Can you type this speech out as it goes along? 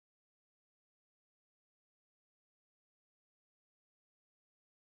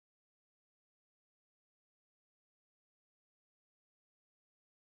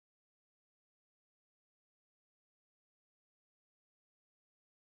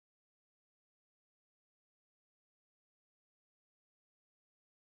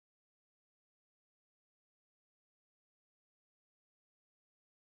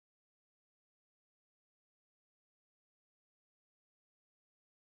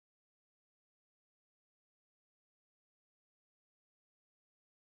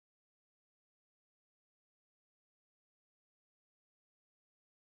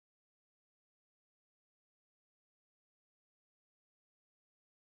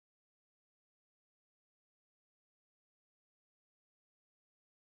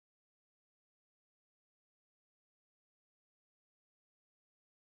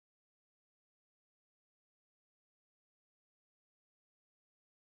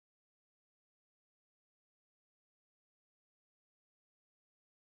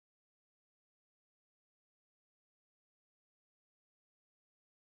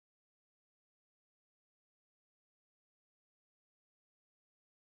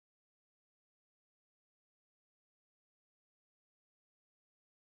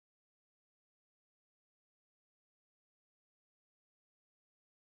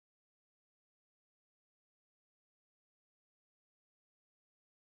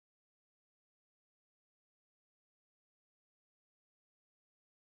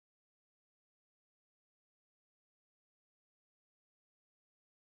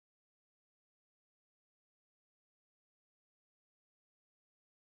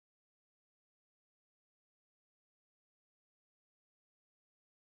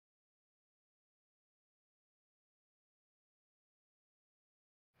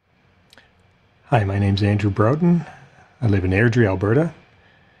Hi, my name's Andrew Broughton. I live in Airdrie, Alberta,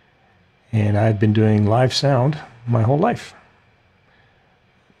 and I've been doing live sound my whole life.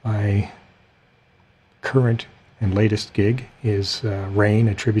 My current and latest gig is Rain,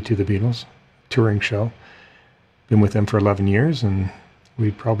 a tribute to the Beatles touring show. Been with them for 11 years, and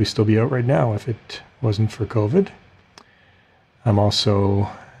we'd probably still be out right now if it wasn't for COVID. I'm also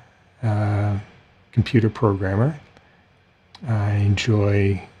a computer programmer. I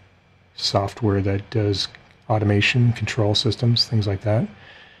enjoy software that does automation, control systems, things like that.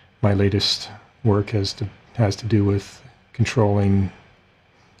 My latest work has to do with controlling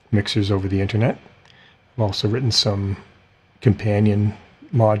mixers over the internet. I've also written some companion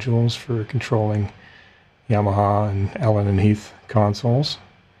modules for controlling Yamaha and Allen and Heath consoles.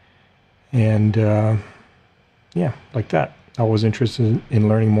 And yeah, like that. I was interested in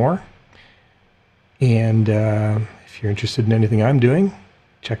learning more. And if you're interested in anything I'm doing,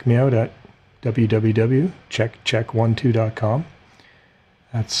 check me out at www.checkcheck12.com.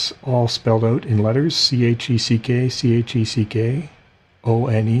 That's all spelled out in letters,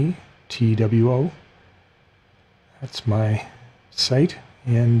 CheckCheckOneTwo. That's my site,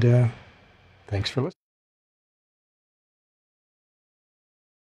 and thanks for listening.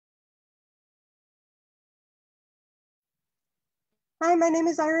 Hi, my name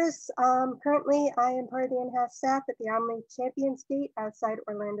is Iris. Currently, I am part of the in-house staff at the Omni Champions Gate outside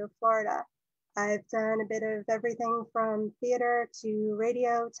Orlando, Florida. I've done a bit of everything from theater to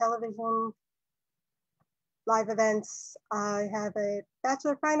radio, television, live events. I have a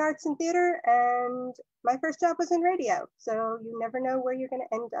Bachelor of Fine Arts in Theater, and my first job was in radio, so you never know where you're going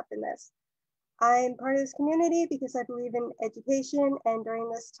to end up in this. I'm part of this community because I believe in education, and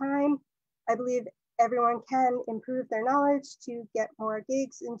during this time, I believe everyone can improve their knowledge to get more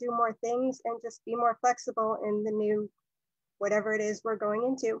gigs and do more things and just be more flexible in the new whatever it is we're going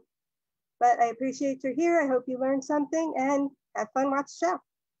into. But I appreciate you're here. I hope you learned something and have fun watching the show.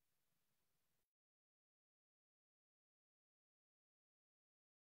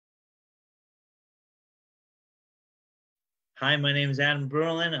 Hi, my name is Adam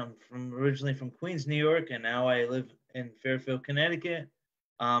Berlin. I'm originally from Queens, New York, and now I live in Fairfield, Connecticut.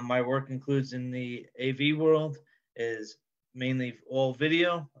 My work includes in the AV world is mainly all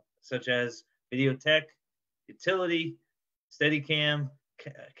video, such as video tech, utility, Steadicam,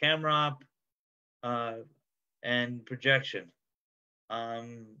 camera op, and projection.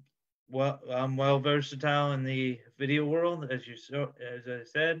 Well, I'm well versatile in the video world, as I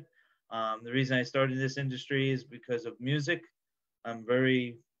said. The reason I started this industry is because of music. I'm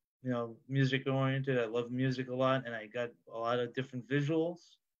very, music oriented. I love music a lot, and I got a lot of different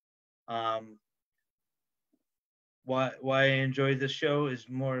visuals. Why I enjoy this show is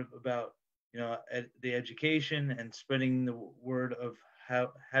more about, the education and spreading the word of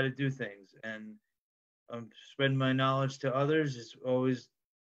how to do things, and spreading my knowledge to others is always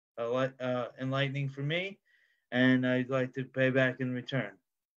enlightening for me, and I'd like to pay back in return.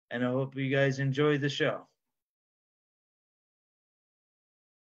 And I hope you guys enjoy the show.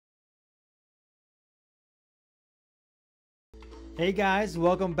 Hey guys,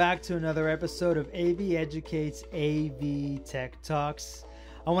 welcome back to another episode of AV Educates AV Tech Talks.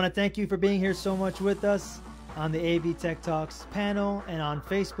 I want to thank you for being here so much with us on the AV Tech Talks panel and on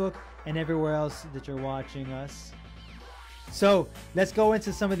Facebook and everywhere else that you're watching us. So let's go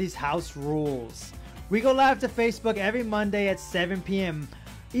into some of these house rules. We go live to Facebook every Monday at 7 p.m.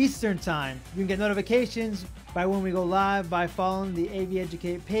 Eastern Time. You can get notifications by when we go live by following the AV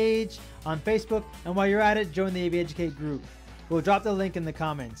Educate page on Facebook, and while you're at it, join the AV Educate group. We'll drop the link in the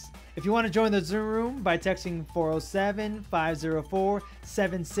comments. If you want to join the Zoom room by texting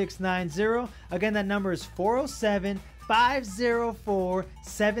 407-504-7690. Again, that number is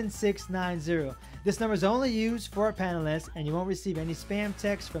 407-504-7690. This number is only used for our panelists, and you won't receive any spam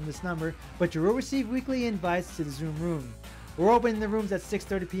texts from this number, but you will receive weekly invites to the Zoom room. We're opening the rooms at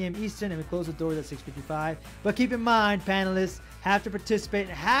 6:30 p.m. Eastern, and we close the doors at 6:55. But keep in mind, panelists have to participate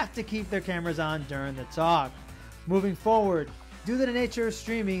and have to keep their cameras on during the talk. Moving forward, due to the nature of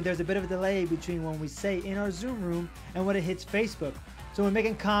streaming, there's a bit of a delay between when we say in our Zoom room and when it hits Facebook. So when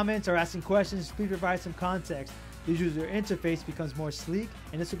making comments or asking questions, please provide some context. The user interface becomes more sleek,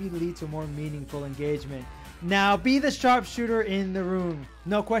 and this will lead to more meaningful engagement. Now, be the sharpshooter in the room.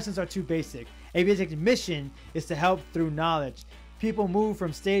 No questions are too basic. AV Educate's mission is to help through knowledge. People move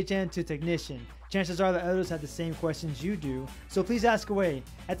from stagehand to technician. Chances are that others have the same questions you do, so please ask away.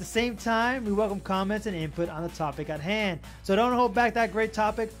 At the same time, we welcome comments and input on the topic at hand, so don't hold back that great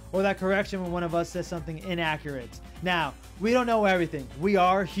topic or that correction when one of us says something inaccurate. Now, we don't know everything. We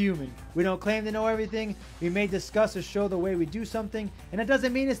are human. We don't claim to know everything. We may discuss or show the way we do something, and it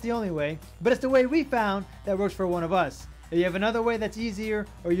doesn't mean it's the only way, but it's the way we found that works for one of us. If you have another way that's easier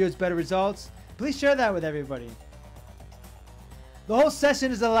or yields better results, please share that with everybody. The whole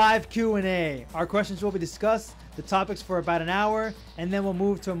session is a live Q&A. Our questions will be discussed, the topics for about an hour, and then we'll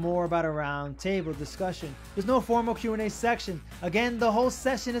move to more about a round table discussion. There's no formal Q&A section. Again, the whole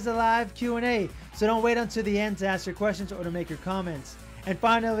session is a live Q&A, so don't wait until the end to ask your questions or to make your comments. And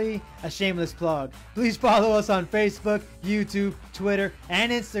finally, a shameless plug. Please follow us on Facebook, YouTube, Twitter,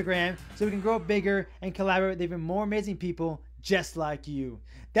 and Instagram so we can grow bigger and collaborate with even more amazing people just like you.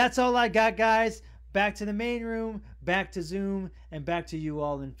 That's all I got, guys. Back to the main room, back to Zoom, and back to you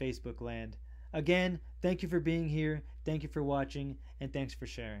all in Facebook land. Again, thank you for being here, thank you for watching, and thanks for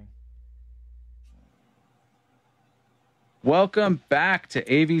sharing. Welcome back to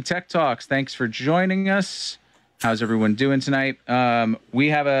AV Tech Talks. Thanks for joining us. How's everyone doing tonight? We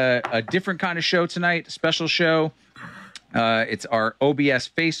have a different kind of show tonight, a special show. It's our OBS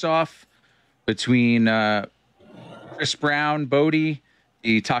Face-off between Chris Brown, Bodie,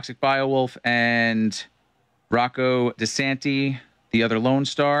 the ToxicBioWolf, and Rocco DiSanti,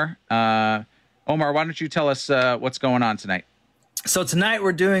 TheOtherLoneStar. Omar, why don't you tell us what's going on tonight? So tonight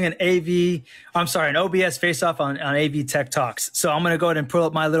we're doing an OBS Face-off on AV Tech Talks. So I'm going to go ahead and pull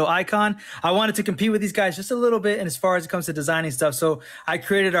up my little icon. I wanted to compete with these guys just a little bit, and as far as it comes to designing stuff. So I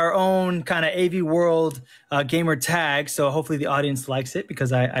created our own kind of AV World gamer tag. So hopefully the audience likes it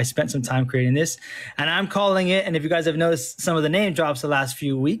because I spent some time creating this. And I'm calling it, and if you guys have noticed some of the name drops the last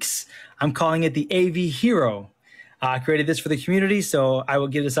few weeks, I'm calling it the AV Hero. I created this for the community, so I will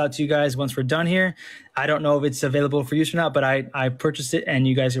give this out to you guys once we're done here. I don't know if it's available for use or not, but I purchased it, and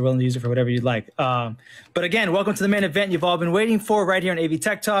you guys are willing to use it for whatever you'd like. But again, welcome to the main event you've all been waiting for right here on AV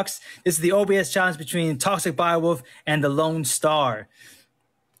Tech Talks. This is the OBS challenge between ToxicBioWolf and TheOtherLoneStar.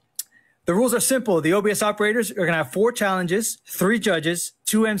 The rules are simple. The OBS operators are going to have 4 challenges, 3 judges,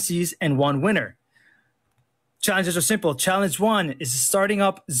 2 MCs, and 1 winner. Challenges are simple. Challenge 1 is starting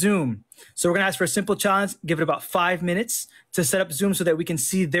up Zoom. So we're going to ask for a simple challenge, give it about 5 minutes to set up Zoom so that we can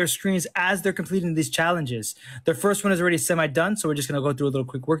see their screens as they're completing these challenges. The first one is already semi-done, so we're just going to go through a little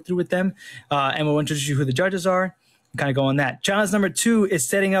quick work through with them, and we'll introduce you who the judges are and kind of go on that. Challenge number 2 is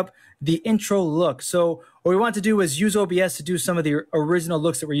setting up the intro look. So what we want to do is use OBS to do some of the original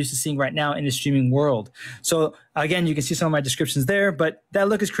looks that we're used to seeing right now in the streaming world. So again, you can see some of my descriptions there, but that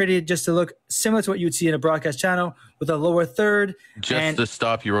look is created just to look similar to what you would see in a broadcast channel with a lower third. Just to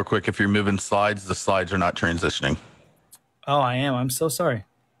stop you real quick, if you're moving slides, the slides are not transitioning. Oh, I am. I'm so sorry.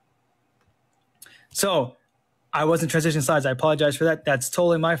 So I wasn't transitioning slides. I apologize for that. That's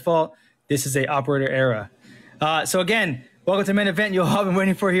totally my fault. This is a operator error. So again, welcome to the main event you'll all been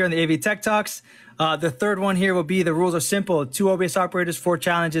waiting for here on the AV Tech Talks. The third one here will be the rules are simple. 2 OBS operators, 4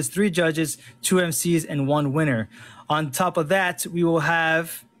 challenges, 3 judges, 2 MCs, and 1 winner. On top of that, we will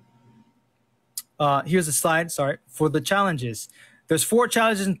have, here's a slide, sorry, for the challenges. There's 4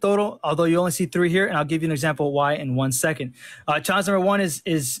 challenges in total, although you only see 3 here, and I'll give you an example why in 1 second. Challenge number 1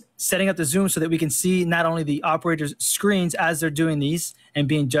 is setting up the Zoom so that we can see not only the operators' screens as they're doing these and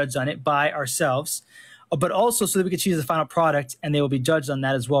being judged on it by ourselves, but also so that we can choose the final product, and they will be judged on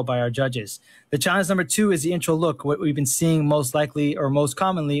that as well by our judges. The challenge number 2 is the intro look, what we've been seeing most likely or most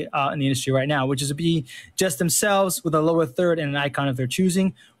commonly in the industry right now, which is to be just themselves with a lower third and an icon of their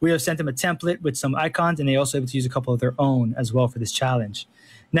choosing. We have sent them a template with some icons, and they also able to use a couple of their own as well for this challenge.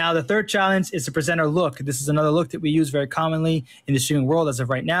 Now, the third challenge is the presenter look. This is another look that we use very commonly in the streaming world as of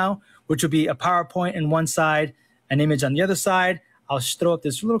right now, which will be a PowerPoint on one side, an image on the other side. I'll just throw up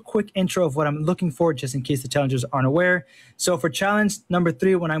this little quick intro of what I'm looking for just in case the challengers aren't aware. So for challenge number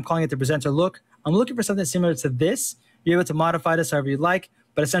 3, when I'm calling it the presenter look, I'm looking for something similar to this. You're able to modify this however you like,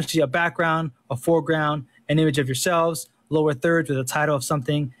 but essentially a background, a foreground, an image of yourselves, lower thirds with a title of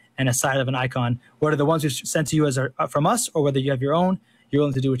something, and a side of an icon. Whether the ones we sent to you as are from us or whether you have your own, you're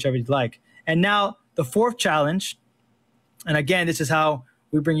willing to do whichever you'd like. And now the 4th challenge, and again, this is how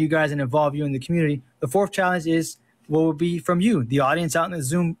we bring you guys and involve you in the community. The 4th challenge is what will be from you, the audience out in the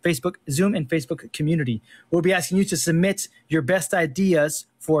Zoom and Facebook community. We'll be asking you to submit your best ideas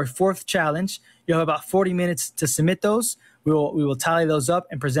for a 4th challenge. You'll have about 40 minutes to submit those. We will tally those up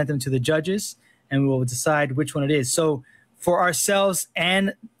and present them to the judges, and we will decide which one it is. So for ourselves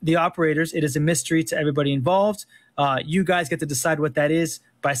and the operators, it is a mystery to everybody involved. You guys get to decide what that is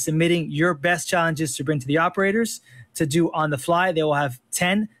by submitting your best challenges to bring to the operators. to do on the fly. They will have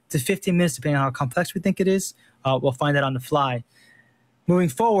 10 to 15 minutes, depending on how complex we think it is. We'll find that on the fly. Moving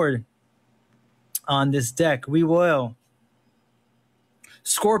forward on this deck, we will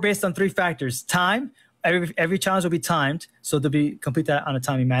score based on 3 factors. Time. Every challenge will be timed, so they'll be complete that on a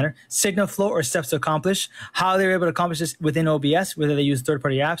timely manner. Signal flow or steps to accomplish, how they're able to accomplish this within OBS, whether they use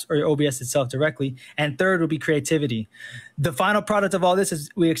third-party apps or OBS itself directly. And third will be creativity. The final product of all this is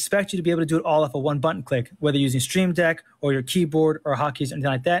we expect you to be able to do it all off of one button click, whether using Stream Deck or your keyboard or hotkeys or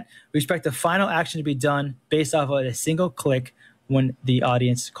anything like that. We expect the final action to be done based off of a single click when the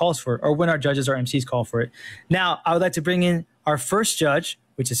audience calls for it, or when our judges or MCs call for it. Now, I would like to bring in our first judge,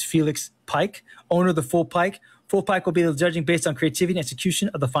 which is Felix Pike, owner of the Full Pike. Full Pike will be the judging based on creativity and execution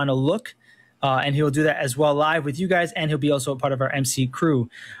of the final look. And he will do that as well live with you guys, and he'll be also a part of our MC crew.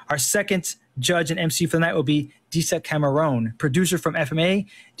 Our second judge and MC for the night will be Disa Cameron, producer from FMA.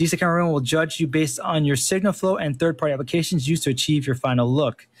 Disa Cameron will judge you based on your signal flow and third-party applications used to achieve your final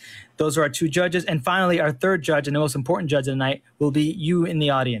look. Those are our 2 judges. And finally, our third judge and the most important judge of the night will be you in the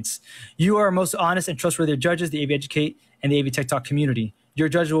audience. You are our most honest and trustworthy judges, the AV Educate and the AV Tech Talk community. Your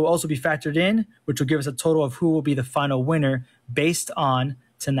judge will also be factored in, which will give us a total of who will be the final winner based on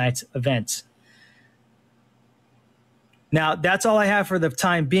tonight's event. Now, that's all I have for the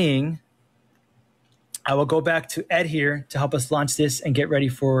time being. I will go back to Ed here to help us launch this and get ready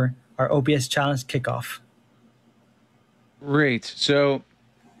for our OBS challenge kickoff. Great. So,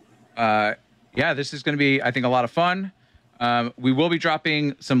 yeah, this is going to be, I think, a lot of fun. We will be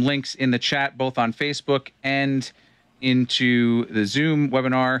dropping some links in the chat, both on Facebook and into the Zoom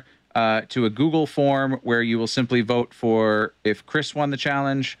webinar, to a Google form where you will simply vote for if Chris won the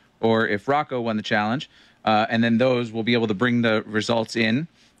challenge or if Rocco won the challenge. And then those will be able to bring the results in.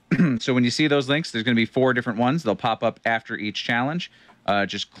 So when you see those links, there's going to be 4 different ones. They'll pop up after each challenge.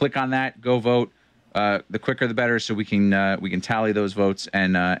 Just click on that, go vote. The quicker the better, so we can tally those votes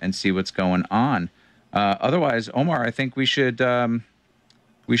and see what's going on. Otherwise, Omar, I think we should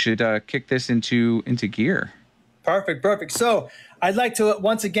kick this into gear. Perfect. So I'd like to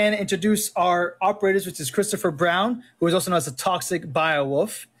once again introduce our operators, which is Christopher Brown, who is also known as the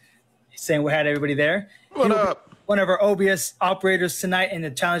ToxicBioWolf. He's saying we had everybody there. What up? One of our OBS operators tonight and the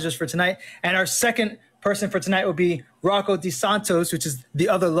challengers for tonight. And our second person for tonight will be Rocco DeSantos, which is the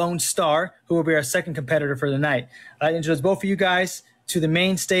other Lone Star, who will be our second competitor for the night. I'd introduce both of you guys to the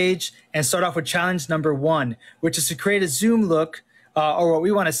main stage and start off with challenge number 1, which is to create a Zoom look, or what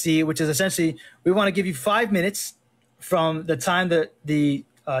we want to see, which is essentially we want to give you 5 minutes from the time that the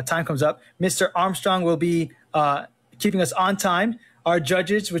time comes up. Mr. Armstrong will be keeping us on time. Our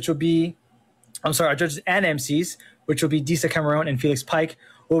judges, which will be, our judges and MCs, which will be Disa Cameron and Felix Pike,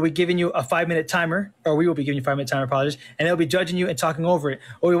 will be giving you a 5-minute timer, or we will be giving you a 5-minute timer, apologies, and they'll be judging you and talking over it.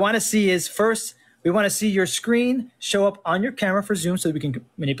 What we want to see is, first, we want to see your screen show up on your camera for Zoom so that we can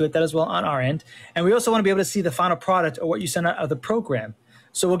manipulate that as well on our end. And we also want to be able to see the final product or what you send out of the program.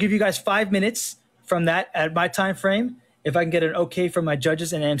 So we'll give you guys 5 minutes from that at my time frame. If I can get an okay from my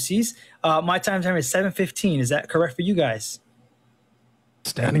judges and MCs, my time frame is 7:15. Is that correct for you guys?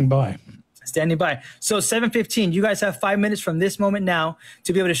 Standing by. Standing by. So 7:15, you guys have 5 minutes from this moment now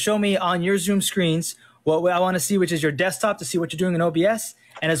to be able to show me on your Zoom screens what I want to see, which is your desktop, to see what you're doing in OBS,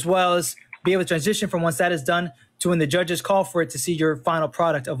 and as well as be able to transition from once that is done to when the judges call for it to see your final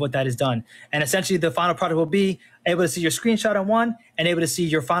product of what that is done. And essentially the final product will be able to see your screenshot on one and able to see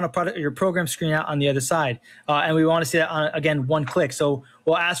your final product, your program screen out on the other side. And we want to see that on, again, one click. So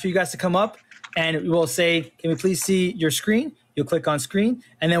we'll ask for you guys to come up and we'll say, can we please see your screen? You'll click on screen.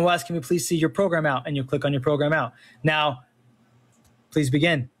 And then we'll ask, can we please see your program out? And you'll click on your program out. Now, please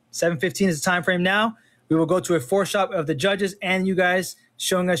begin. 7:15 is the time frame now. We will go to a foreshot of the judges and you guys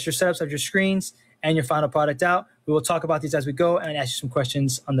showing us your setups of your screens and your final product out. We will talk about these as we go and ask you some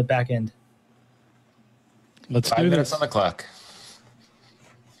questions on the back end. Let's do 5 minutes this. on the clock.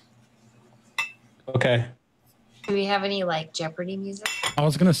 Okay. Do we have any like Jeopardy music? I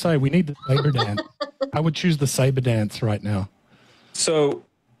was going to say, we need the saber dance. I would choose the saber dance right now. So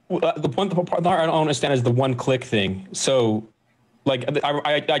the part I don't understand is the one click thing. So like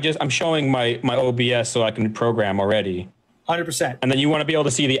I'm showing my OBS so I can program already. 100%. And then you want to be able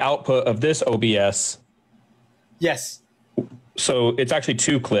to see the output of this OBS. Yes. So it's actually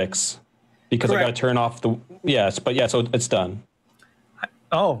 2 clicks because Correct. I got to turn off the, yes, but yeah, so it's done.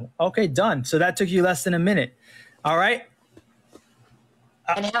 Oh, okay, done. So that took you less than a minute. All right.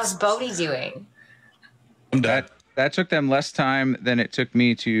 And how's Bodie doing? That took them less time than it took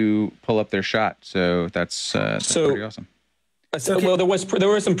me to pull up their shot. So that's pretty awesome. Okay. Well, there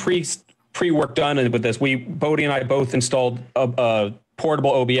was some pre-work done with this. Bodie and I both installed a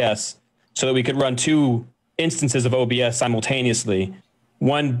portable OBS so that we could run 2 instances of OBS simultaneously.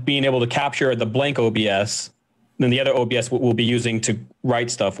 One being able to capture the blank OBS, then the other OBS we'll be using to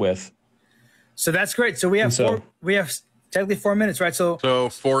write stuff with. So that's great. So we have technically 4 minutes, right? So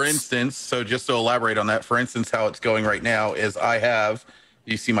for instance, so just to elaborate on that, for instance, how it's going right now is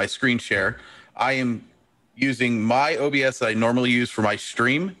you see my screen share. I am using my OBS that I normally use for my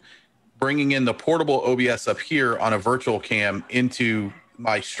stream, bringing in the portable OBS up here on a virtual cam into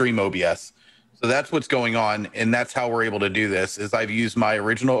my stream OBS. So that's what's going on, and that's how we're able to do this. Is I've used my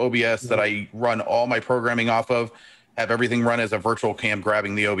original OBS that I run all my programming off of, have everything run as a virtual cam,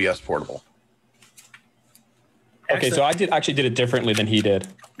 grabbing the OBS portable. Okay, so I actually did it differently than he did.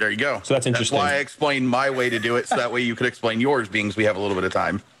 There you go. So that's interesting. That's why I explained my way to do it, so that way you could explain yours, being we have a little bit of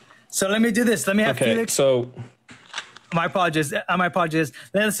time. So let me do this. Let me have Felix. So my apologies.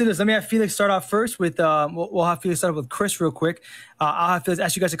 Let's do this. Let me have Felix start off first with. We'll have Felix start off with Chris real quick. I'll have Felix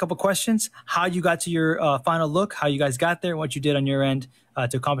ask you guys a couple questions. How you got to your final look? How you guys got there? And what you did on your end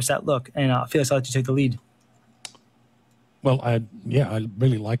to accomplish that look? And Felix, I'll let you take the lead. Well, I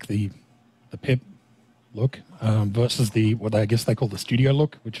really like the Pip look versus what I guess they call the studio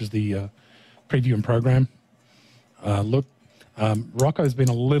look, which is the preview and program look. Rocco's been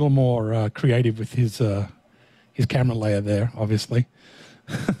a little more creative with his camera layer there, obviously.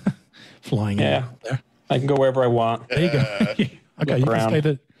 Flying in there. I can go wherever I want. There you go. Okay, you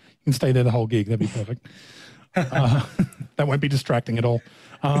can stay there the whole gig. That'd be perfect. That won't be distracting at all.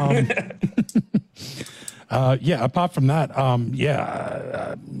 Apart from that, I'll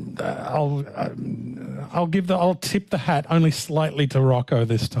tip the hat only slightly to Rocco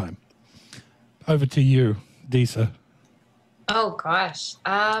this time. Over to you, Disa. Oh gosh.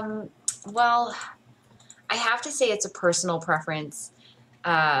 Well, I have to say it's a personal preference.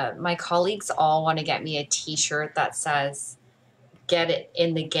 My colleagues all want to get me a t-shirt that says "Get it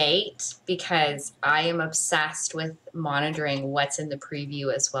in the gate" because I am obsessed with monitoring what's in the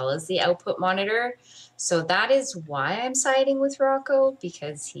preview as well as the output monitor. So that is why I'm siding with Rocco,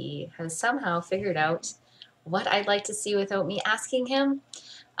 because he has somehow figured out what I'd like to see without me asking him.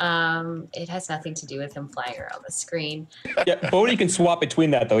 It has nothing to do with him flying around the screen. Yeah, Bodhi can swap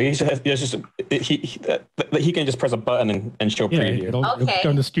between that though. He can just press a button and show preview. It'll go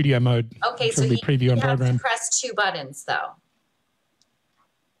into studio mode. Okay, so preview and program. Have to press 2 buttons though.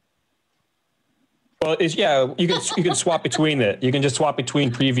 Well, you can swap between it. You can just swap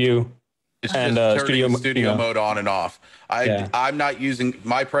between preview and studio mode on and off. I'm not using,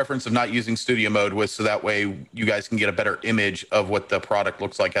 my preference of not using studio mode was so that way you guys can get a better image of what the product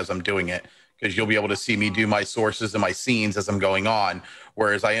looks like as I'm doing it, because you'll be able to see me do my sources and my scenes as I'm going on.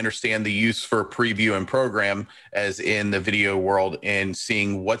 Whereas I understand the use for preview and program as in the video world and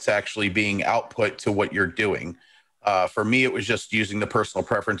seeing what's actually being output to what you're doing. For me, it was just using the personal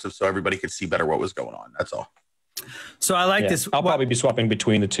preferences so everybody could see better what was going on. That's all. So I like this. I'll probably be swapping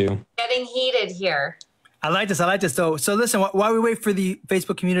between the two. Getting heated here. I like this. So listen, while we wait for the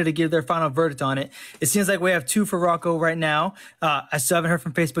Facebook community to give their final verdict on it, it seems like we have 2 for Rocco right now. I still haven't heard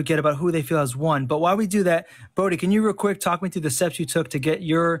from Facebook yet about who they feel has won. But while we do that, Bodhi, can you real quick talk me through the steps you took to get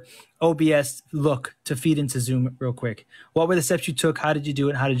your OBS look to feed into Zoom real quick? What were the steps you took? How did you do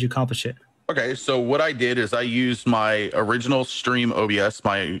it? How did you accomplish it? Okay, so what I did is I used my original stream OBS,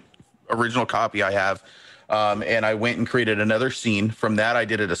 my original copy I have, and I went and created another scene. From that, I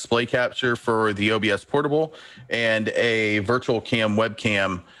did a display capture for the OBS portable and a virtual cam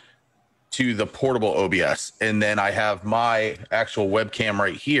webcam to the portable OBS. And then I have my actual webcam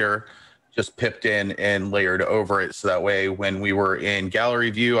right here just pipped in and layered over it. So that way, when we were in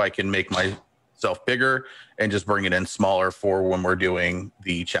gallery view, I can make myself bigger and just bring it in smaller for when we're doing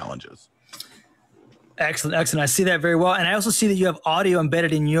the challenges. Excellent, excellent. I see that very well. And I also see that you have audio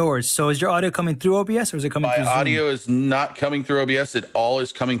embedded in yours. So is your audio coming through OBS or is it coming through Zoom? My audio is not coming through OBS. It all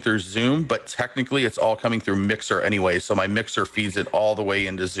is coming through Zoom, but technically it's all coming through Mixer anyway. So my Mixer feeds it all the way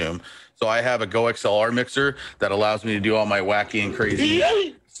into Zoom. So I have a Go XLR mixer that allows me to do all my wacky and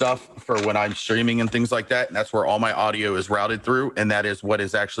crazy stuff for when I'm streaming and things like that. And that's where all my audio is routed through. And that is what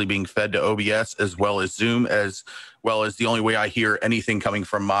is actually being fed to OBS as well as Zoom, as well as the only way I hear anything coming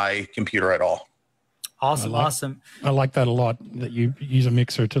from my computer at all. Awesome, awesome. I like that a lot, that you use a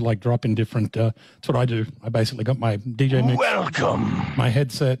mixer to like drop in different, that's what I do. I basically got my DJ mix, my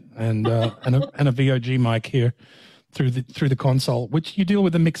headset and a VOG mic here through the console, which you deal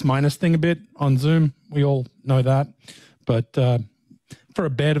with the mix minus thing a bit on Zoom. We all know that. But for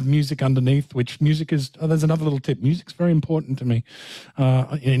a bed of music underneath, which music is, there's another little tip. Music's very important to me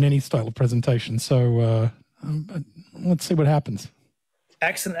in any style of presentation. So let's see what happens.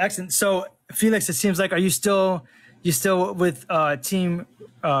 Excellent, excellent. So Felix, it seems like, are you still You still with Team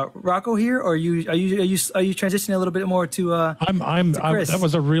Rocco here, or are you transitioning a little bit more to? That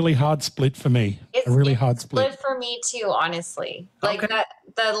was a really hard split for me. It's a really hard split for me too, honestly. Like Okay. that,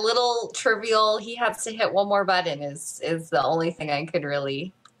 the little trivial, he has to hit one more button is the only thing I could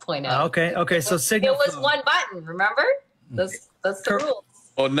really point out. Okay. So It signal. was flow. one button, remember? That's the rules.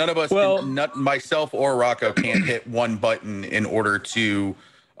 Well, none of us, myself or Rocco, can't hit one button in order to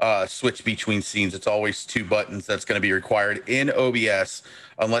switch between scenes. It's always two buttons that's going to be required in OBS,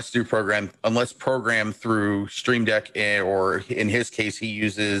 unless programmed through Stream Deck, or in his case, he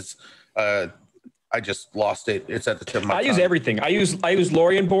uses. I just lost it. It's at the tip of my tongue. I use everything. I use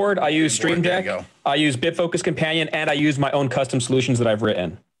Lorien board. I use Stream There you Deck. go. I use BitFocus Companion, and I use my own custom solutions that I've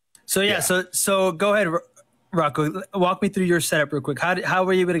written. So so go ahead, Rocco. Walk me through your setup real quick. How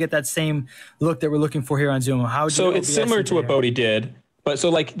were you able to get that same look that we're looking for here on Zoom? So it's similar to what Bodhi did, but so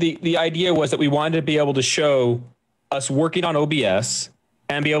like the idea was that we wanted to be able to show us working on OBS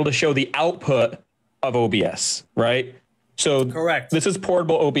and be able to show the output of OBS, right? So correct. This is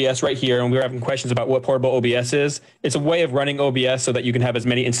portable OBS right here, and we were having questions about what portable OBS is. It's a way of running OBS so that you can have as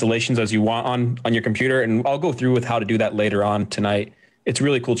many installations as you want on your computer, and I'll go through with how to do that later on tonight. It's a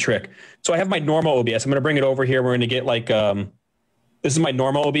really cool trick. So I have my normal OBS. I'm going to bring it over here. We're going to get like, this is my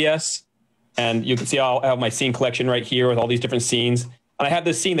normal OBS. And you can see I have my scene collection right here with all these different scenes. And I have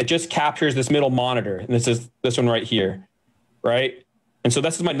this scene that just captures this middle monitor. And this is this one right here, right? And so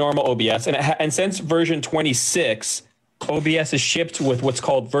this is my normal OBS. And since version 26, OBS is shipped with what's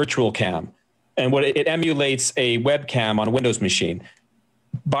called Virtual Cam. And what it emulates a webcam on a Windows machine.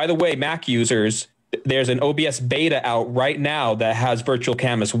 By the way, Mac users, there's an OBS beta out right now that has Virtual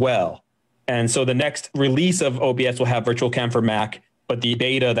Cam as well. And so the next release of OBS will have Virtual Cam for Mac, but the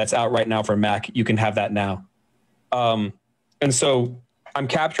beta that's out right now for Mac, you can have that now. And so I'm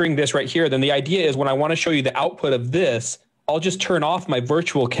capturing this right here. Then the idea is when I want to show you the output of this, I'll just turn off my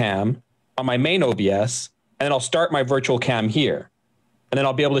Virtual Cam on my main OBS, and then I'll start my Virtual Cam here. And then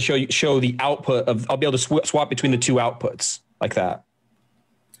I'll be able to show the output of, I'll be able to swap between the two outputs like that.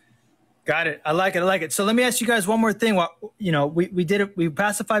 Got it. I like it. So let me ask you guys one more thing. We did it. We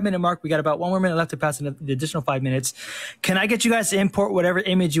passed the 5-minute mark. We got about one more minute left to pass the additional 5 minutes. Can I get you guys to import whatever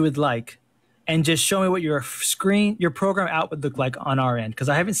image you would like and just show me what your program out would look like on our end? Because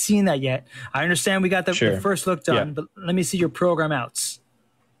I haven't seen that yet. I understand we got the first look done, but let me see your program outs.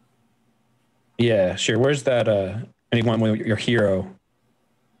 Yeah, sure. Where's that? Anyone with your hero,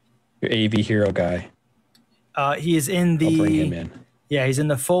 your AV hero guy? He is in the. I'll bring him in. Yeah, he's in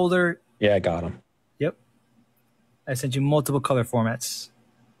the folder. Yeah, I got him. Yep. I sent you multiple color formats.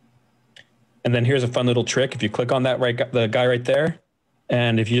 And then here's a fun little trick. If you click on that the guy right there,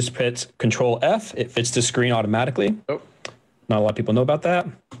 and if you just hit Control F, it fits the screen automatically. Oh, not a lot of people know about that.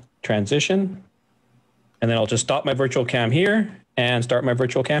 Transition. And then I'll just stop my virtual cam here and start my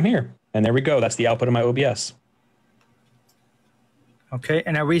virtual cam here. And there we go. That's the output of my OBS. Okay.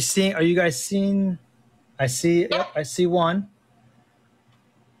 And are you guys seeing? I see one.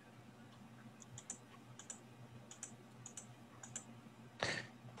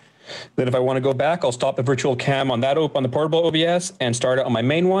 Then if I want to go back, I'll stop the virtual cam on the portable OBS and start it on my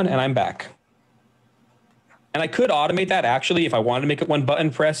main one, and I'm back. And I could automate that actually if I wanted to make it one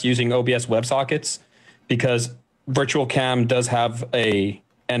button press using OBS WebSockets, because virtual cam does have a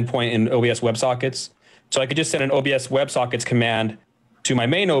endpoint in OBS WebSockets. So I could just send an OBS WebSockets command to my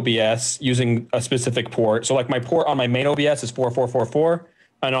main OBS using a specific port. So like my port on my main OBS is 4444,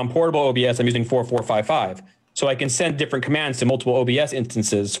 and on portable OBS, I'm using 4455. So I can send different commands to multiple OBS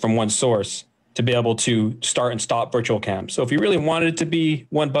instances from one source to be able to start and stop virtual cam. So if you really wanted it to be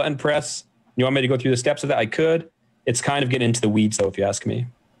one button press, you want me to go through the steps of that, I could. It's kind of getting into the weeds though, if you ask me.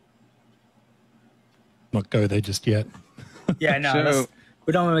 Not go there just yet. Yeah, no,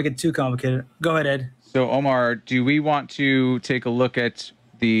 we don't want to make it too complicated. Go ahead, Ed. So Omar, do we want to take a look at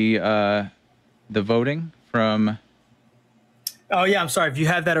the voting from? Oh yeah, I'm sorry. If you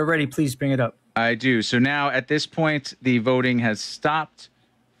have that already, please bring it up. I do. So now at this point, the voting has stopped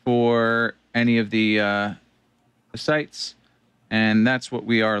for any of the sites, and that's what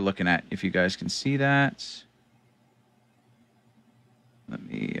we are looking at. If you guys can see that, let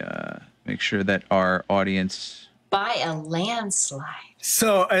me make sure that our audience by a landslide.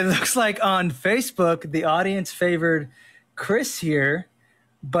 So it looks like on Facebook, the audience favored Chris here,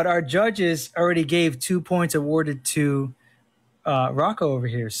 but our judges already gave 2 points awarded to Rocco over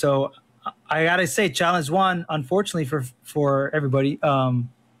here. So I gotta say, challenge one, unfortunately for everybody,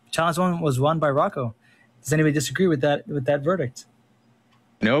 challenge one was won by Rocco. Does anybody disagree with that verdict?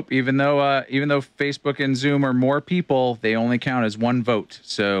 Nope. Even though Facebook and Zoom are more people, they only count as one vote.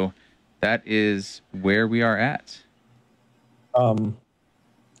 So that is where we are at.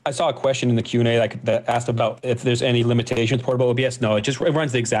 I saw a question in the Q&A that asked about if there's any limitation with portable OBS. No, it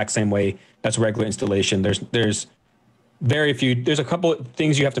runs the exact same way as regular installation. There's very few. There's a couple of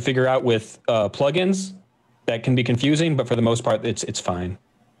things you have to figure out with plugins that can be confusing, but for the most part, it's fine.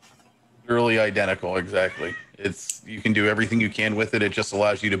 Literally identical, exactly. You can do everything you can with it. It just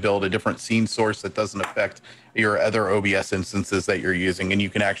allows you to build a different scene source that doesn't affect your other OBS instances that you're using, and you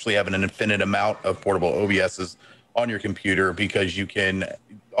can actually have an infinite amount of portable OBSs on your computer because you can.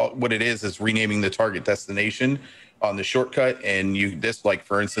 What it is renaming the target destination on the shortcut, and like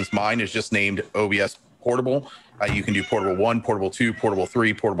for instance, mine is just named OBS Portable. You can do Portable 1, Portable 2, Portable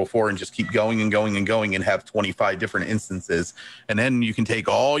 3, Portable 4, and just keep going and going and going and have 25 different instances. And then you can take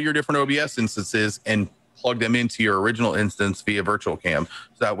all your different OBS instances and plug them into your original instance via virtual cam.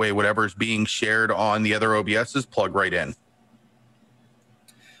 So that way, whatever's being shared on the other OBSs, plug right in.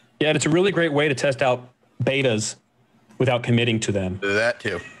 Yeah, and it's a really great way to test out betas without committing to them. That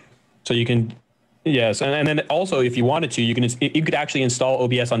too. So you can, yes, and then also if you wanted to, you could actually install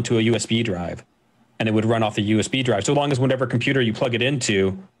OBS onto a USB drive, and it would run off the USB drive. So long as whatever computer you plug it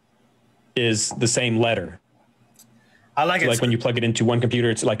into is the same letter. I like so it. Like when you plug it into one computer,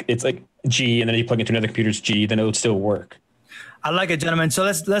 it's like G, and then you plug it into another computer, it's G. Then it would still work. I like it, gentlemen. So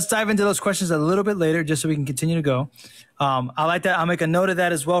let's dive into those questions a little bit later, just so we can continue to go. I like that. I'll make a note of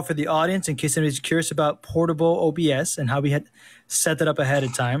that as well for the audience in case anybody's curious about portable OBS and how we had set that up ahead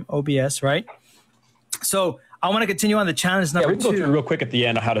of time. OBS, right? So I want to continue on the challenge number 2. We can go through real quick at the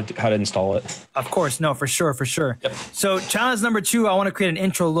end on how to install it. Of course, no, for sure. Yep. So challenge number 2, I want to create an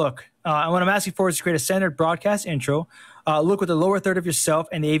intro look. What I'm asking for is to create a standard broadcast intro. Look with the lower third of yourself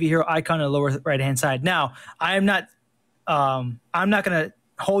and the AV Hero icon on the lower right-hand side. Now, I'm not going to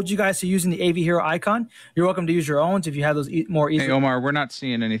hold you guys to using the AV Hero icon. You're welcome to use your own if you have those more easy. Hey, Omar, we're not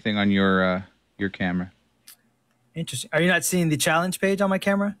seeing anything on your camera. Interesting. Are you not seeing the challenge page on my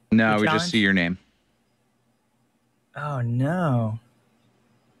camera? No, we just see your name. Oh, no.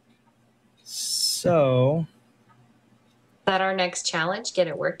 So... Is that our next challenge? Get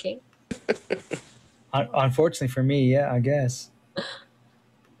it working? Unfortunately for me, yeah, I guess.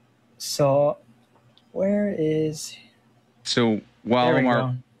 So, where is... So, while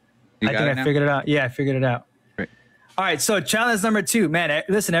Omar... I think I figured it out. Yeah, I figured it out. Great. All right, so challenge number 2. Man,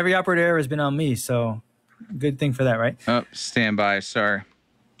 listen, every operator error has been on me, so good thing for that, right? Oh, stand by. Sorry.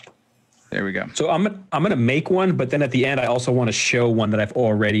 There we go. So I'm gonna make one, but then at the end, I also want to show one that I've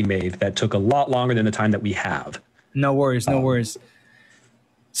already made that took a lot longer than the time that we have. No worries, no worries.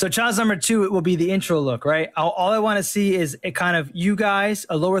 So challenge number 2, it will be the intro look, right? All I want to see is a kind of you guys,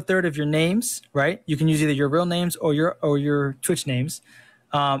 a lower third of your names, right? You can use either your real names or your Twitch names,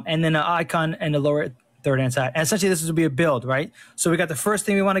 and then an icon and the lower third-hand side. And essentially, this will be a build, right? So we got the first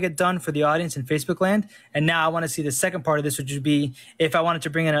thing we want to get done for the audience in Facebook land, and now I want to see the second part of this, which would be if I wanted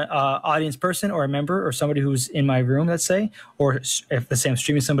to bring in an audience person or a member or somebody who's in my room, let's say, or if let's say I'm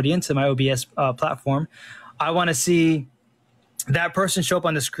streaming somebody into my OBS platform, I want to see that person show up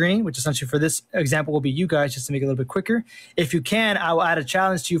on the screen, which essentially for this example will be you guys, just to make it a little bit quicker. If you can, I will add a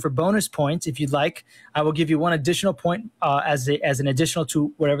challenge to you for bonus points. If you'd like, I will give you one additional point as an additional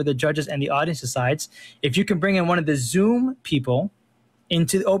to whatever the judges and the audience decides. If you can bring in one of the Zoom people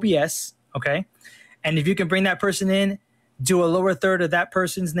into OBS, okay? And if you can bring that person in, do a lower third of that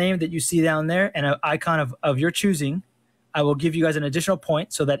person's name that you see down there and an icon of your choosing, I will give you guys an additional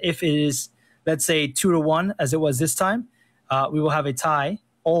point so that if it is, let's say 2-1 as it was this time, we will have a tie,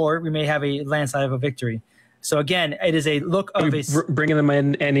 or we may have a landslide of a victory. So again, it is a look of a... Bringing them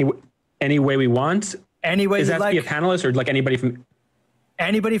in any way we want? Any way you like. Does that have to be a panelist or like anybody from...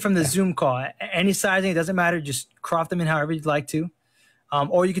 Anybody from the Zoom call. Any sizing, it doesn't matter. Just crop them in however you'd like to.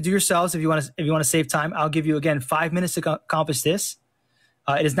 Or you could do yourselves if you want to save time. I'll give you, again, 5 minutes to accomplish this.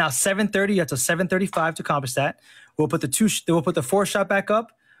 It is now 7:30. You have till 7:35 to accomplish that. We'll put the 4-shot back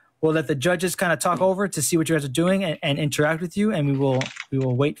up. We'll let the judges kind of talk over to see what you guys are doing and interact with you, and we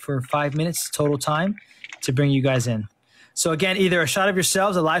will wait for 5 minutes total time to bring you guys in. So again, either a shot of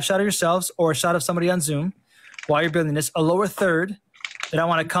yourselves, a live shot of yourselves, or a shot of somebody on Zoom while you're building this. A lower third that I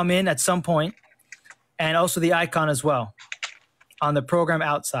want to come in at some point, and also the icon as well on the program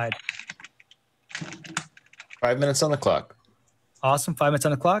outside. 5 minutes on the clock. Awesome. 5 minutes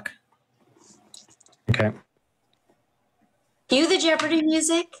on the clock. Okay. Cue the Jeopardy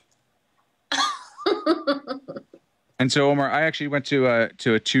music. And so, Omar, I actually went to a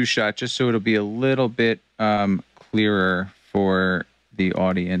 2-shot just so it'll be a little bit clearer for the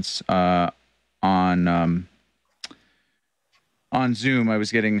audience on Zoom. I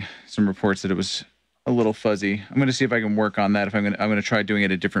was getting some reports that it was a little fuzzy. I'm going to see if I can work on that. I'm going to try doing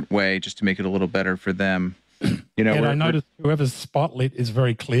it a different way just to make it a little better for them. You know, And I noticed whoever's spotlit is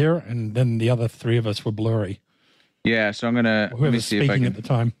very clear, and then the other three of us were blurry. yeah. So I'm gonna let me Whoever's see if I speaking can. at the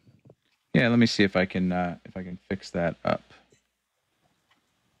time. Yeah, let me see if I can fix that up.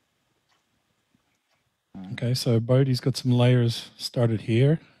 Okay, so Bodhi's got some layers started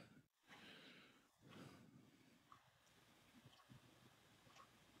here.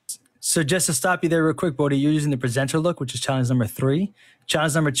 So just to stop you there real quick, Bodhi, you're using the presenter look, which is challenge number 3.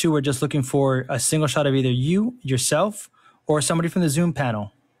 Challenge number 2, we're just looking for a single shot of either you, yourself, or somebody from the Zoom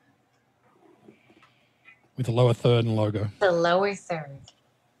panel. With the lower third and logo. The lower third.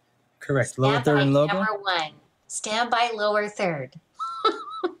 Correct. Lower Stand third by and logo. camera 1. Stand by lower third.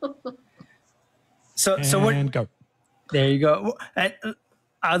 So And what? go. There you go. And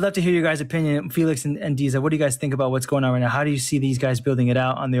I'd love to hear your guys' opinion, Felix and Diza. What do you guys think about what's going on right now? How do you see these guys building it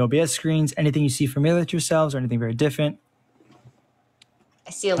out on the OBS screens? Anything you see familiar to yourselves or anything very different?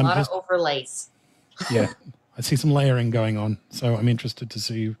 I see a lot of overlays. Yeah, I see some layering going on. So I'm interested to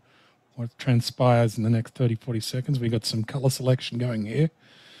see what transpires in the next 30, 40 seconds. We got some color selection going here.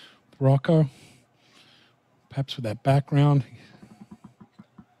 Rocco, perhaps with that background.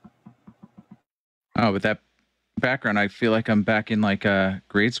 Oh, with that background, I feel like I'm back in like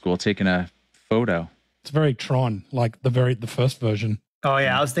grade school taking a photo. It's very Tron, like the first version. Oh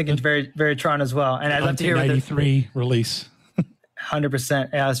yeah, I was thinking very, very Tron as well. And I'd love to hear 1983 release.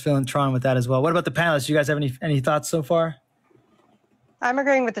 100%. Yeah, I was feeling Tron with that as well. What about the panelists? You guys have any thoughts so far? I'm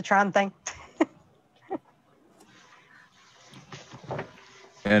agreeing with the Tron thing.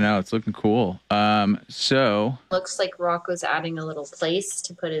 Yeah, no, it's looking cool. So Looks like Rocco's adding a little place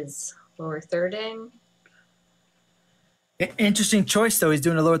to put his lower third in. Interesting choice, though. He's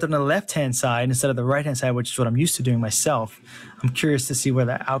doing a lower third on the left-hand side instead of the right-hand side, which is what I'm used to doing myself. I'm curious to see where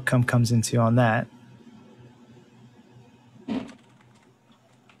the outcome comes into on that.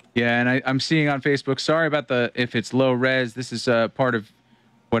 yeah, and I'm seeing on Facebook. Sorry about if it's low res. This is part of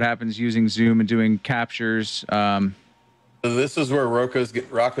what happens using Zoom and doing captures. So this is where Rocco's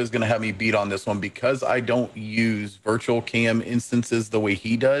going to have me beat on this one because I don't use virtual cam instances the way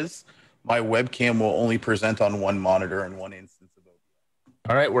he does. My webcam will only present on one monitor and one instance of OBS.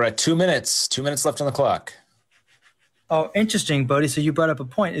 All right, we're at 2 minutes. 2 minutes left on the clock. Oh, interesting, Bodhi. So you brought up a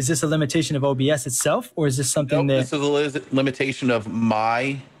point. Is this a limitation of OBS itself, or is this something that... This is a limitation of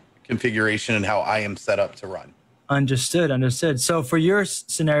my configuration and how I am set up to run. Understood. So for your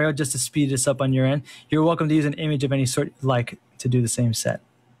scenario, just to speed this up on your end, you're welcome to use an image of any sort you'd like to do the same set.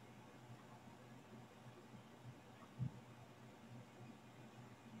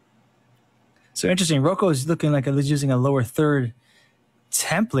 So interesting. Rocco is looking like he's using a lower third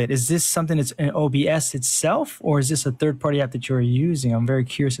template. Is this something that's in OBS itself, or is this a third-party app that you're using? I'm very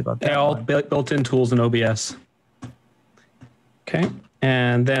curious about that. They're all built-in tools in OBS. Okay.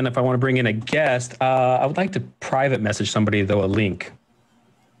 And then if I want to bring in a guest, I would like to private message somebody, though, a link.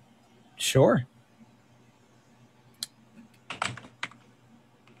 Sure.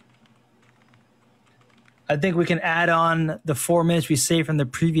 I think we can add on the 4 minutes we saved from the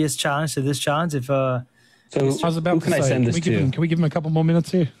previous challenge to this challenge. If So I was about who to can I say, send can this we give to? him, can we give him a couple more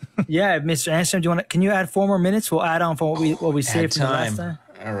minutes here? yeah, Mr. Anstrom, can you add 4 more minutes? We'll add on for what we saved from the last time.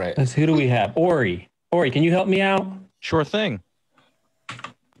 All right. Who do we have? Ori, can you help me out? Sure thing.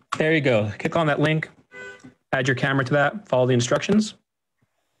 There you go. Click on that link. Add your camera to that. Follow the instructions.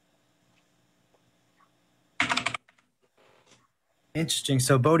 Interesting.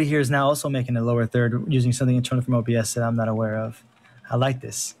 So Bodhi here is now also making a lower third using something internal from OBS that I'm not aware of. I like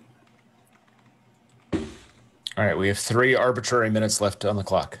this. All right, we have 3 arbitrary minutes left on the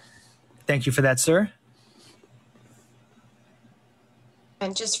clock. Thank you for that, sir.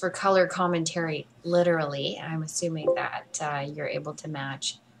 And just for color commentary, literally, I'm assuming that you're able to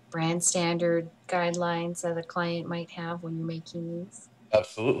match brand standard guidelines that a client might have when you're making these.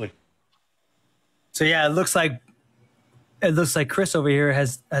 Absolutely. So yeah, it looks like Chris over here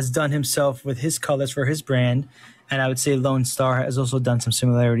has done himself with his colors for his brand, and I would say Lone Star has also done some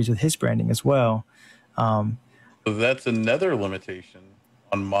similarities with his branding as well. So that's another limitation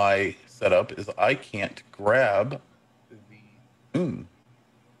on my setup is I can't grab the Zoom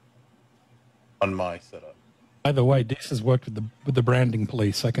on my setup. By the way, Dis has worked with the branding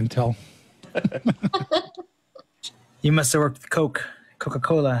police, I can tell. You must have worked with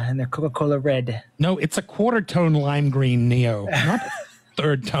Coca-Cola, and their Coca-Cola Red. No, it's a quarter tone lime green Neo, not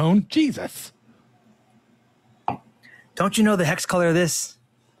third tone. Jesus. Don't you know the hex color of this?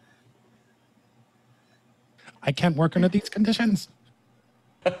 I can't work under these conditions.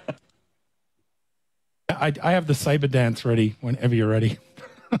 I have the Saber Dance ready whenever you're ready.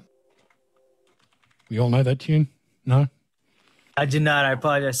 We all know that tune? No? I do not. I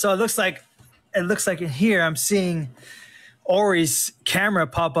apologize. So it looks like it looks like in here I'm seeing Ori's camera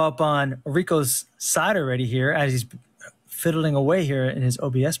pop up on Rico's side already here as he's fiddling away here in his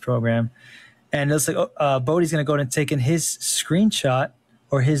OBS program. And it looks like Bodhi's going to go ahead and take in his screenshot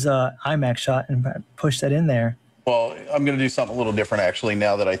or his iMac shot and push that in there. Well, I'm going to do something a little different, actually,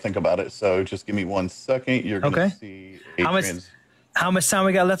 now that I think about it. So just give me 1 second. You're going to see Adrian's. How much time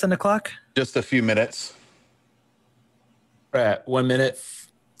we got left on the clock? Just a few minutes. We're at 1 minute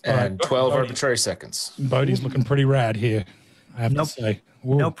and 12 arbitrary seconds. Bodhi's looking pretty rad here, I have to say.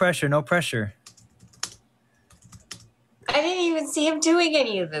 Whoa. No pressure, no pressure. I didn't even see him doing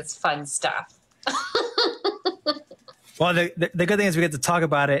any of this fun stuff. Well, the good thing is we get to talk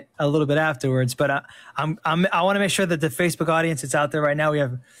about it a little bit afterwards. But I want to make sure that the Facebook audience is out there right now. We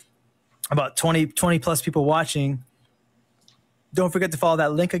have about 20 plus people watching. Don't forget to follow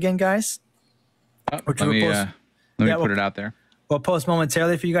that link again, guys. Let me put it out there. We'll post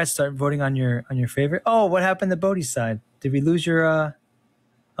momentarily for you guys to start voting on your favorite. Oh, what happened to Bodhi's side? Did we lose your?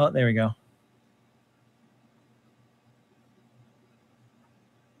 Oh, there we go.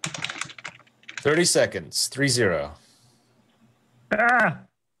 $30 seconds. 3-0.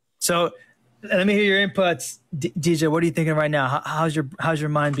 So let me hear your inputs, DJ. What are you thinking right now? How's your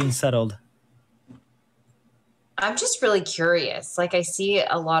mind being settled? I'm just really curious. Like, I see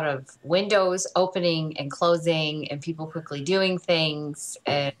a lot of windows opening and closing and people quickly doing things.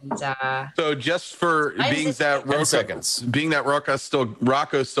 And so just for being that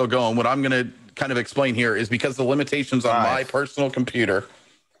Rocco's still going, what I'm going to kind of explain here is because the limitations on my personal computer,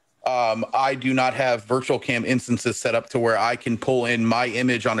 I do not have virtual cam instances set up to where I can pull in my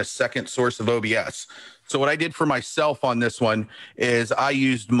image on a second source of OBS. So what I did for myself on this one is I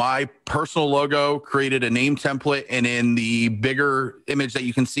used my personal logo, created a name template, and in the bigger image that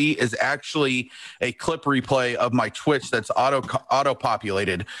you can see is actually a clip replay of my Twitch that's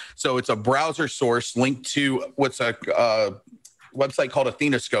auto-populated. So it's a browser source linked to what's a website called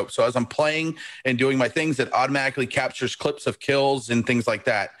Athenascope. So as I'm playing and doing my things, it automatically captures clips of kills and things like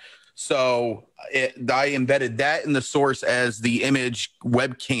that. So I embedded that in the source as the image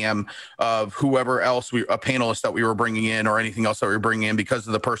webcam of whoever else a panelist that we were bringing in or anything else that we were bringing in because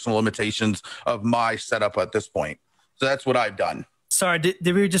of the personal limitations of my setup at this point. So that's what I've done. Sorry, did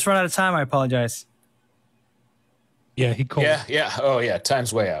we just run out of time? I apologize. Yeah, he called. Yeah. Oh, yeah.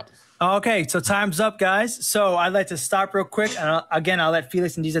 Time's way out. Okay, so time's up, guys. So I'd like to stop real quick. And I'll let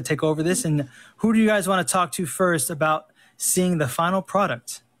Felix and Diza take over this. And who do you guys want to talk to first about seeing the final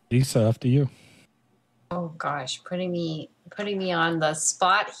product? Diza, after you. oh gosh, putting me on the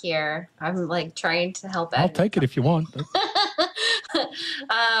spot here. I'm like trying to help. I'll take it if you want.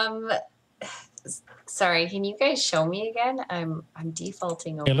 Sorry, can you guys show me again? I'm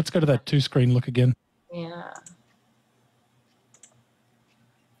defaulting over. Yeah, let's go to that 2-screen look again. Yeah.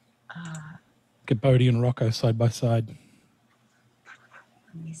 Get Bodhi and Rocco side by side.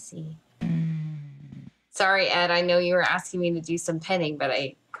 Let me see. Sorry, Ed. I know you were asking me to do some penning, but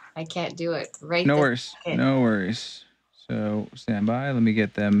I can't do it right now. No worries. No worries. So stand by. Let me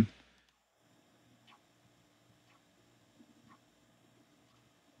get them.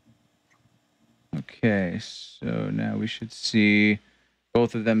 Okay, so now we should see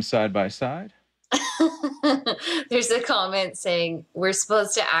both of them side by side. There's a comment saying we're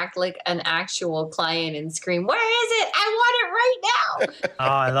supposed to act like an actual client and scream, "Where is it? I want it right now!"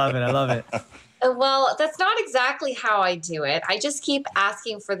 Oh, I love it. I love it. Well, that's not exactly how I do it. I just keep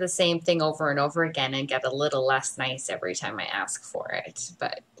asking for the same thing over and over again and get a little less nice every time I ask for it.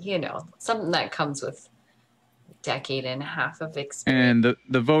 But, you know, something that comes with a decade and a half of experience. And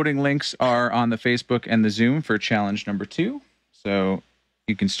the voting links are on the Facebook and the Zoom for challenge number 2. So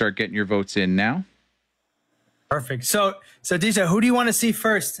you can start getting your votes in now. Perfect. So Disha, who do you want to see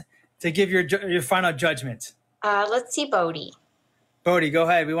first to give your final judgment? Let's see Bodhi. Bodhi, go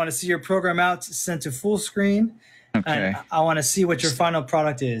ahead. We want to see your program out sent to full screen. Okay. And I want to see what your final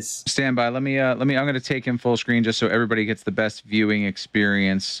product is. Stand by. I'm going to take him full screen just so everybody gets the best viewing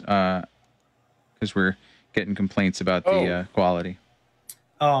experience because we're getting complaints about the quality.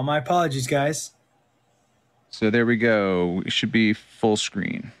 Oh, my apologies, guys. So there we go. It should be full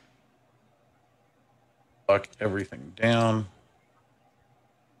screen. Lock everything down.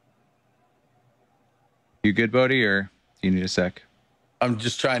 You good, Bodhi, or do you need a sec? I'm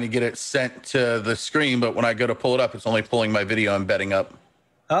just trying to get it sent to the screen, but when I go to pull it up, it's only pulling my video embedding up.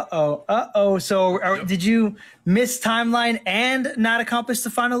 Uh-oh. So did you miss timeline and not accomplish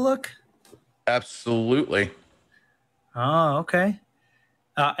the final look? Absolutely. Oh, okay.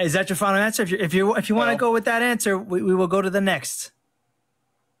 Is that your final answer? If you want to go with that answer, we will go to the next.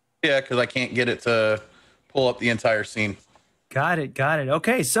 Yeah, because I can't get it to pull up the entire scene. Got it.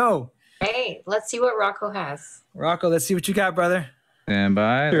 Okay, so Hey, let's see what Rocco has. Rocco, let's see what you got, brother. Stand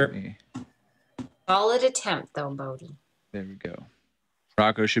by. Sure. Solid attempt, though, Bodhi. There we go.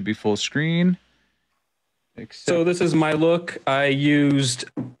 Rocco should be full screen. So this is my look. I used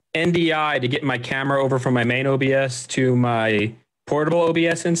NDI to get my camera over from my main OBS to my portable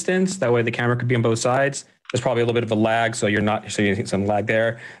OBS instance. That way the camera could be on both sides. There's probably a little bit of a lag, so you're seeing some lag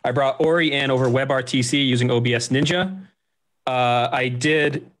there. I brought Ori in over WebRTC using OBS Ninja. I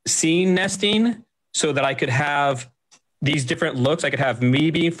did scene nesting so that I could have these different looks. I could have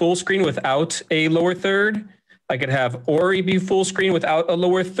me being full screen without a lower third. I could have Ori be full screen without a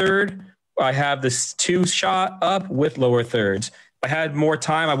lower third. I have this 2-shot up with lower thirds. If I had more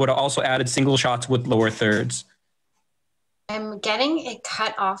time, I would have also added single shots with lower thirds. I'm getting it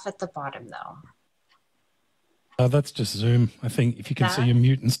cut off at the bottom, though. That's just Zoom. I think if you can see your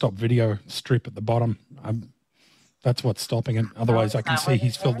mute and stop video strip at the bottom, that's what's stopping it. Otherwise, I can see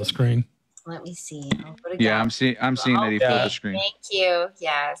he's filled the screen. Let me see. Yeah, I'm seeing that he filled the screen. Thank you.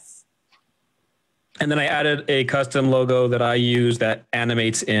 Yes. And then I added a custom logo that I use that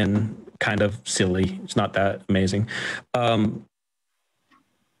animates in kind of silly. It's not that amazing. I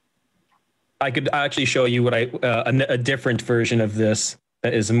could actually show you what a different version of this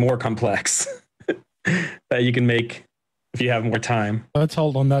that is more complex that you can make if you have more time. Let's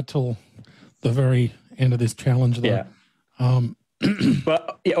hold on that till the very end of this challenge, though. Yeah.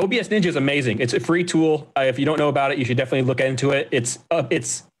 But yeah, OBS Ninja is amazing. It's a free tool. If you don't know about it, you should definitely look into it. It's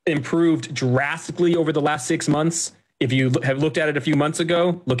improved drastically over the last 6 months. If you have looked at it a few months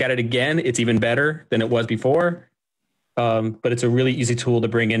ago, look at it again. It's even better than it was before. But it's a really easy tool to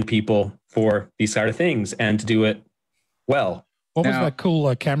bring in people for these sort of things and to do it well. What was that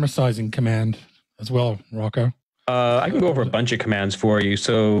cool camera sizing command as well, Rocco? I can go over a bunch of commands for you.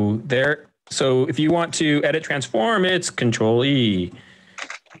 So if you want to edit transform, it's Control E.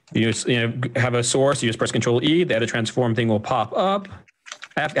 You have a source, you just press Control E, the edit transform thing will pop up.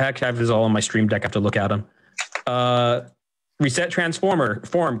 I have this all on my stream deck. I have to look at them. Reset transformer,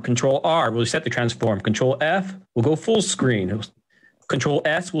 form, Control R will reset the transform. Control F will go full screen. Control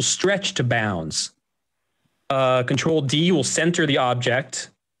S will stretch to bounds. Control D will center the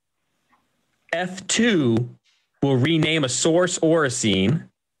object. F2 will rename a source or a scene.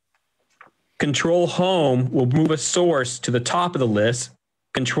 Control Home will move a source to the top of the list.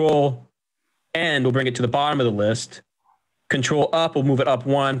 Control N will bring it to the bottom of the list. Control Up will move it up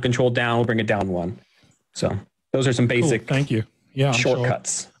 1. Control Down will bring it down 1. So those are some basic Thank you. Yeah,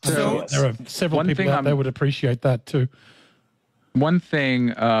 shortcuts. So there are several people out there would appreciate that too. One thing,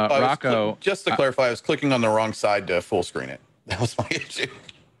 Rocco. Just to clarify, I was clicking on the wrong side to full screen it. That was my issue.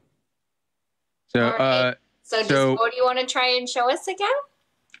 So, right. So do you want to try and show us again?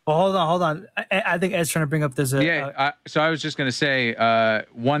 Well, hold on. I think Ed's trying to bring up this. So I was just going to say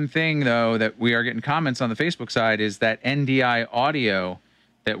one thing, though, that we are getting comments on the Facebook side is that NDI audio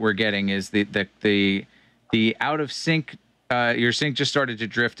that we're getting is the out of sync. Your sync just started to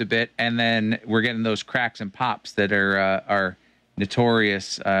drift a bit, and then we're getting those cracks and pops that are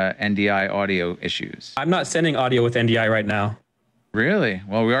notorious NDI audio issues. I'm not sending audio with NDI right now. Really?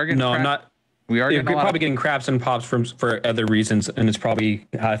 Well, we are getting. No, I'm not. You're probably getting craps and pops for other reasons, and it's probably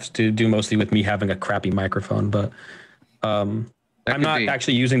has to do mostly with me having a crappy microphone. But I'm not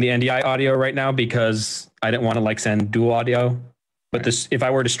actually using the NDI audio right now because I didn't want to send dual audio. But if I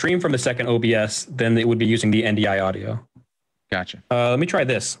were to stream from the second OBS, then it would be using the NDI audio. Gotcha. Let me try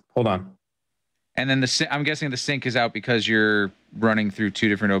this. Hold on. And then I'm guessing the sync is out because you're running through 2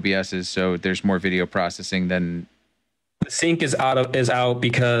 different OBSs, so there's more video processing than. The sync is out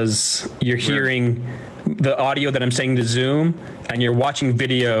because you're hearing the audio that I'm saying to Zoom, and you're watching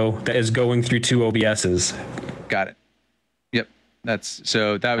video that is going through 2 OBSs. Got it. Yep.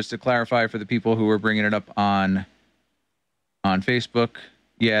 That was to clarify for the people who were bringing it up on Facebook.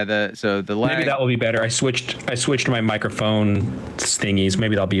 Yeah. The lag. Maybe that will be better. I switched my microphone thingies.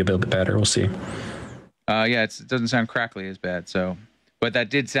 Maybe that'll be a bit better. We'll see. Yeah. It doesn't sound crackly as bad. So. But that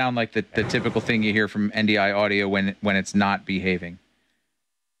did sound like the typical thing you hear from NDI audio when it's not behaving.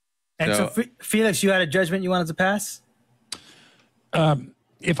 And so Felix, you had a judgment you wanted to pass?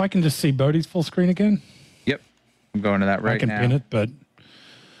 If I can just see Bodhi's full screen again. Yep. I'm going to that right now. I can pin it, but...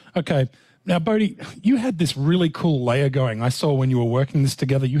 Okay. Now, Bodhi, you had this really cool layer going. I saw when you were working this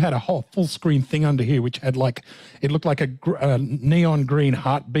together, you had a whole full screen thing under here, which had it looked like a neon green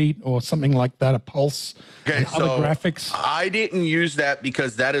heartbeat or something like that, a pulse. Okay, so other graphics. I didn't use that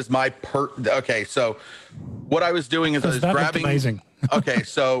because that is my Okay, so what I was doing is I was grabbing. Amazing. Okay,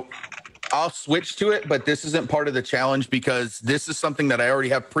 so I'll switch to it, but this isn't part of the challenge because this is something that I already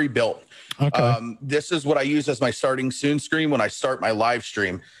have pre-built. Okay. This is what I use as my starting soon screen when I start my live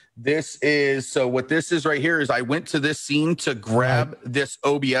stream. This is, so what this is right here is I went to this scene to grab this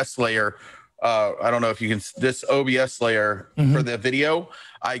OBS layer. I don't know if you can, this OBS layer for the video.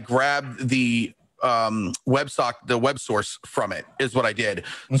 I grabbed the web source from it is what I did.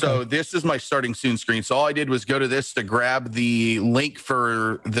 So this is my starting soon screen. So all I did was go to this to grab the link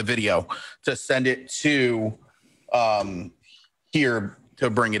for the video to send it to here to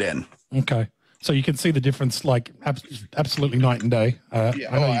bring it in. Okay. So you can see the difference, like absolutely night and day.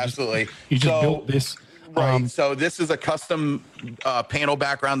 Absolutely. You just built this. Right. So this is a custom panel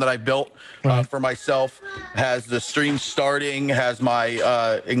background that I built for myself. Has the stream starting, has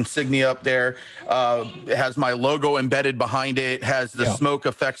my insignia up there, has my logo embedded behind it, has the smoke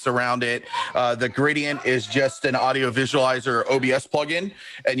effects around it. The gradient is just an audio visualizer OBS plugin,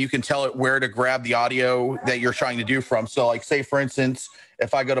 and you can tell it where to grab the audio that you're trying to do from. So like say, for instance,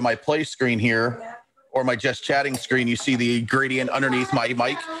 if I go to my play screen here or my just chatting screen, you see the gradient underneath my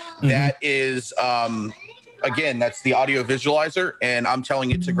mic. That is, again, that's the audio visualizer, and I'm telling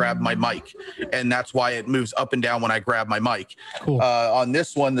it to grab my mic. And that's why it moves up and down when I grab my mic. Cool. On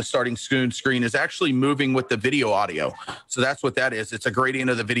this one, the starting screen is actually moving with the video audio. So that's what that is. It's a gradient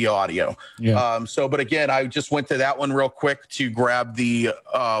of the video audio. Yeah. But again, I just went to that one real quick to grab the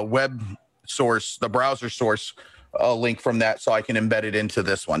web source, the browser source link from that, so I can embed it into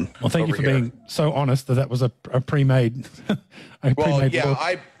this one. Well, thank you for being so honest that was a pre-made. I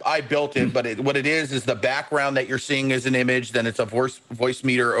built it, but what it is the background that you're seeing is an image. Then it's a voice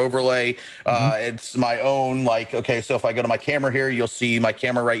meter overlay. It's my own, like, okay, so if I go to my camera here, you'll see my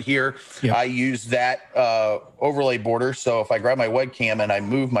camera right here. I use that overlay border. So if I grab my webcam and I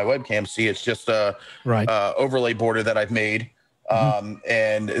move my webcam, see, it's just a overlay border that I've made.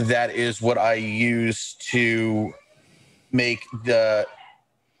 And that is what I use to make the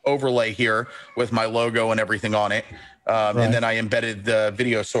overlay here with my logo and everything on it. And then I embedded the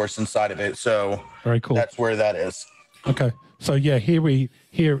video source inside of it. So very cool. That's where that is. Okay. So yeah,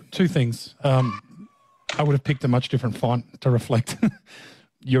 here two things. I would have picked a much different font to reflect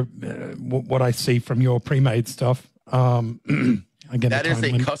your what I see from your pre-made stuff. Again, that is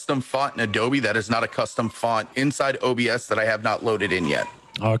a custom font in Adobe. That is not a custom font inside OBS that I have not loaded in yet.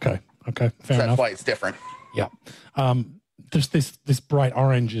 Okay. Fair enough. That's why it's different. Yeah. Just this bright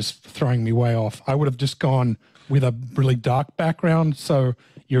orange is throwing me way off. I would have just gone with a really dark background, so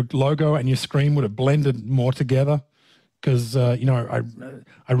your logo and your screen would have blended more together. Because I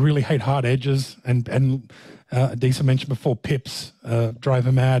really hate hard edges, and Disa mentioned before pips drive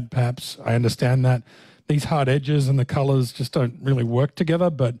her mad. Perhaps I understand that. These hard edges and the colors just don't really work together,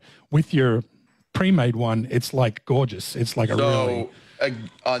 but with your pre-made one, it's like gorgeous. It's like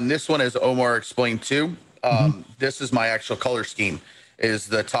on this one, as Omar explained too, this is my actual color scheme, is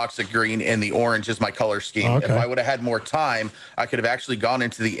the toxic green, and the orange is my color scheme. If I would have had more time, I could have actually gone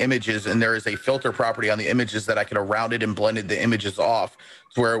into the images, and there is a filter property on the images that I could have rounded and blended the images off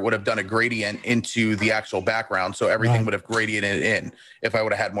to where it would have done a gradient into the actual background. So everything would have gradiented in if I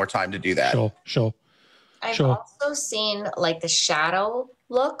would have had more time to do that. Sure. I've also seen like the shadow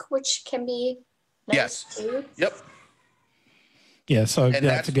look, which can be nice too. Yep. Yeah, so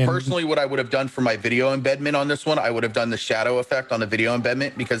that's personally what I would have done for my video embedment on this one. I would have done the shadow effect on the video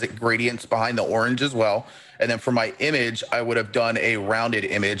embedment because it gradients behind the orange as well. And then for my image, I would have done a rounded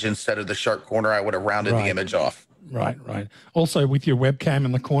image instead of the sharp corner. I would have rounded the image off. Right. Also, with your webcam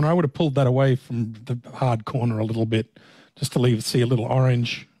in the corner, I would have pulled that away from the hard corner a little bit, just to see a little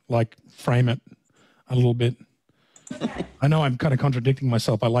orange, like frame it a little bit. I know I'm kind of contradicting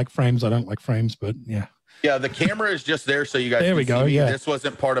myself. I like frames. I don't like frames, but yeah. Yeah, the camera is just there so you guys can see me. This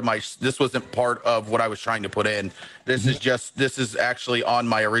wasn't part of what I was trying to put in. This is actually on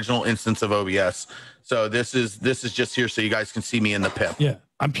my original instance of OBS. So this is just here so you guys can see me in the pip. Yeah,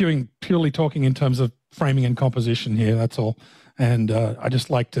 I'm purely talking in terms of framing and composition here, that's all. And I just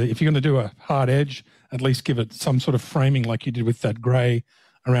like to, if you're going to do a hard edge, at least give it some sort of framing like you did with that gray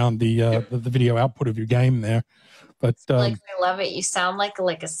around the video output of your game there. But I love it. You sound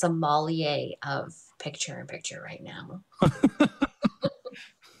like a sommelier of picture-in-picture right now.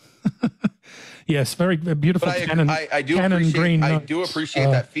 Yes, very beautiful. But I do appreciate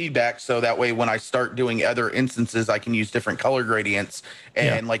that feedback, so that way when I start doing other instances, I can use different color gradients.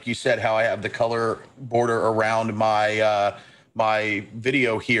 And like you said, how I have the color border around my my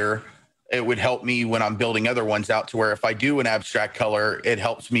video here, it would help me when I'm building other ones out to where if I do an abstract color, it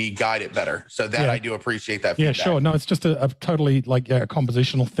helps me guide it better. So that I do appreciate that feedback. Yeah, sure. No, it's just a totally like a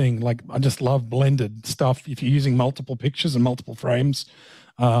compositional thing. Like I just love blended stuff. If you're using multiple pictures and multiple frames,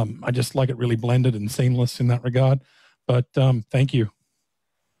 I just like it really blended and seamless in that regard. But thank you.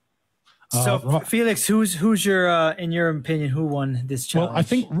 So, Felix, who's your in your opinion, who won this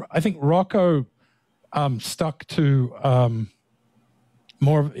challenge? Well, I think Rocco stuck to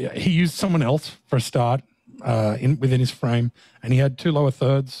more of, he used someone else for a start within his frame, and he had 2 lower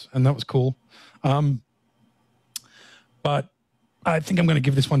thirds, and that was cool. But I think I'm going to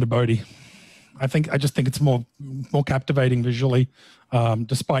give this one to Bodhi. I just think it's more captivating visually,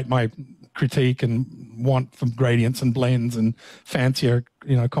 despite my critique and want for gradients and blends and fancier,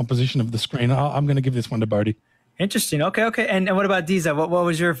 composition of the screen. I'm going to give this one to Bodhi. Interesting. Okay. And what about Diza? What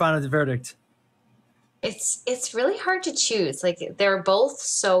was your final verdict? It's really hard to choose. Like, they're both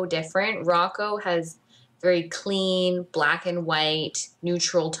so different. Rocco has very clean black and white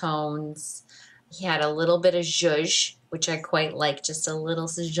neutral tones. He had a little bit of zhuzh, which I quite like, just a little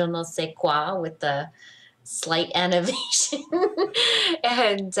je ne sais quoi with the slight innovation.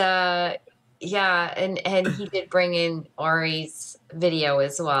 And and he did bring in Ori's video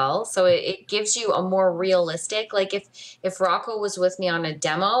as well. So it gives you a more realistic, like if Rocco was with me on a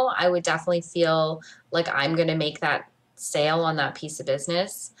demo, I would definitely feel like I'm going to make that sale on that piece of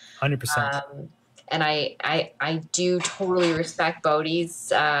business. 100%. And I do totally respect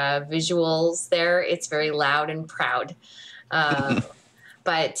Bodhi's visuals there. It's very loud and proud.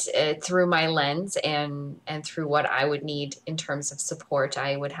 But through my lens and through what I would need in terms of support,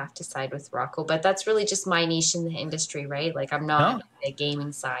 I would have to side with Rocco. But that's really just my niche in the industry, right? Like, I'm not on the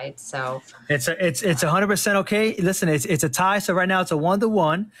gaming side, so it's 100% okay. Listen, it's a tie, so right now it's a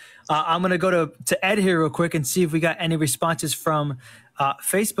 1-1. I'm gonna go to Ed here real quick and see if we got any responses from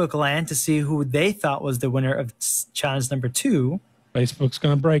Facebook land to see who they thought was the winner of challenge number 2. Facebook's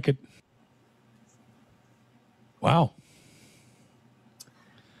gonna break it. Wow.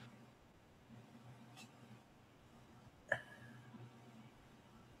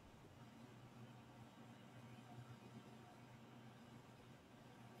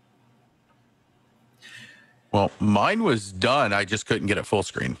 Well, mine was done. I just couldn't get it full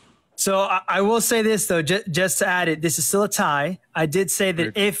screen. So I will say this, though, just to add it, this is still a tie. I did say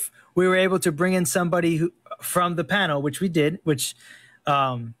that if we were able to bring in somebody from the panel, which we did, which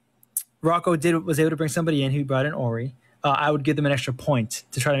Rocco was able to bring somebody in who brought in Ori, I would give them an extra point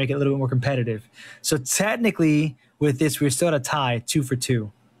to try to make it a little bit more competitive. So technically, with this, we're still at a tie, 2 for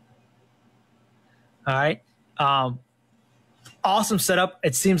 2. All right. Awesome setup.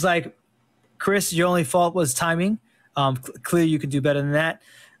 It seems like, Chris, your only fault was timing. Clearly, you could do better than that.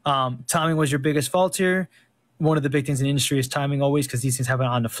 Timing was your biggest fault here. One of the big things in the industry is timing always, because these things happen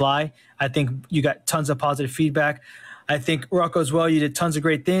on the fly. I think you got tons of positive feedback. I think, Rocco, as well, you did tons of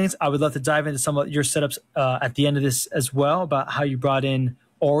great things. I would love to dive into some of your setups at the end of this as well, about how you brought in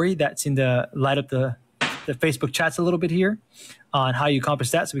Ori. That seemed to light up the Facebook chats a little bit here on how you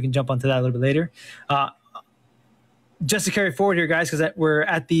accomplished that, so we can jump onto that a little bit later. Just to carry forward here, guys, because we're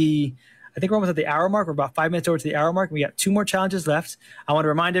at I think we're almost at the hour mark. We're about 5 minutes over to the hour mark. We got 2 more challenges left. I want to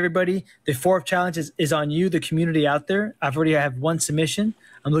remind everybody, the 4th challenge is on you, the community out there. I have 1 submission.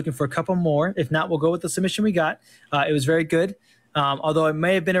 I'm looking for a couple more. If not, we'll go with the submission we got. It was very good, although it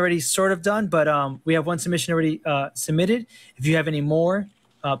may have been already sort of done, but we have 1 submission already submitted. If you have any more,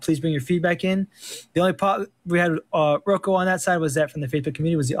 please bring your feedback in. The only part we had Rocco on that side was that from the Facebook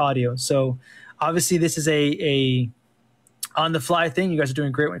community was the audio. So obviously this is a on-the-fly thing. You guys are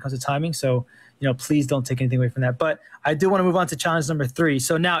doing great when it comes to timing, so please don't take anything away from that. But I do want to move on to challenge number 3.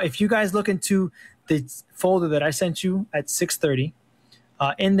 So now, if you guys look into the folder that I sent you at 6:30,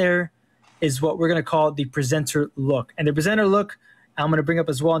 in there is what we're going to call the presenter look. And the presenter look, I'm going to bring up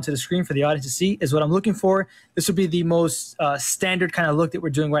as well onto the screen for the audience to see, is what I'm looking for. This would be the most standard kind of look that we're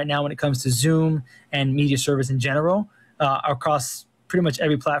doing right now when it comes to Zoom and media service in general, across pretty much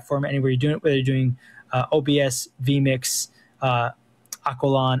every platform, anywhere you're doing it, whether you're doing OBS, vMix,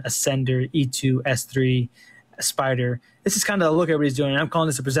 Aqualon, Ascender, E2, S3, Spider. This is kind of the look everybody's doing. And I'm calling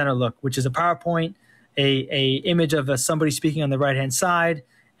this a presenter look, which is a PowerPoint, a image of somebody speaking on the right-hand side,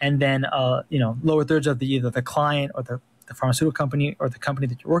 and then lower thirds of either the client or the pharmaceutical company or the company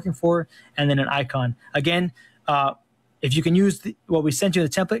that you're working for, and then an icon. Again, if you can use what we sent you in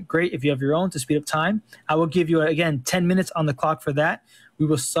the template, great. If you have your own to speed up time, I will give you, again, 10 minutes on the clock for that. We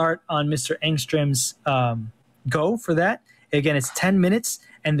will start on Mr. Engstrom's go for that. Again, it's 10 minutes,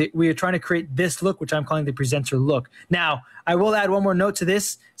 and we are trying to create this look, which I'm calling the presenter look. Now, I will add one more note to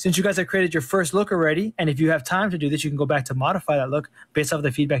this. Since you guys have created your first look already, and if you have time to do this, you can go back to modify that look based off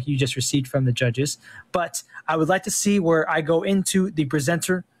the feedback you just received from the judges. But I would like to see where I go into the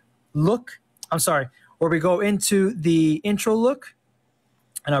presenter look. I'm sorry, where we go into the intro look,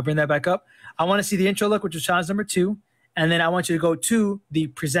 and I'll bring that back up. I want to see the intro look, which is challenge number 2. And then I want you to go to the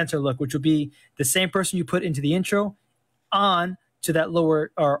presenter look, which will be the same person you put into the intro on to that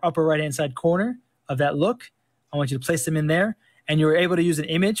lower or upper right-hand side corner of that look. I want you to place them in there. And you're able to use an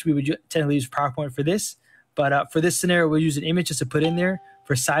image. We would technically use PowerPoint for this. But for this scenario, we'll use an image just to put in there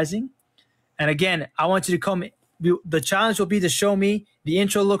for sizing. And again, I want you to come. The challenge will be to show me the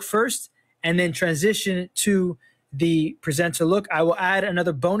intro look first and then transition to the presenter look. I will add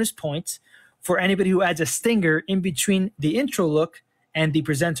another bonus point for anybody who adds a stinger in between the intro look and the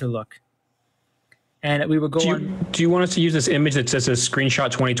presenter look. And we will go on. Do you want us to use this image that says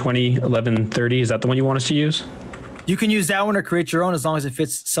screenshot 2020 1130? Is that the one you want us to use? You can use that one or create your own as long as it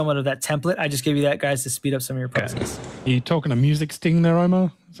fits somewhat of that template. I just gave you that, guys, to speed up some of your process. Are you talking a music sting there,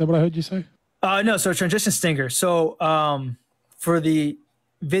 Omar? Is that what I heard you say? No, so transition stinger. So for the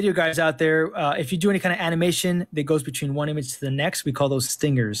video guys out there, if you do any kind of animation that goes between one image to the next, we call those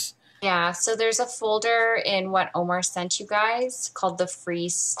stingers. Yeah, so there's a folder in what Omar sent you guys called the free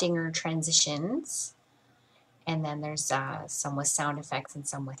stinger transitions. And then there's some with sound effects and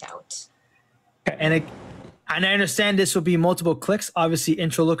some without. And I understand this will be multiple clicks. Obviously,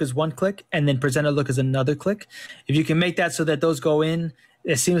 intro look is one click, and then presenter look is another click. If you can make that so that those go in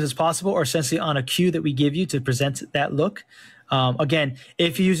as seamless as possible, or essentially on a cue that we give you to present that look. Again,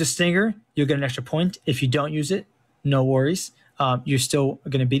 if you use a stinger, you'll get an extra point. If you don't use it, no worries. You're still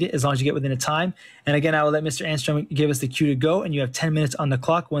going to beat it as long as you get within a time. And again, I will let Mr. Anstrom give us the cue to go, and you have 10 minutes on the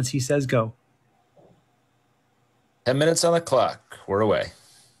clock once he says go. 10 minutes on the clock. We're away.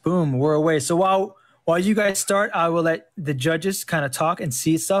 Boom, we're away. So while you guys start, I will let the judges kind of talk and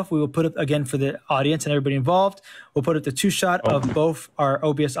see stuff. We will put up, again, for the audience and everybody involved, we'll put up the 2-shot of both our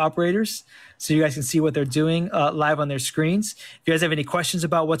OBS operators so you guys can see what they're doing live on their screens. If you guys have any questions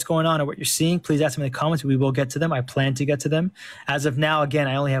about what's going on or what you're seeing, please ask them in the comments. We will get to them. I plan to get to them. As of now, again,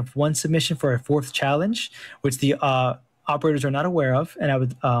 I only have one submission for a 4th challenge, which the operators are not aware of, and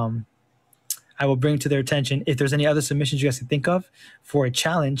I will bring to their attention. If there's any other submissions you guys can think of for a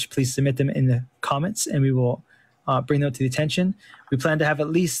challenge, please submit them in the comments and we will bring them to the attention. We plan to have at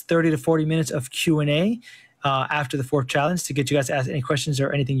least 30 to 40 minutes of Q&A after the 4th challenge to get you guys to ask any questions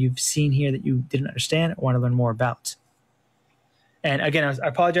or anything you've seen here that you didn't understand or want to learn more about. And again, I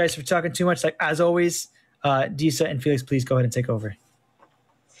apologize for talking too much. Like as always, Disa and Felix, please go ahead and take over.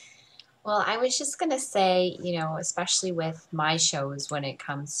 Well, I was just going to say, you know, especially with my shows when it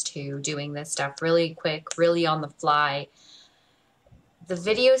comes to doing this stuff really quick, really on the fly, the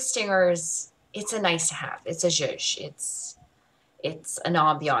video stingers, it's a nice to have. It's a zhuzh. It's an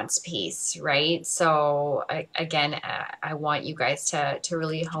ambiance piece, right? So again, I want you guys to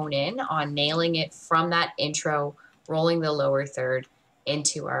really hone in on nailing it from that intro, rolling the lower third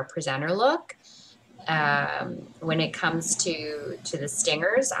into our presenter look. When it comes to the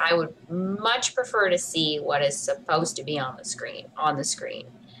stingers, I would much prefer to see what is supposed to be on the screen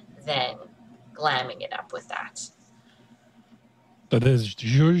than glamming it up with that. So there's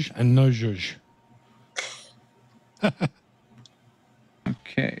zhuzh and no zhuzh.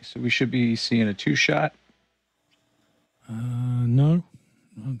 Okay, so we should be seeing a 2-shot. No.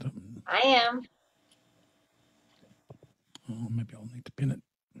 I am. Oh, maybe I'll need to pin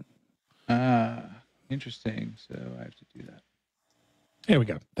it. Interesting. So I have to do that. There we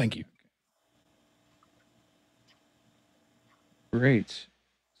go. Thank you. Great.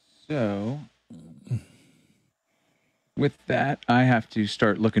 So with that, I have to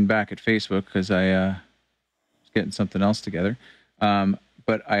start looking back at Facebook because I was getting something else together.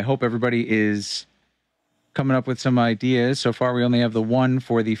 But I hope everybody is coming up with some ideas. So far, we only have the one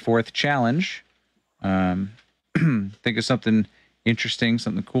for the 4th challenge. Think of something interesting,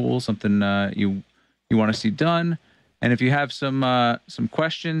 something cool, something you want to see done. And if you have some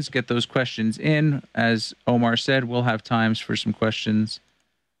questions, get those questions in. As Omar said, we'll have times for some questions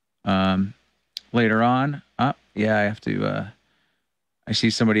later on. Yeah, I have to. I see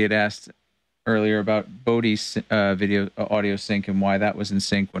somebody had asked earlier about Bodhi's video audio sync and why that was in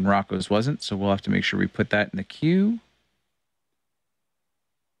sync when Rocco's wasn't. So we'll have to make sure we put that in the queue.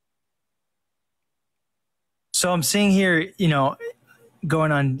 So I'm seeing here, you know,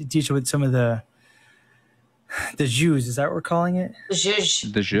 going on teacher with some of the jus, is that what we're calling it? The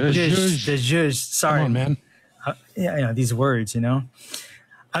zhuzh. The zhuzh. The zhuzh. Sorry, Come on, man. Yeah, you know these words. You know,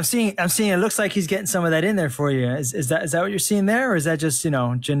 I'm seeing. It looks like he's getting some of that in there for you. Is that what you're seeing there, or is that just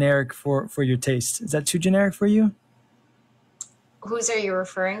generic for your taste? Is that too generic for you? Whose are you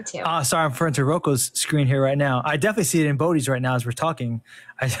referring to? Sorry, I'm referring to Rocco's screen here right now. I definitely see it in Bodhi's right now as we're talking.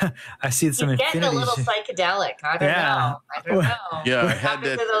 I see some He's getting a little psychedelic. I don't know. Yeah, What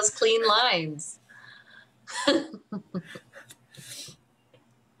happened to those clean lines?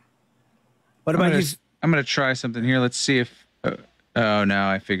 What about you? I'm going to try something here. Let's see if... oh, no,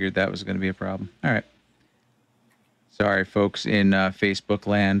 I figured that was going to be a problem. All right. Sorry, folks in Facebook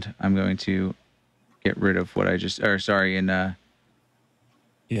land. I'm going to get rid of what I just. Or sorry, in.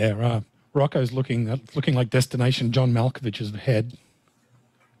 Rocco's looking like Destination John Malkovich's head.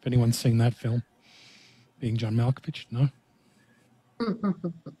 If anyone's seen that film, being John Malkovich, no.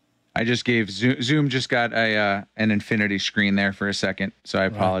 I just gave Zoom just got an infinity screen there for a second, so I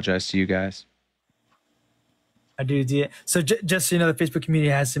apologize to you guys. I do. So just so you know, the Facebook community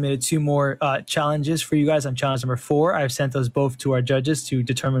has submitted 2 more challenges for you guys on challenge number 4. I've sent those both to our judges to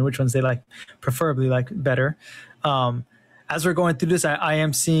determine which ones they preferably like better. As we're going through this, I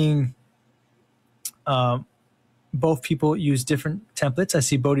am seeing both people use different templates. I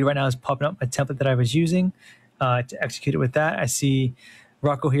see Bodhi right now is popping up my template that I was using to execute it with that. I see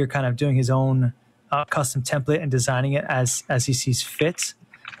Rocco here kind of doing his own custom template and designing it as he sees fit.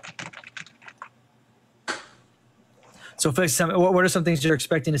 So Felix, what are some things you're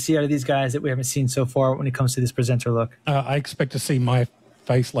expecting to see out of these guys that we haven't seen so far when it comes to this presenter look? I expect to see my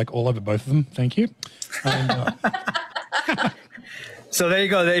face like all over both of them. Thank you. And, so there you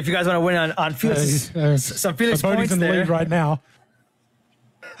go. If you guys want to win on Felix, some Felix points in the there. lead right now.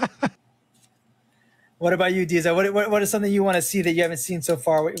 What about you, Diza? What is something you want to see that you haven't seen so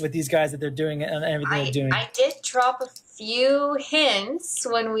far with these guys that they're doing and everything they're doing? I did drop a few hints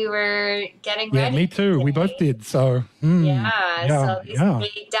when we were getting ready. Yeah, me too. We both did. So they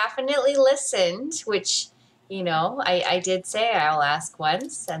definitely listened, which, you know, I did say I'll ask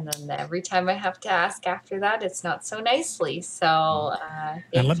once, and then every time I have to ask after that, it's not so nicely. So,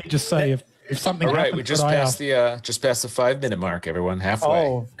 and let me just say, if something all right, we happens just passed the 5-minute mark. Everyone, halfway.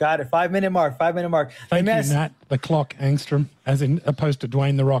 Oh, got it. 5-minute mark. 5-minute mark. Thank you, Nat the Clock Angstrom, as in opposed to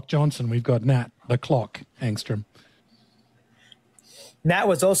Dwayne the Rock Johnson. We've got Nat the Clock Angstrom. Nat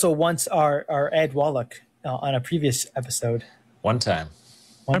was also once our Ed Wallach on a previous episode. One time.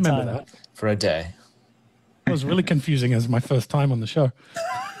 I remember that for a day. It was really confusing as my first time on the show.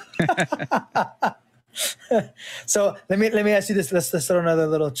 So let me ask you this. Let's throw another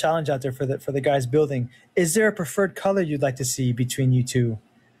little challenge out there for the guys building. Is there a preferred color you'd like to see between you two?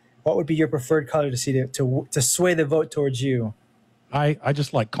 What would be your preferred color to see to sway the vote towards you? I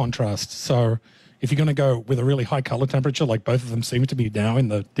just like contrast. So if you're going to go with a really high color temperature, like both of them seem to be now in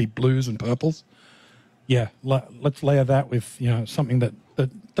the deep blues and purples, let's layer that with something that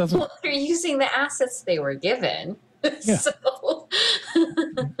doesn't. Well, they're using the assets they were given, so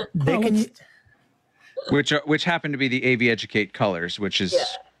they can. Which happen to be the AV Educate colors, which is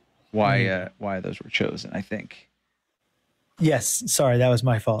why those were chosen, I think. Yes, sorry, that was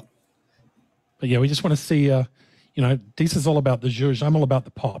my fault. But yeah, we just want to see, this is all about the zhuzh. I'm all about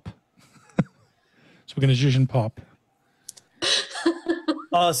the pop. So we're going to zhuzh and pop.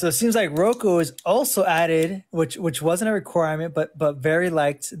 Oh, so it seems like Rocco is also added, which wasn't a requirement, but very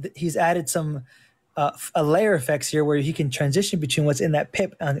liked. He's added some a layer effects here where he can transition between what's in that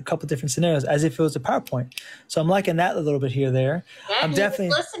pip on a couple different scenarios as if it was a PowerPoint. So I'm liking that a little bit here there. Yeah, I'm definitely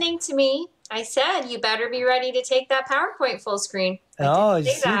listening to me. I said you better be ready to take that PowerPoint full screen. You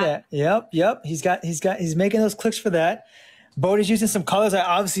see that? Yep. He's making those clicks for that. Bodhi's using some colors. I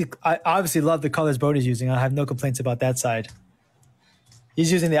obviously love the colors Bodhi's using. I have no complaints about that side.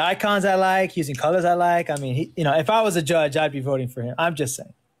 He's using the icons I like, using colors I like. I mean, if I was a judge, I'd be voting for him. I'm just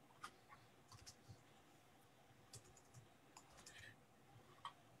saying.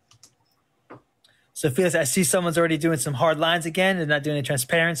 So Felix, I see someone's already doing some hard lines again. They're not doing any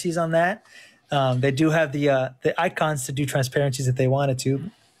transparencies on that. They do have the icons to do transparencies if they wanted to.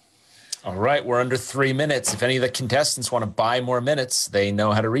 All right, we're under 3 minutes. If any of the contestants want to buy more minutes, they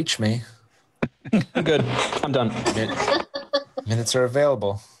know how to reach me. I'm good. I'm done. Minutes are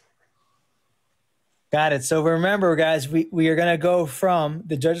available. Got it. So remember, guys, we are going to go from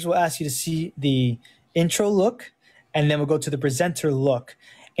the judges will ask you to see the intro look, and then we'll go to the presenter look.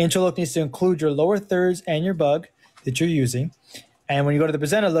 Intro look needs to include your lower thirds and your bug that you're using. And when you go to the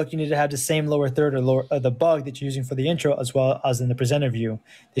presenter look, you need to have the same lower third or the bug that you're using for the intro as well as in the presenter view.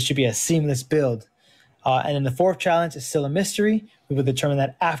 This should be a seamless build. And then the fourth challenge is still a mystery. We will determine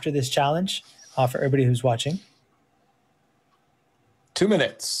that after this challenge for everybody who's watching. 2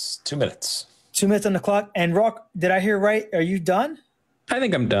 minutes. 2 minutes. 2 minutes on the clock. And Rock, did I hear right? Are you done? I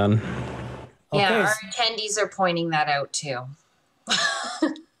think I'm done. Yeah, Okay. our attendees are pointing that out too.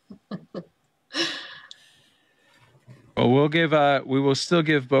 Well, we will still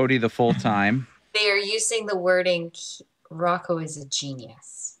give Bodhi the full time. They are using the wording, Rocco is a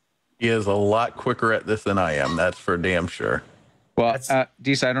genius. He is a lot quicker at this than I am. That's for damn sure. Well,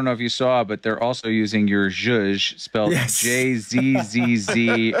 Disa, I don't know if you saw, but they're also using your zhuzh spelled JZZZUSH.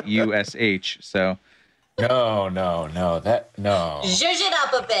 So, No. Zhuzh it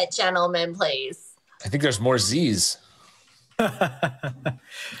up a bit, gentlemen, please. I think there's more Z's.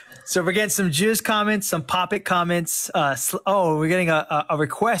 So we're getting some Juice comments, some Pop It comments. We're getting a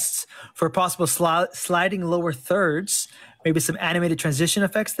request for possible sliding lower thirds, maybe some animated transition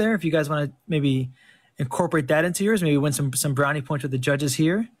effects there. If you guys want to maybe incorporate that into yours, maybe win some brownie points with the judges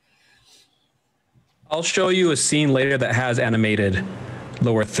here. I'll show you a scene later that has animated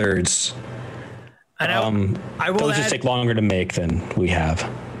lower thirds. I will those just take longer to make than we have.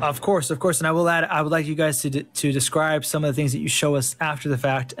 Of course. And I will add, I would like you guys to describe some of the things that you show us after the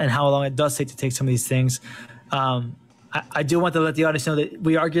fact and how long it does take to take some of these things. I do want to let the audience know that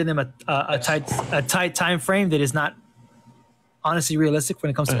we are giving them a tight time frame that is not honestly realistic when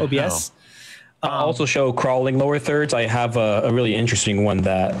it comes to OBS. I'll also show crawling lower thirds. I have a really interesting one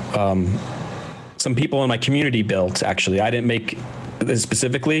that some people in my community built, actually. I didn't make this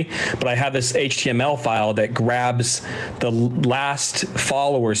specifically, but I have this HTML file that grabs the last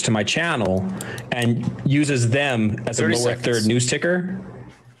followers to my channel and uses them as a lower third news ticker.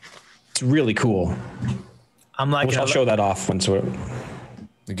 It's really cool. I'll show that off once we're...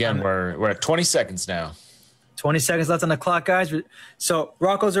 Again, we're at 20 seconds now. 20 seconds left on the clock, guys. So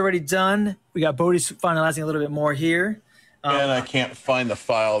Rocco's already done. We got Bodhi's finalizing a little bit more here. And I can't find the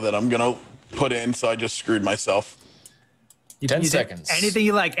file that I'm going to put in, so I just screwed myself. 10 seconds. Anything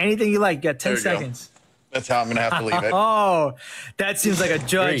you like. You got 10 seconds. That's how I'm going to have to leave it. Oh, that seems like a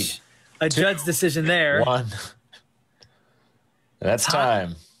judge decision there. 1. That's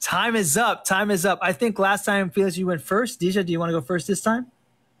time. Time is up. I think last time, Felix, you went first. Deja, do you want to go first this time?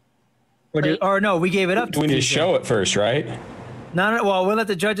 Or no, we gave it up. We need to show it first, right? No. Well, we'll let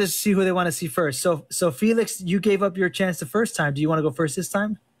the judges see who they want to see first. So Felix, you gave up your chance the first time. Do you want to go first this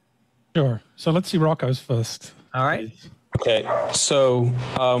time? Sure. So let's see Rocco's first. All right. Okay, so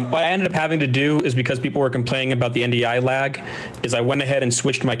what I ended up having to do is because people were complaining about the NDI lag, is I went ahead and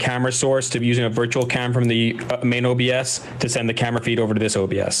switched my camera source to using a virtual cam from the main OBS to send the camera feed over to this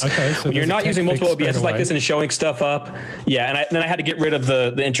OBS. Okay, so when you're not using multiple OBSs like this and showing stuff up, and then I had to get rid of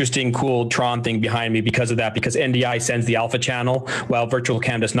the interesting, cool Tron thing behind me because of that, because NDI sends the alpha channel while virtual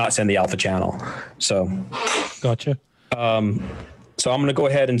cam does not send the alpha channel. So, gotcha. So I'm going to go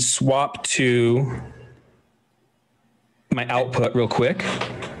ahead and swap to my output real quick.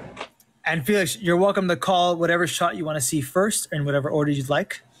 And Felix, you're welcome to call whatever shot you want to see first in whatever order you'd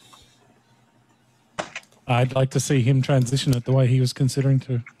like. I'd like to see him transition it the way he was considering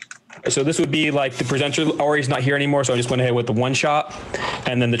to. So this would be like the presenter, Ori's not here anymore, so I just went ahead with the one shot.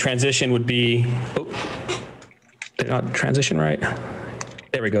 And then the transition would be, did not transition right?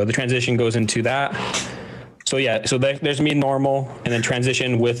 There we go. The transition goes into that. So yeah, so there's me normal, and then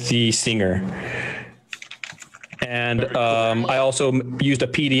transition with the stinger. And I also used a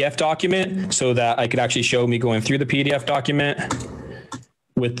PDF document so that I could actually show me going through the PDF document,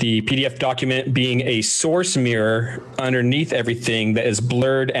 with the PDF document being a source mirror underneath everything that is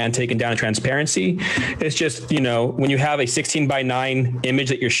blurred and taken down in transparency. It's just, when you have a 16:9 image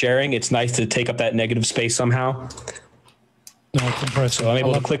that you're sharing, it's nice to take up that negative space somehow. No, it's impressive. So I'm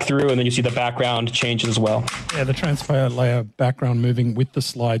able to click through, and then you see the background changes as well. Yeah, the transpire layer background moving with the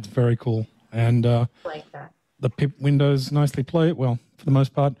slides, very cool. And like that. The pip windows nicely play. Well, for the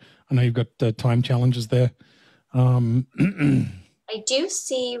most part, I know you've got time challenges there. I do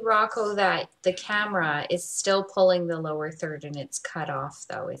see, Rocco, that the camera is still pulling the lower third and it's cut off,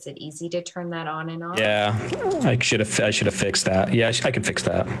 though. Is it easy to turn that on and off? Yeah, I should have fixed that. Yeah, I can fix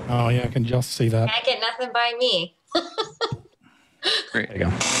that. Oh yeah, I can just see that. Can't get nothing by me. Great. There you go.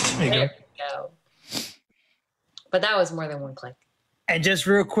 There we go. But that was more than one click. And just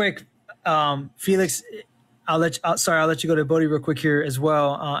real quick, Felix, I'll let you go to Bodhi real quick here as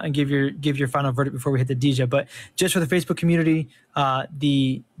well, and give your final verdict before we hit the DJ. But just for the Facebook community,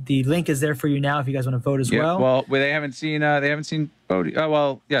 the link is there for you now if you guys want to vote as well. Well, they haven't seen Bodhi. Oh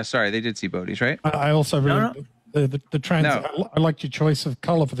well, yeah. Sorry, they did see Bodhi's, right? I also really I liked your choice of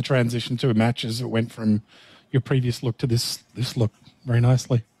color for the transition to matches. It went from your previous look to this look very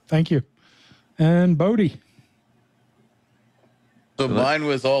nicely. Thank you. And Bodhi. So mine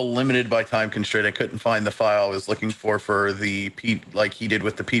was all limited by time constraint. I couldn't find the file I was looking for the like he did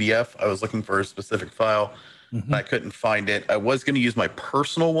with the PDF. I was looking for a specific file. Mm-hmm. I couldn't find it. I was going to use my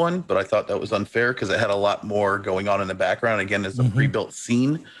personal one, but I thought that was unfair because it had a lot more going on in the background. Again, it's a pre-built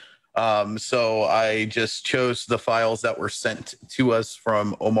scene. So I just chose the files that were sent to us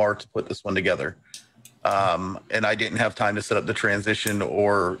from Omar to put this one together. And I didn't have time to set up the transition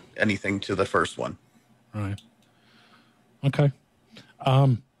or anything to the first one. Right. Okay.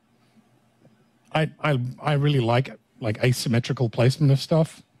 I really like asymmetrical placement of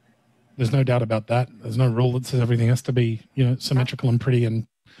stuff. There's no doubt about that. There's no rule that says everything has to be, symmetrical and pretty and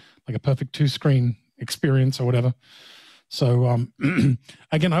like a perfect 2-screen experience or whatever. So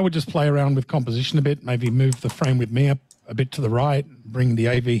again, I would just play around with composition a bit, maybe move the frame with me up a bit to the right, bring the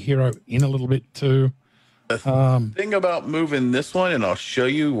AV hero in a little bit too. The thing about moving this one, and I'll show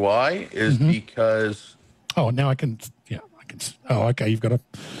you why, is because... Oh, now I can, yeah, I can. Oh, okay, you've got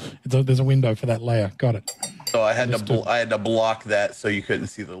there's a window for that layer. Got it. So I had to block that so you couldn't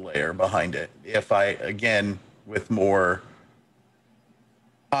see the layer behind it. If I, again, with more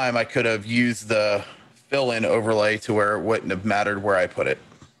time, I could have used the fill-in overlay to where it wouldn't have mattered where I put it.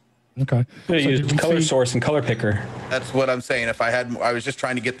 Okay. So use color source and color picker. That's what I'm saying. If I was just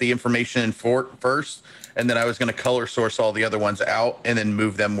trying to get the information in first, and then I was going to color source all the other ones out and then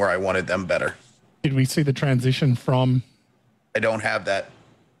move them where I wanted them better. Did we see the transition from? I don't have that.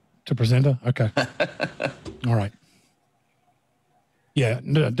 To presenter? Okay. All right. Yeah,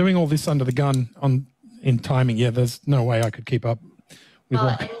 doing all this under the gun in timing, yeah, there's no way I could keep up with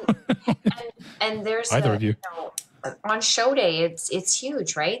and there's either of you. On show day, it's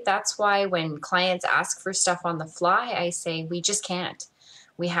huge, right? That's why when clients ask for stuff on the fly, I say we just can't.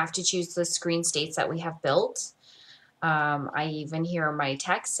 We have to choose the screen states that we have built. I even hear my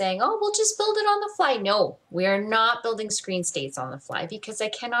text saying, oh, we'll just build it on the fly. No, we are not building screen states on the fly because I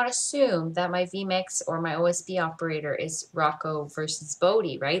cannot assume that my vMix or my OSB operator is Rocco versus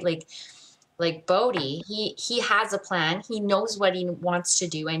Bodhi, right? Like Bodhi, he has a plan. He knows what he wants to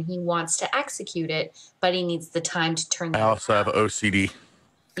do and he wants to execute it, but he needs the time to turn that. I also have OCD.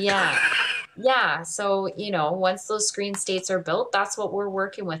 Yeah. Yeah. So, once those screen states are built, that's what we're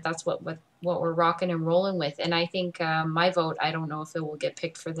working with. That's what we're rocking and rolling with. And I think my vote, I don't know if it will get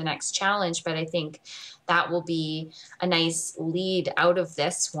picked for the next challenge, but I think that will be a nice lead out of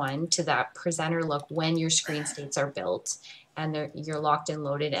this one to that presenter look when your screen states are built and you're locked and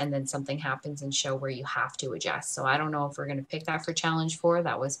loaded, and then something happens in show where you have to adjust. So I don't know if we're going to pick that for challenge 4.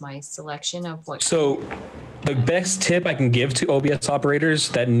 That was my selection of what. So the best tip I can give to OBS operators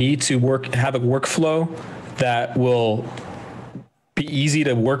that need to have a workflow that will be easy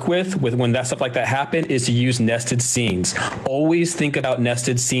to work with when that stuff like that happen is to use nested scenes. Always think about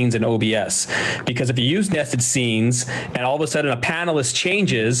nested scenes in OBS, because if you use nested scenes and all of a sudden a panelist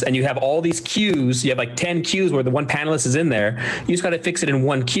changes and you have all these queues, you have like 10 queues where the one panelist is in there, you just got to fix it in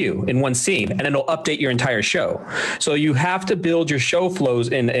one queue, in one scene, and then it'll update your entire show. So you have to build your show flows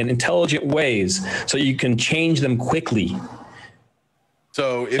in intelligent ways so you can change them quickly.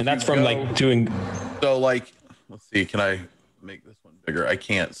 So if and that's from like doing. So like, let's see, can I make this one bigger? I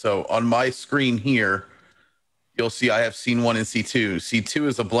can't. So on my screen here, you'll see I have scene 1 and C2. C2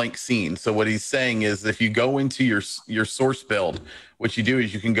 is a blank scene. So what he's saying is if you go into your source build, what you do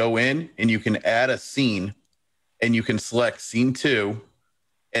is you can go in and you can add a scene and you can select scene 2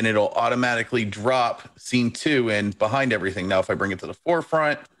 and it'll automatically drop scene 2 in behind everything. Now, if I bring it to the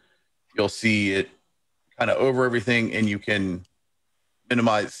forefront, you'll see it kind of over everything and you can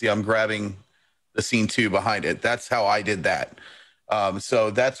minimize. See, I'm grabbing the scene 2 behind it. That's how I did that. So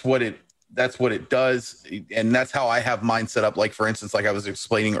that's what it does, and that's how I have mine set up. Like for instance, like I was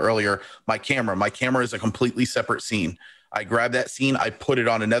explaining earlier, my camera is a completely separate scene. I grab that scene, I put it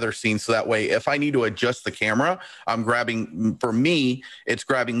on another scene, so that way if I need to adjust the camera, I'm grabbing, for me, it's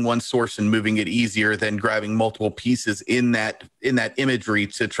grabbing one source and moving it easier than grabbing multiple pieces in that imagery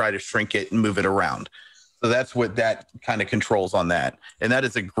to try to shrink it and move it around. So that's what that kind of controls on that. And that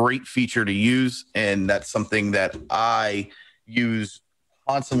is a great feature to use. And that's something that I use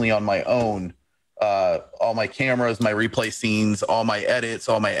constantly on my own. All my cameras, my replay scenes, all my edits,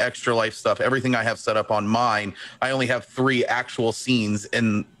 all my extra life stuff, everything I have set up on mine. I only have 3 actual scenes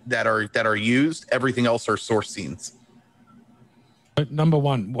that are used. Everything else are source scenes. Number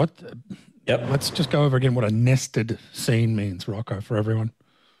one, let's just go over again what a nested scene means, Rocco, for everyone.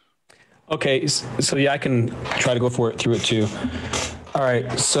 Okay, so yeah, I can try to go through it too. All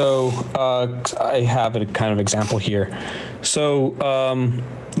right, so I have a kind of example here. So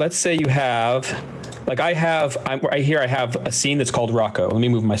let's say you have, like I have a scene that's called Rocco. Let me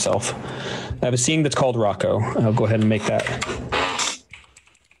move myself. I have a scene that's called Rocco. I'll go ahead and make that.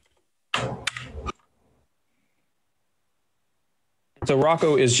 So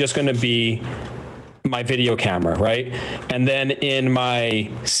Rocco is just going to be my video camera, right? And then in my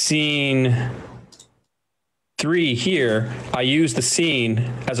scene 3 here, I use the scene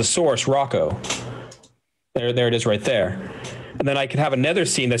as a source, Rocco. There it is right there. And then I can have another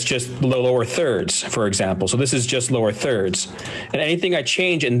scene that's just the lower thirds, for example. So this is just lower thirds. And anything I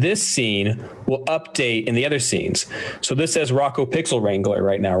change in this scene will update in the other scenes. So this says Rocco Pixel Wrangler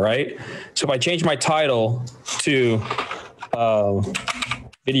right now, right? So if I change my title to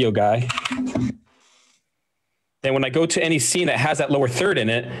video guy, then when I go to any scene that has that lower third in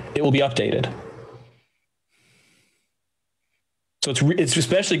it, it will be updated. So it's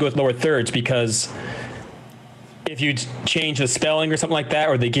especially good with lower thirds, because if you change the spelling or something like that,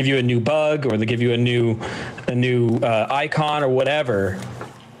 or they give you a new bug, or they give you a new icon or whatever,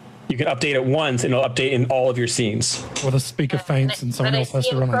 you can update it once and it'll update in all of your scenes. Or the speaker faints and someone else has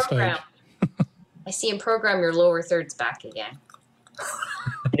to run on stage. I see him program your lower thirds back again.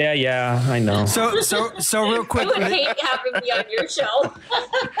 Yeah, I know. So real quick. I would hate having me on your show.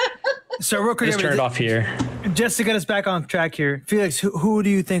 So real quick, just turn it off here. Just to get us back on track here, Felix, who do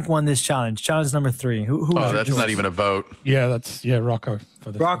you think won this challenge? Challenge number 3. Who Oh, that's not even a vote. Yeah, Rocco.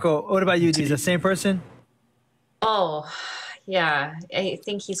 For this Rocco, what about you, D? Is the same person? Oh, yeah. I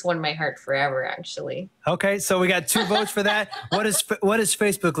think he's won my heart forever, actually. Okay, so we got 2 votes for that. What does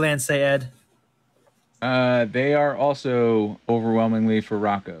Facebook land say, Ed? They are also overwhelmingly for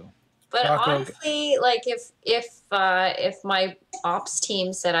Rocco. But Rocco. honestly, like if my ops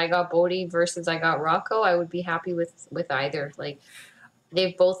team said I got Bodhi versus I got Rocco, I would be happy with either. Like,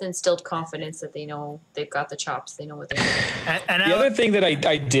 they've both instilled confidence that they know they've got the chops. They know what they know. And the other thing that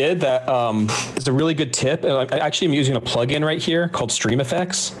I did that is a really good tip. I actually am using a plugin right here called Stream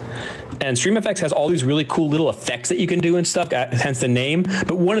Effects. And Stream Effects has all these really cool little effects that you can do and stuff, hence the name.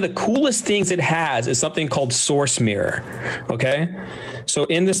 But one of the coolest things it has is something called Source Mirror. Okay? So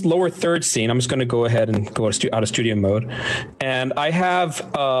in this lower third scene, I'm just going to go ahead and go out of studio mode. And I have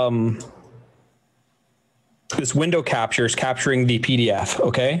this window captures capturing the PDF.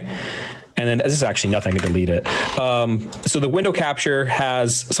 Okay? And then this is actually nothing, I can delete it. So the window capture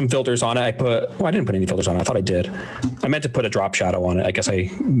has some filters on it. I didn't put any filters on it. I thought I did. I meant to put a drop shadow on it. I guess I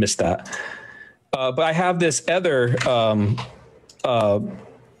missed that. But I have this other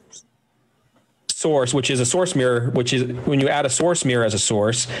source, which is a source mirror, which is when you add a source mirror as a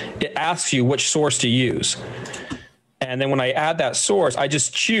source, it asks you which source to use. And then when I add that source, I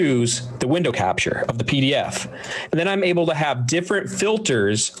just choose the window capture of the PDF. And then I'm able to have different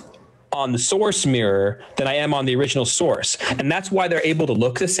filters on the source mirror than I am on the original source. And that's why they're able to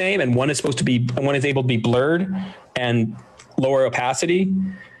look the same. And one is able to be blurred and lower opacity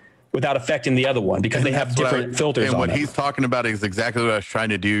without affecting the other one, because they have different filters on it. And what he's talking about is exactly what I was trying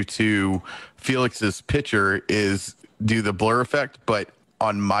to do to Felix's picture, is do the blur effect. But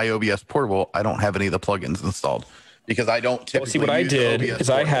on my OBS Portable, I don't have any of the plugins installed because I don't typically see what I did is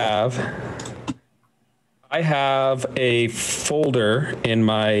I have a folder in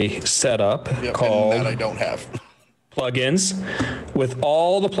my setup called that I don't have plugins, with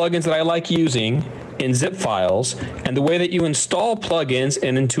all the plugins that I like using in zip files. And the way that you install plugins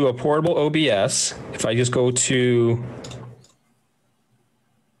and into a portable OBS, if I just go to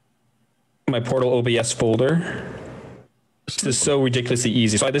my portable OBS folder, this is so ridiculously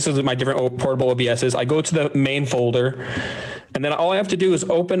easy. So this is my different portable OBSs. I go to the main folder, and then all I have to do is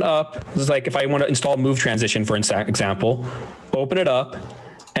open up. This is like if I want to install Move Transition, for example, open it up,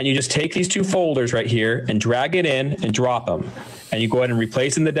 and you just take these 2 folders right here and drag it in and drop them. And you go ahead and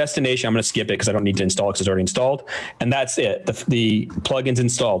replace in the destination. I'm going to skip it because I don't need to install it because it's already installed. And that's it. The plugin's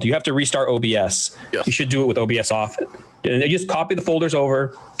installed. You have to restart OBS. Yes. You should do it with OBS off. And you just copy the folders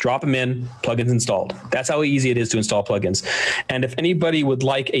over, drop them in, plugins installed. That's how easy it is to install plugins. And if anybody would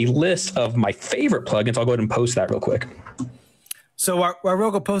like a list of my favorite plugins, I'll go ahead and post that real quick. So while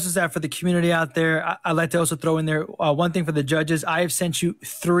Rocco posts that for the community out there, I'd like to also throw in there one thing for the judges. I have sent you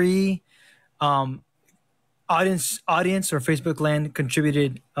 3 audience or Facebook land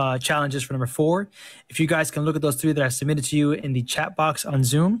contributed challenges for number 4. If you guys can look at those 3 that I've submitted to you in the chat box on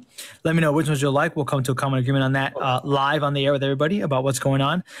Zoom, let me know which ones you'll like. We'll come to a common agreement on that live on the air with everybody about what's going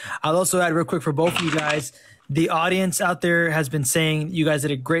on. I'll also add real quick for both of you guys, the audience out there has been saying you guys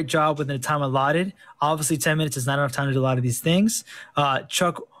did a great job within the time allotted. Obviously 10 minutes is not enough time to do a lot of these things.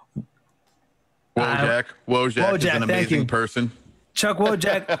 Chuck Wojak is an amazing person. Chuck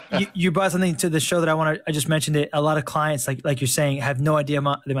Wojak, you brought something to the show that I just mentioned it. A lot of clients, like you're saying, have no idea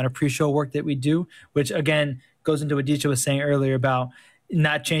the amount of pre-show work that we do, which again goes into what Dicha was saying earlier about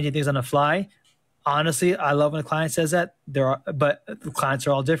not changing things on the fly. Honestly, I love when a client says that. But the clients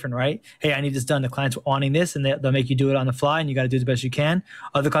are all different, right? Hey, I need this done. The client's wanting this, and they'll make you do it on the fly, and you got to do the best you can.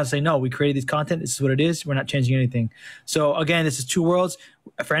 Other clients say, no, we created this content. This is what it is. We're not changing anything. So again, this is 2 worlds.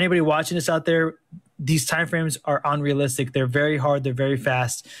 For anybody watching this out there, these timeframes are unrealistic. They're very hard. They're very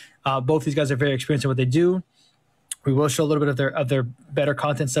fast. Both these guys are very experienced in what they do. We will show a little bit of their better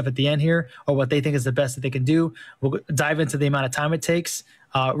content stuff at the end here, or what they think is the best that they can do. We'll dive into the amount of time it takes.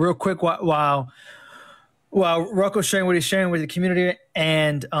 Real quick, while Rocco's sharing what he's sharing with the community,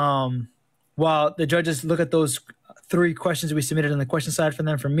 and while the judges look at those 3 questions we submitted on the question side for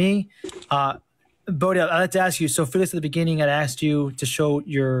them from me, Bodhi, I'd like to ask you, so Felix, at the beginning, I'd asked you to show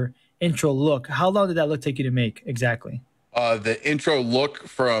your intro look. How long did that look take you to make exactly? The intro look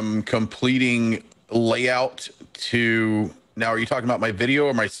from completing layout to now. Are you talking about my video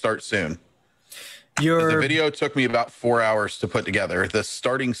or my start soon? The video took me about 4 hours to put together. The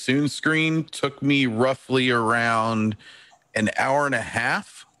starting soon screen took me roughly around an hour and a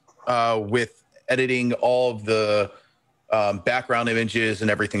half with editing all of the background images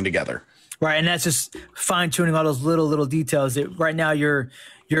and everything together. Right, and that's just fine tuning all those little details. Right now, you're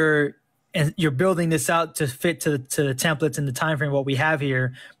building this out to fit to the templates and the time frame what we have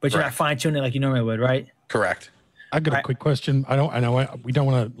here, but you're not fine tuning like you normally would, right? Correct. I got a quick question. I know we don't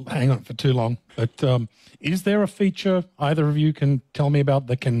want to hang on for too long, but is there a feature either of you can tell me about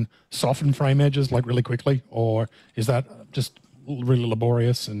that can soften frame edges like really quickly, or is that just really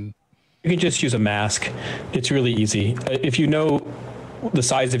laborious? And you can just use a mask. It's really easy. If you know the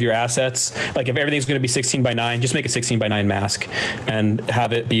size of your assets, like if everything's going to be 16 by 9, just make a 16 by 9 mask and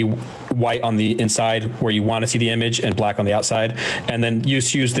have it be white on the inside where you want to see the image and black on the outside, and then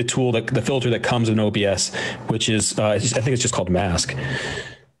use the tool, the filter that comes in OBS, which is I think it's just called mask.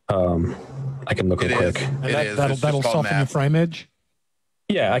 I can look real quick. That'll soften your frame edge.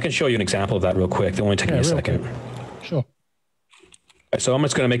 Yeah, I can show you an example of that real quick. It'll only take me a second. Quick. Sure. So I'm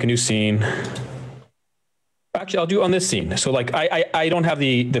just going to make a new scene. Actually, I'll do on this scene. So like I don't have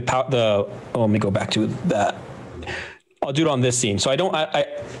the let me go back to that. I'll do it on this scene. So I'm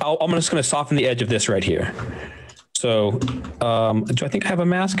just going to soften the edge of this right here. So do I think I have a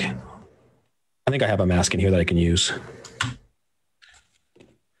mask? I think I have a mask in here that I can use.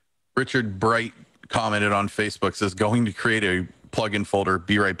 Richard Bright commented on Facebook, says going to create a plugin folder.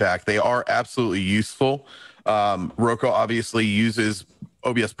 Be right back. They are absolutely useful. Rocco obviously uses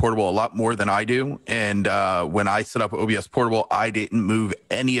OBS Portable a lot more than I do, and when I set up OBS Portable, I didn't move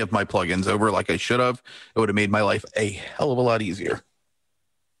any of my plugins over like I should have. It would have made my life a hell of a lot easier.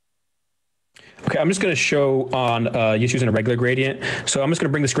 Okay, I'm just going to show on just using a regular gradient. So I'm just going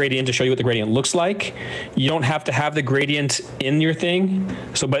to bring this gradient to show you what the gradient looks like. You don't have to have the gradient in your thing.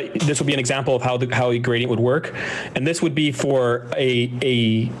 So, but this will be an example of how a gradient would work, and this would be for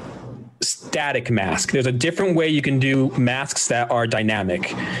a static mask. There's a different way you can do masks that are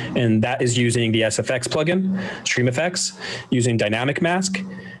dynamic, and that is using the SFX plugin, StreamFX, using dynamic mask.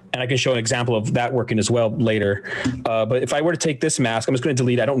 And I can show an example of that working as well later. But if I were to take this mask, I'm just going to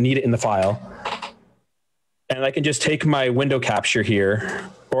delete it. I don't need it in the file. And I can just take my window capture here,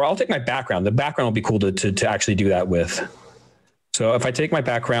 or I'll take my background. The background will be cool to actually do that with. So if I take my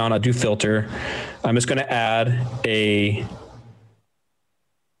background, I'll do filter. I'm just going to add a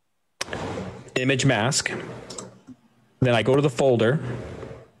image mask. Then I go to the folder,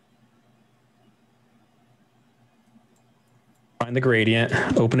 find the gradient,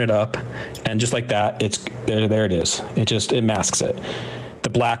 open it up, and just like that, it's there it is. It masks it. The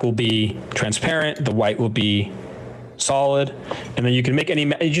black will be transparent, the white will be solid, and then you can make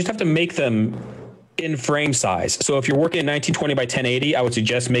you just have to make them in frame size. So if you're working at 1920 by 1080, I would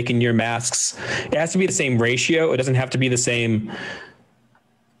suggest making your masks, it has to be the same ratio. It doesn't have to be the same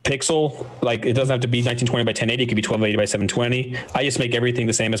pixel, like it doesn't have to be 1920 by 1080, it could be 1280 by 720. I just make everything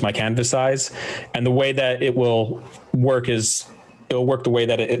the same as my canvas size, and the way that it will work is it'll work the way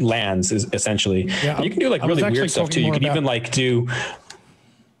that it lands is essentially. Yeah, you can do like really weird stuff too. You can even like do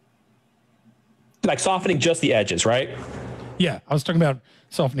like softening just the edges, right? Yeah, I was talking about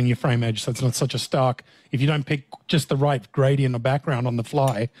softening your frame edge so it's not such a stark. If you don't pick just the right gradient or background on the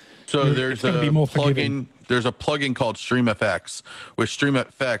fly, so there's a plugin. There's a plugin called StreamFX. With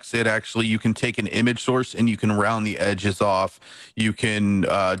StreamFX, you can take an image source and you can round the edges off. You can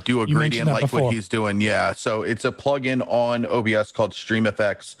do a gradient like what he's doing. Yeah. So it's a plugin on OBS called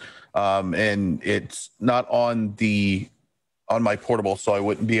StreamFX, and it's not on my portable, so I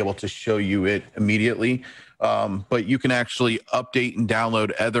wouldn't be able to show you it immediately. But you can actually update and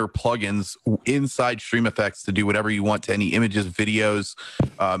download other plugins inside StreamFX to do whatever you want to any images, videos,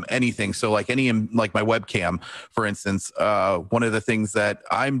 anything. So like my webcam, for instance, one of the things that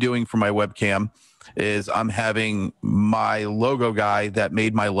I'm doing for my webcam is I'm having my logo guy that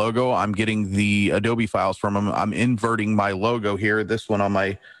made my logo. I'm getting the Adobe files from him. I'm inverting my logo here, this one on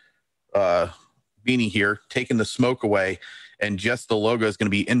my beanie here, taking the smoke away, and just the logo is going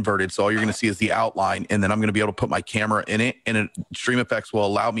to be inverted. So all you're going to see is the outline, and then I'm going to be able to put my camera in it, and StreamFX will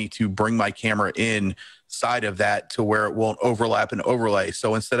allow me to bring my camera inside of that to where it won't overlap and overlay.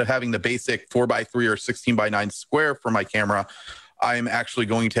 So instead of having the basic 4x3 or 16x9 square for my camera, I'm actually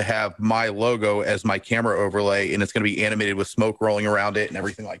going to have my logo as my camera overlay, and it's going to be animated with smoke rolling around it and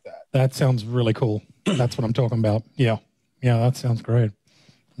everything like that. That sounds really cool. That's what I'm talking about. Yeah, that sounds great.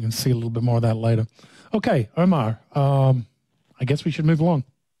 You can see a little bit more of that later. Okay, Omar, I guess we should move along.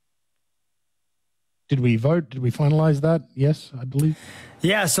 Did we vote? Did we finalize that? Yes, I believe.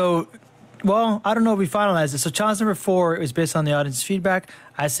 Yeah, so, well, I don't know if we finalized it. So challenge number 4 is based on the audience feedback.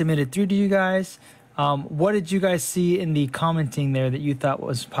 I submitted 3 to you guys. What did you guys see in the commenting there that you thought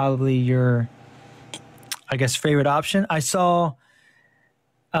was probably your, I guess, favorite option? I saw,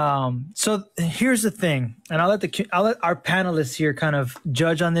 so here's the thing, and I'll let our panelists here kind of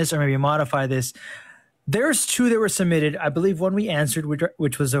judge on this or maybe modify this. There's 2 that were submitted. I believe one we answered,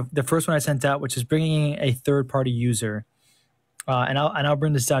 which was the first one I sent out, which is bringing in a third-party user. And I'll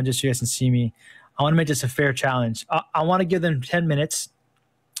bring this down just so you guys can see me. I want to make this a fair challenge. I want to give them 10 minutes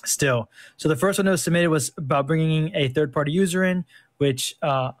still. So the first one that was submitted was about bringing a third-party user in, which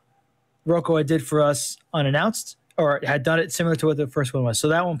Rocco did for us unannounced, or had done it similar to what the first one was. So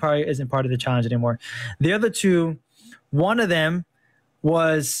that one probably isn't part of the challenge anymore. The other 2, one of them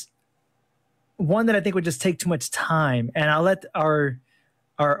was one that I think would just take too much time. And I'll let our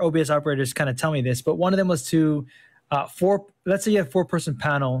OBS operators kind of tell me this, but one of them was to, let's say you have a 4-person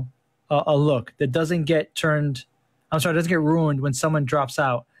panel, a look that doesn't get ruined when someone drops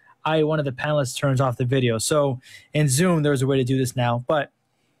out. One of the panelists turns off the video. So in Zoom, there's a way to do this now, but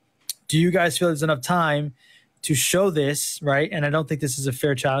do you guys feel there's enough time to show this, right? And I don't think this is a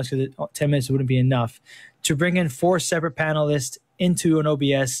fair challenge because 10 minutes wouldn't be enough to bring in 4 separate panelists into an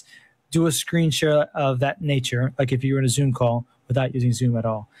OBS, do a screen share of that nature, like if you were in a Zoom call without using Zoom at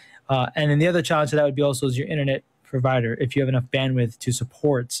all. And then the other challenge to that would be also is your internet provider, if you have enough bandwidth to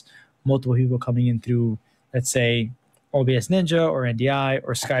support multiple people coming in through, let's say, OBS Ninja or NDI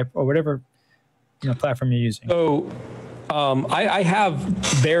or Skype or whatever platform you're using. So I have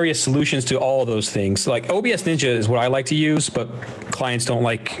various solutions to all of those things. Like OBS Ninja is what I like to use, but clients don't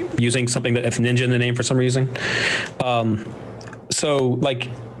like using something that has Ninja in the name for some reason. So like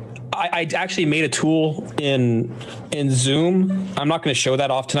I actually made a tool in Zoom. I'm not going to show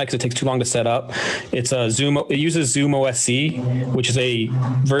that off tonight because it takes too long to set up. It's a Zoom. It uses Zoom OSC, which is a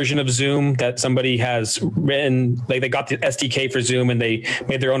version of Zoom that somebody has written. Like they got the SDK for Zoom and they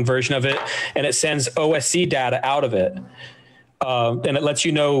made their own version of it, and it sends OSC data out of it, and it lets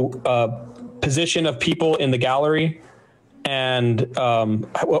you know position of people in the gallery and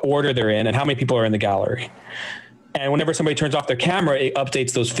what order they're in and how many people are in the gallery. And whenever somebody turns off their camera, it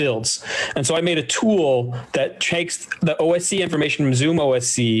updates those fields. And so I made a tool that takes the OSC information from Zoom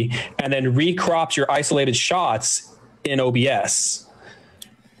OSC and then recrops your isolated shots in OBS.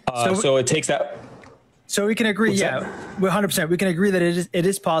 So it takes that. So we can agree, we're 100%. We can agree that it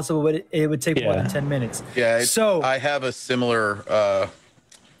is possible, but it would take more than 10 minutes. Yeah. I have a similar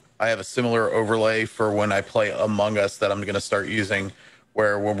overlay for when I play Among Us that I'm going to start using,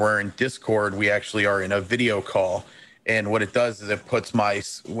 where when we're in Discord, we actually are in a video call. And what it does is it puts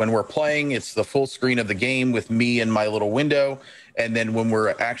when we're playing, it's the full screen of the game with me in my little window. And then when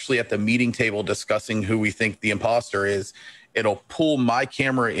we're actually at the meeting table discussing who we think the imposter is, it'll pull my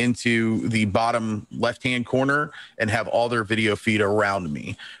camera into the bottom left-hand corner and have all their video feed around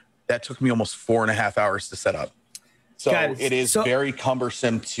me. That took me almost 4.5 hours to set up. So it is very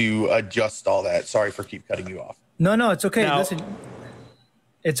cumbersome to adjust all that. Sorry for keep cutting you off. No, it's okay. Listen.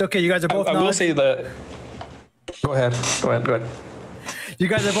 It's okay. You guys are both. I will say that. Go ahead. You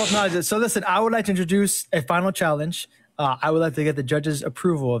guys are both knowledgeable. So listen, I would like to introduce a final challenge. I would like to get the judges'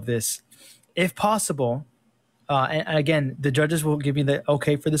 approval of this, if possible. And again, the judges will give me the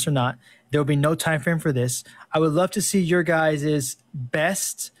okay for this or not. There will be no time frame for this. I would love to see your guys'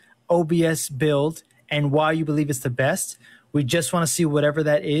 best OBS build and why you believe it's the best. We just want to see whatever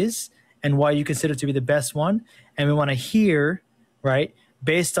that is and why you consider it to be the best one. And we want to hear, right,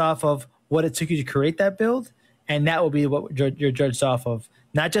 based off of what it took you to create that build, and that will be what you're judged off of.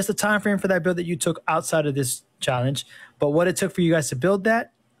 Not just the time frame for that build that you took outside of this challenge, but what it took for you guys to build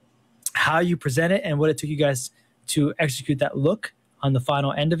that, how you present it, and what it took you guys to execute that look on the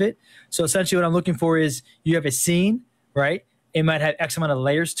final end of it. So essentially what I'm looking for is you have a scene, right? It might have X amount of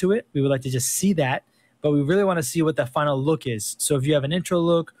layers to it. We would like to just see that, but we really want to see what the final look is. So if you have an intro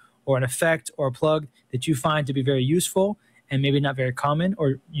look or an effect or a plug that you find to be very useful and maybe not very common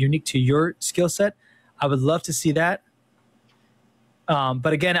or unique to your skill set, I would love to see that.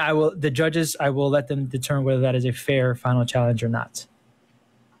 But again, the judges, I will let them determine whether that is a fair final challenge or not.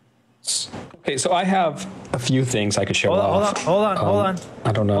 Okay, so I have a few things I could show off. Hold on.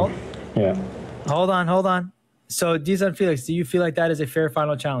 I don't know. Hold on. So DiSanti Felix, do you feel like that is a fair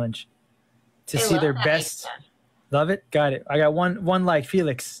final challenge? To see their best? Love it? Got it. I got one like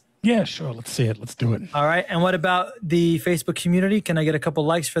Felix. Yeah, sure. Let's see it. Let's do it. All right. And what about the Facebook community? Can I get a couple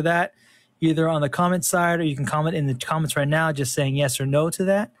likes for that? Either on the comment side, or you can comment in the comments right now just saying yes or no to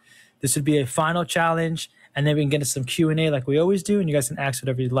that. This would be a final challenge, and then we can get into some Q&A like we always do, and you guys can ask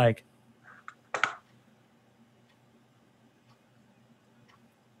whatever you'd like.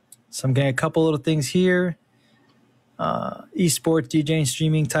 So I'm getting a couple little things here. Esports, DJing,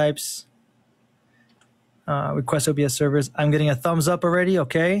 streaming types. Request OBS servers. I'm getting a thumbs up already.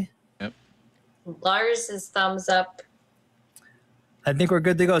 Okay. Yep. Lars is thumbs up. I think we're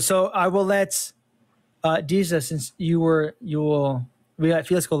good to go. So I will let Disa, since we got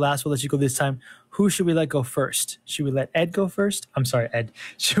Felix go last. We'll let you go this time. Who should we let go first? Should we let Ed go first? I'm sorry, Ed.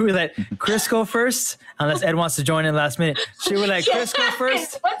 Should we let Chris go first? Unless Ed wants to join in last minute. Should we let Chris go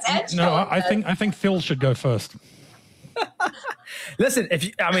first? What's Ed? No, I think Phil should go first. Listen,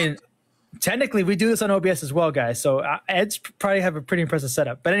 technically we do this on OBS as well, guys. So Ed's probably have a pretty impressive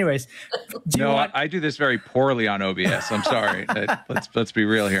setup. But anyways, I do this very poorly on OBS. I'm sorry. Let's be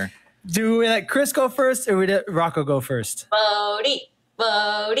real here. Do we let Chris go first, or we let Rocco go first? Bodie.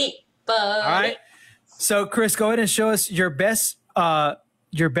 All right. So Chris, go ahead and show us your best OBS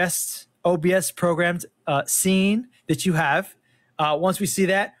programmed scene that you have. Once we see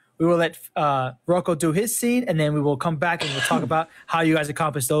that, we will let Rocco do his scene, and then we will come back and we'll talk about how you guys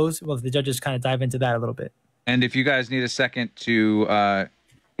accomplished those. Well, the judges kind of dive into that a little bit. And if you guys need a second to,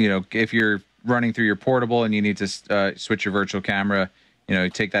 if you're running through your portable and you need to switch your virtual camera,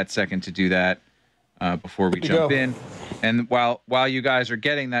 take that second to do that before we jump in. And while you guys are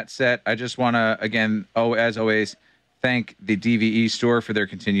getting that set, I just want to, again, as always, thank the DVE store for their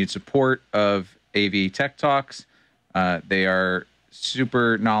continued support of AV Tech Talks. They are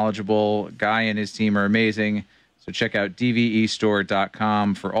super knowledgeable. Guy and his team are amazing. So check out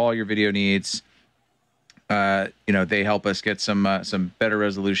dvestore.com for all your video needs. They help us get some better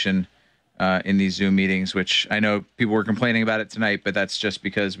resolution in these Zoom meetings, which I know people were complaining about it tonight, but that's just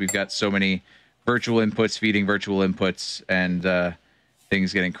because we've got so many virtual inputs feeding virtual inputs and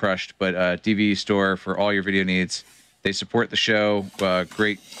things getting crushed. But DVE Store for all your video needs. They support the show.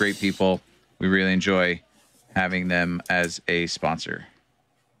 Great people. We really enjoy having them as a sponsor.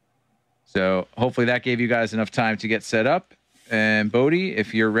 So hopefully that gave you guys enough time to get set up. And Bodie,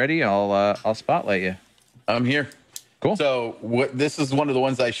 if you're ready, I'll spotlight you. I'm here. Cool. So this is one of the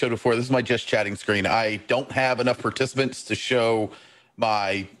ones I showed before. This is my just chatting screen. I don't have enough participants to show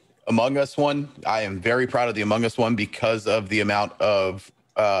my Among Us one. I am very proud of the Among Us one because of the amount of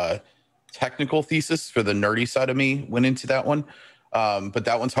technical thesis for the nerdy side of me went into that one. But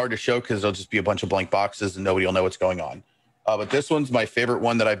that one's hard to show because it'll just be a bunch of blank boxes and nobody will know what's going on. But this one's my favorite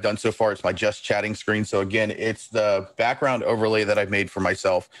one that I've done so far. It's my just chatting screen. So again, it's the background overlay that I've made for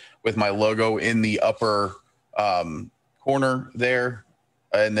myself with my logo in the upper corner there.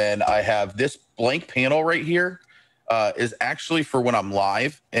 And then I have this blank panel right here is actually for when I'm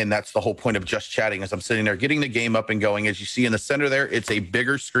live. And that's the whole point of just chatting as I'm sitting there getting the game up and going. As you see in the center there, it's a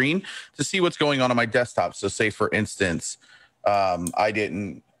bigger screen to see what's going on my desktop. So say, for instance, I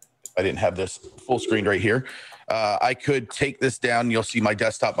didn't have this full screen right here. I could take this down. You'll see my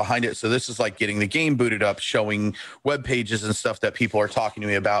desktop behind it. So this is like getting the game booted up, showing web pages and stuff that people are talking to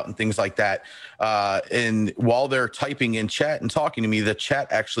me about and things like that. And while they're typing in chat and talking to me, the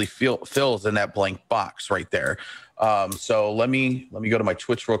chat actually fills in that blank box right there. So let me go to my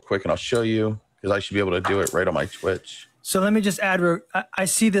Twitch real quick and I'll show you, because I should be able to do it right on my Twitch. So let me just add, I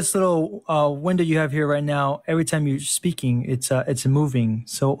see this little window you have here right now. Every time you're speaking, it's moving.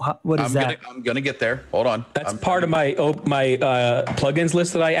 So what is that? I'm gonna get there. Hold on. That's part of my plugins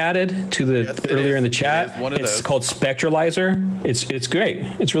list that I added to the earlier in the chat. It's called Spectralizer. It's great.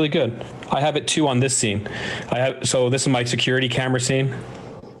 It's really good. I have it too on this scene. So this is my security camera scene.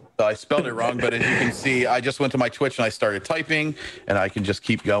 So I spelled it wrong, but as you can see, I just went to my Twitch and I started typing, and I can just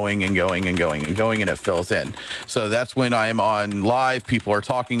keep going and going and going and going, and it fills in. So that's when I'm on live, people are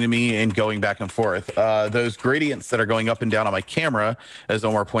talking to me and going back and forth. Those gradients that are going up and down on my camera, as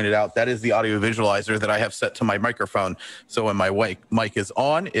Omar pointed out, that is the audio visualizer that I have set to my microphone. So when my mic is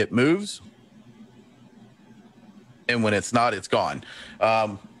on, it moves, and when it's not, it's gone.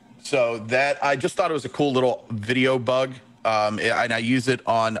 So that, I just thought it was a cool little video bug. And I use it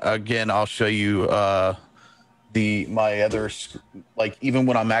on, again, I'll show you my other, like even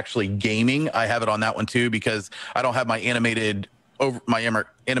when I'm actually gaming, I have it on that one too, because I don't have my animated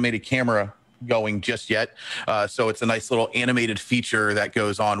camera going just yet. So it's a nice little animated feature that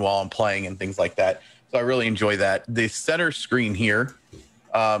goes on while I'm playing and things like that. So I really enjoy that. The center screen here,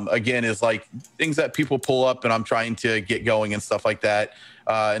 again, is like things that people pull up and I'm trying to get going and stuff like that.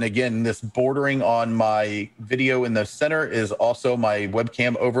 And again, this bordering on my video in the center is also my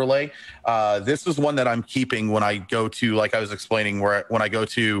webcam overlay. This is one that I'm keeping when I go to, like I was explaining, when I go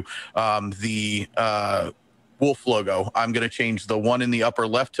to the wolf logo. I'm going to change the one in the upper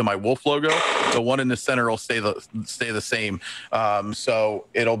left to my wolf logo. The one in the center will stay the same. So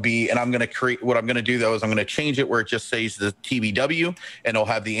it'll be, and I'm going to create, what I'm going to do though is I'm going to change it where it just says the TBW, and it'll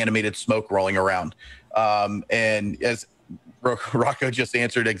have the animated smoke rolling around. And as Rocco just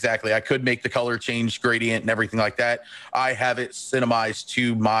answered exactly, I could make the color change gradient and everything like that. I have it cinemized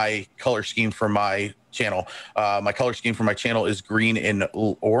to my color scheme for my channel. My color scheme for my channel is green and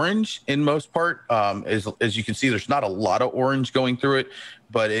orange in most part. As you can see, there's not a lot of orange going through it,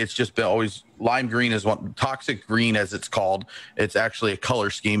 but it's just been always lime green is one, toxic green as it's called. It's actually a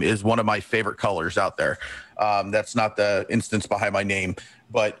color scheme, is one of my favorite colors out there. That's not the instance behind my name,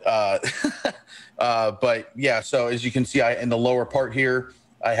 but but yeah, so as you can see, in the lower part here,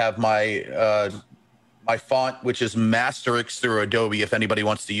 I have my my font, which is Masterix through Adobe. If anybody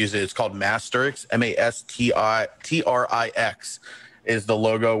wants to use it, it's called Masterix, Mastrix is the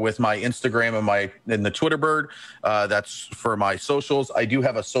logo with my Instagram and the Twitter bird. That's for my socials. I do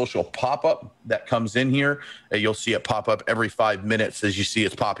have a social pop-up that comes in here. You'll see it pop up every 5 minutes, as you see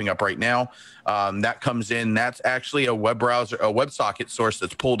it's popping up right now. That comes in. That's actually a web browser, a WebSocket source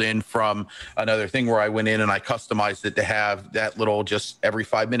that's pulled in from another thing where I went in and I customized it to have that little, just every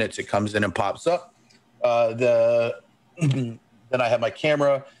 5 minutes it comes in and pops up. Then I have my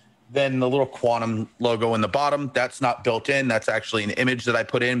camera. Then the little quantum logo in the bottom, that's not built in. That's actually an image that I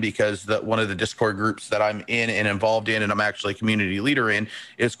put in because one of the Discord groups that I'm in and involved in, and I'm actually a community leader in,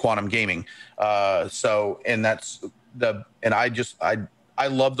 is quantum gaming. And that's I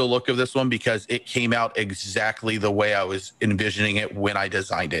love the look of this one because it came out exactly the way I was envisioning it when I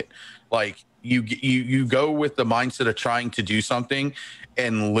designed it. Like you go with the mindset of trying to do something,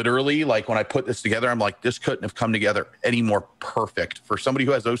 and literally, like when I put this together, I'm like, this couldn't have come together any more perfect for somebody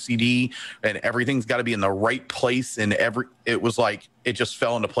who has OCD, and everything's got to be in the right place. And it was like, it just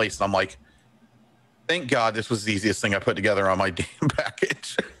fell into place. And I'm like, thank God this was the easiest thing I put together on my damn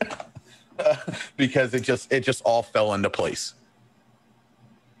package because it just all fell into place.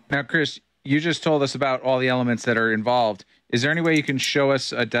 Now, Chris, you just told us about all the elements that are involved. Is there any way you can show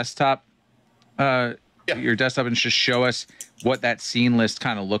us a desktop, your desktop, and just show us what that scene list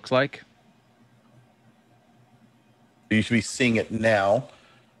kind of looks like? You should be seeing it now.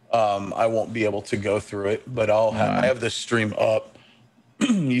 I won't be able to go through it, but I have this stream up.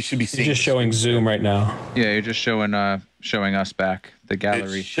 You should be seeing. You're just showing Zoom right now. Yeah, you're just showing us back the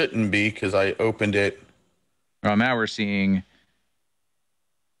gallery. It shouldn't be because I opened it. Well, now we're seeing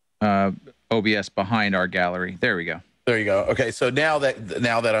OBS behind our gallery. There we go. There you go. Okay, so now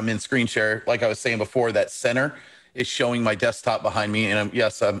that I'm in screen share, like I was saying before, that center is showing my desktop behind me, and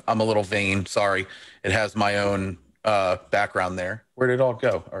I'm a little vain. Sorry, it has my own background there. Where did it all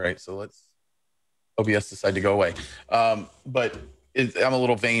go? All right, so OBS decided to go away. But I'm a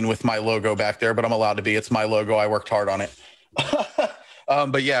little vain with my logo back there, but I'm allowed to be. It's my logo. I worked hard on it.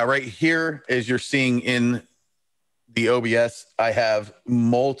 But yeah, right here, as you're seeing in the OBS, I have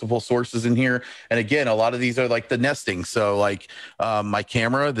multiple sources in here. And again, a lot of these are like the nesting. So like my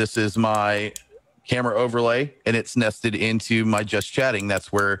camera, this is my camera overlay, and it's nested into my just chatting.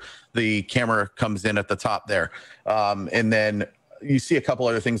 That's where the camera comes in at the top there. And then you see a couple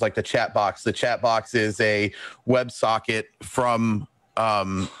other things like the chat box. The chat box is a WebSocket from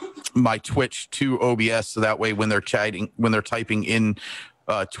my Twitch to OBS. So that way when they're typing in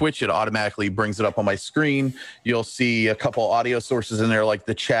Twitch, it automatically brings it up on my screen. You'll see a couple audio sources in there, like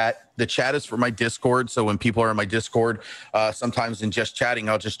the chat. The chat is for my Discord. So when people are in my Discord, sometimes in just chatting,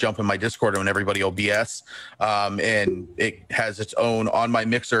 I'll just jump in my Discord and everybody will BS. And it has its own, on my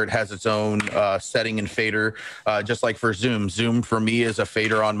mixer, it has its own setting and fader, just like for Zoom. Zoom for me is a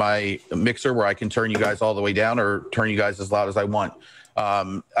fader on my mixer where I can turn you guys all the way down or turn you guys as loud as I want.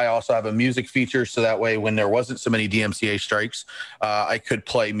 I also have a music feature, so that way when there wasn't so many DMCA strikes, I could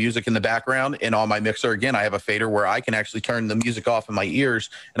play music in the background. And on my mixer, again, I have a fader where I can actually turn the music off in my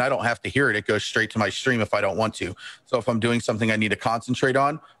ears, and I don't have to hear it. It goes straight to my stream if I don't want to. So if I'm doing something I need to concentrate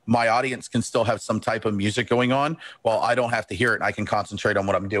on, my audience can still have some type of music going on while I don't have to hear it, and I can concentrate on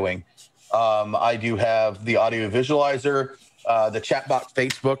what I'm doing. I do have the audio visualizer, the chat box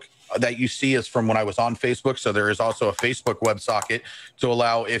Facebook that you see is from when I was on Facebook. So there is also a Facebook WebSocket to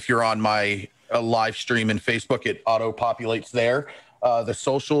allow, if you're on my live stream in Facebook, it auto populates there. The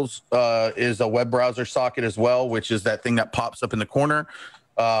socials is a web browser socket as well, which is that thing that pops up in the corner.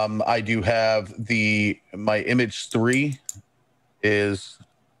 I do have my image 3 is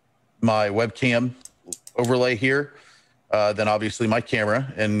my webcam overlay here. Then obviously my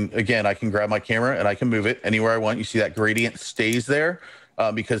camera. And again, I can grab my camera and I can move it anywhere I want. You see that gradient stays there.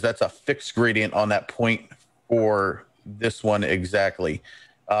 Because that's a fixed gradient on that point for this one exactly.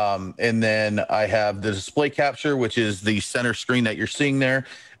 And then I have the display capture, which is the center screen that you're seeing there.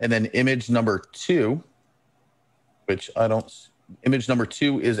 And then image number 2, which image number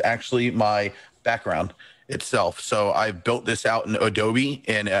 2 is actually my background itself. So I've built this out in Adobe,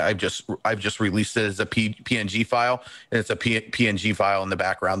 and I've just released it as a PNG file, and it's a PNG file in the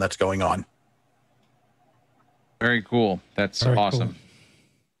background that's going on. Very cool. That's Very awesome. Cool.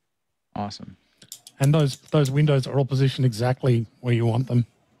 Awesome. And those windows are all positioned exactly where you want them.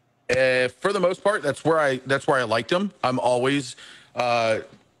 For the most part, that's where I liked them. I'm always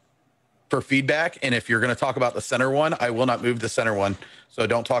for feedback, and if you're going to talk about the center one, I will not move the center one. So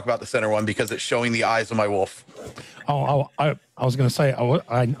don't talk about the center one because it's showing the eyes of my wolf. Oh, I was going to say,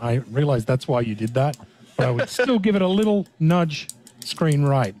 I realized that's why you did that, but I would still give it a little nudge screen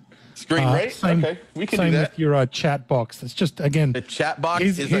right. Screen right? Okay, we can do that. Same with your chat box. It's just, again, the chat box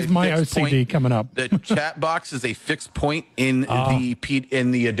here's my OCD coming up. The chat box is a fixed point in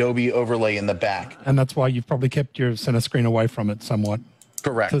the Adobe overlay in the back. And that's why you've probably kept your center screen away from it somewhat.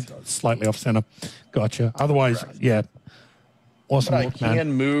 Correct. Slightly off center. Gotcha. Otherwise, yeah. Awesome. But I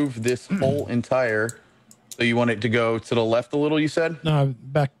can move this whole entire. So you want it to go to the left a little, you said? No,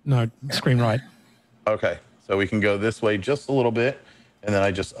 screen right. Okay. So we can go this way just a little bit. And then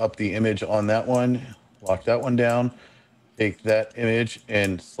I just up the image on that one, lock that one down, take that image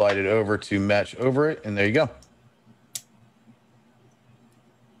and slide it over to match over it. And there you go.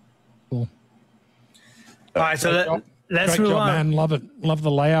 Cool. All right. So let's move on. Man. Love it. Love the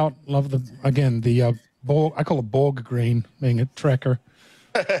layout. Love the Borg. I call it Borg green, being a tracker.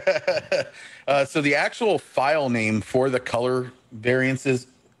 So the actual file name for the color variances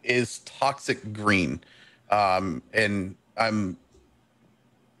is Toxic Green. And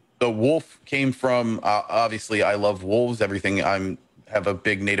the wolf came from, obviously I love wolves, everything. Have a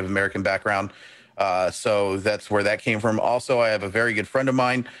big Native American background. So that's where that came from. Also, I have a very good friend of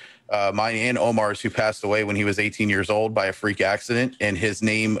mine and Omar's, who passed away when he was 18 years old by a freak accident. And his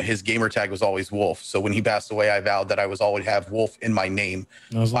gamer tag was always Wolf. So when he passed away, I vowed that I was always have Wolf in my name.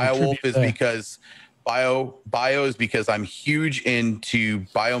 BioWolf is because bio is because I'm huge into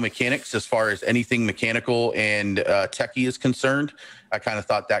biomechanics as far as anything mechanical and techie is concerned. I kind of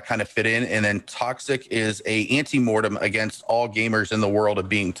thought that kind of fit in. And then toxic is a anti-mortem against all gamers in the world of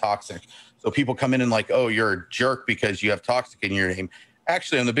being toxic. So people come in and like, oh, you're a jerk because you have toxic in your name.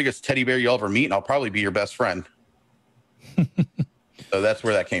 Actually, I'm the biggest teddy bear you'll ever meet, and I'll probably be your best friend. So that's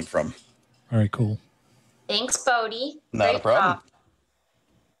where that came from. Very cool. Thanks, Bodie. Not a problem. Job.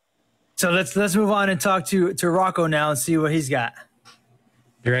 So let's move on and talk to Rocco now and see what he's got.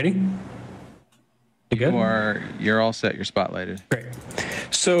 You ready? You good? You're all set. You're spotlighted. Great.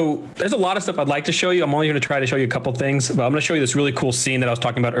 So there's a lot of stuff I'd like to show you. I'm only going to try to show you a couple things, but I'm going to show you this really cool scene that I was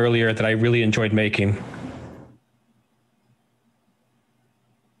talking about earlier that I really enjoyed making.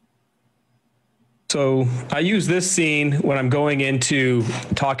 So I use this scene when I'm going into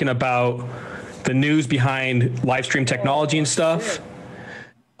talking about the news behind live stream technology and stuff.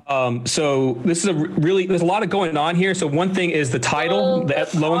 So this is there's a lot of going on here. So one thing is the title, the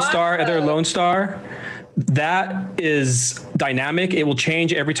Lone Star, TheOtherLoneStar. That is dynamic. It will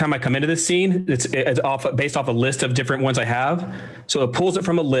change every time I come into this scene. It's based off a list of different ones I have. So it pulls it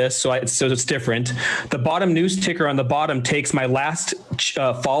from a list, so it's different. The bottom news ticker on the bottom takes my last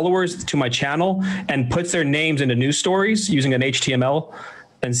followers to my channel and puts their names into news stories using an HTML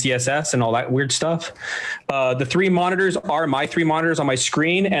and CSS and all that weird stuff. The 3 monitors are my 3 monitors on my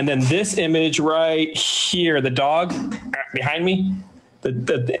screen. And then this image right here, the dog behind me,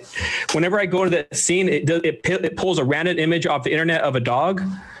 whenever I go to the scene, it pulls a random image off the internet of a dog.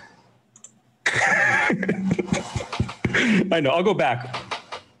 I know, I'll go back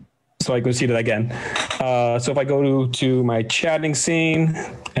so I can see that again. So if I go to my chatting scene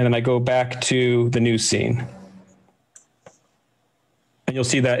and then I go back to the news scene, and you'll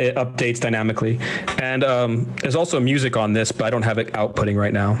see that it updates dynamically. And there's also music on this, but I don't have it outputting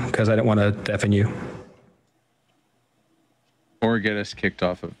right now because I don't want to deafen you. Or get us kicked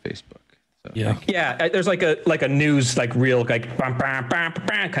off of Facebook. So. Yeah. There's like a news, like real, like bam, bam, bam,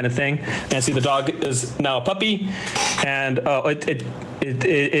 bam, kind of thing. And see, the dog is now a puppy, and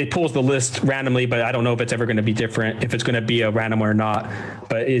it pulls the list randomly, but I don't know if it's ever going to be different, if it's going to be a random or not.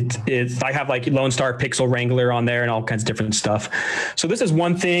 But I have like Lone Star Pixel Wrangler on there and all kinds of different stuff. So this is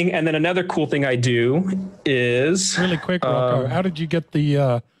one thing, and then another cool thing I do is really quick, Rocco. How did you get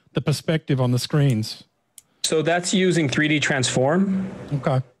the perspective on the screens? So that's using 3D Transform.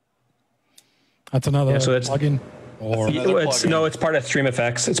 Okay. That's another plugin? Or it's part of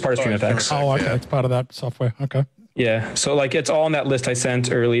StreamFX. It's part of StreamFX. Oh, okay. It's part of that software. Okay. Yeah. So like it's all on that list I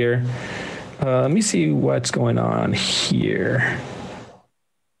sent earlier. Let me see what's going on here.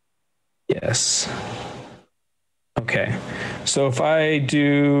 Yes. Okay. So if I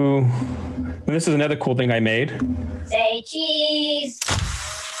do, and this is another cool thing I made. Say cheese.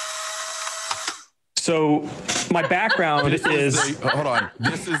 So my background is hold on.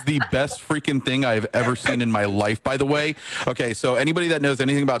 This is the best freaking thing I've ever seen in my life, by the way. Okay, so anybody that knows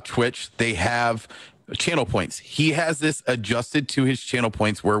anything about Twitch, they have channel points. He has this adjusted to his channel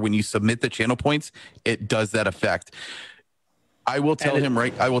points where when you submit the channel points, it does that effect. I will tell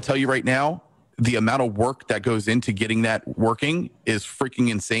you right now, the amount of work that goes into getting that working is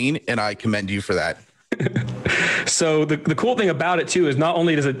freaking insane, and I commend you for that. So the cool thing about it too is not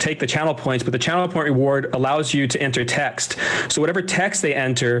only does it take the channel points, but the channel point reward allows you to enter text. So whatever text they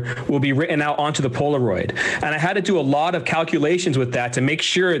enter will be written out onto the Polaroid. And I had to do a lot of calculations with that to make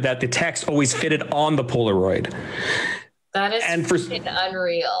sure that the text always fitted on the Polaroid. That is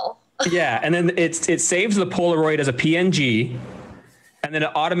unreal. Yeah, and then it saves the Polaroid as a PNG, and then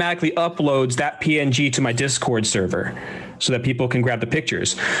it automatically uploads that PNG to my Discord server so that people can grab the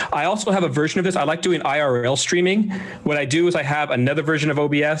pictures. I also have a version of this. I like doing IRL streaming. What I do is I have another version of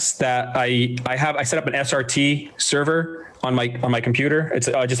OBS that I set up an SRT server on my computer.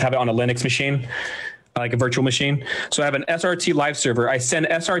 I just have it on a Linux machine, like a virtual machine. So I have an SRT live server. I send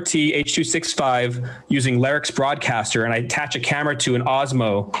SRT H.265 using Larix Broadcaster, and I attach a camera to an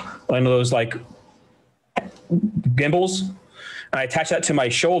Osmo, one of those like gimbals. And I attach that to my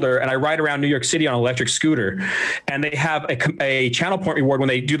shoulder, and I ride around New York City on an electric scooter. And they have a channel point reward when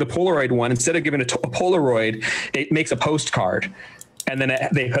they do the Polaroid one. Instead of giving a Polaroid, it makes a postcard. And then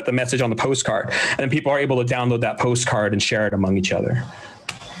they put the message on the postcard. And then people are able to download that postcard and share it among each other.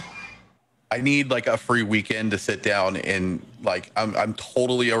 I need like a free weekend to sit down and like, I'm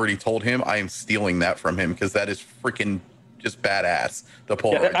totally already told him I am stealing that from him because that is freaking just badass. The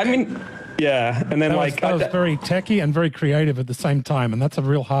Polaroid. Yeah, I mean, yeah. And then that was very techy and very creative at the same time. And that's a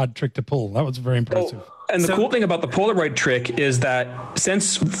real hard trick to pull. That was very impressive. And the cool thing about the Polaroid trick is that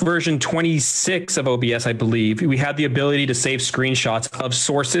since version 26 of OBS, I believe, we had the ability to save screenshots of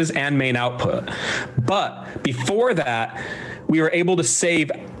sources and main output. But before that, we were able to save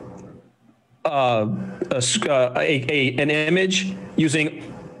an image using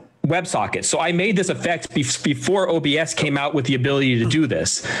WebSockets. So I made this effect before OBS came out with the ability to do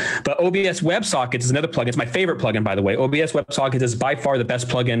this. But OBS WebSockets is another plugin. It's my favorite plugin, by the way. OBS WebSockets is by far the best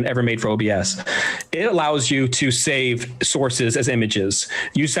plugin ever made for OBS. It allows you to save sources as images.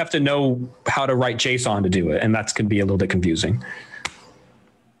 You just have to know how to write JSON to do it, and that can be a little bit confusing.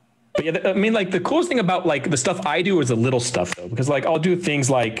 But yeah, I mean, like the coolest thing about like the stuff I do is the little stuff though, because like I'll do things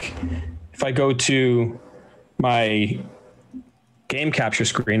like if I go to my game capture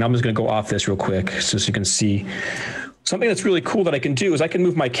screen, I'm just going to go off this real quick so you can see something that's really cool that I can do is I can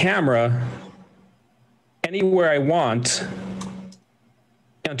move my camera anywhere I want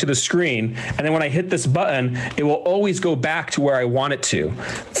onto the screen. And then when I hit this button, it will always go back to where I want it to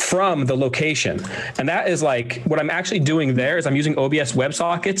from the location. And that is like what I'm actually doing there is I'm using OBS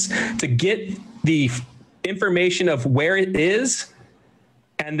WebSockets to get the information of where it is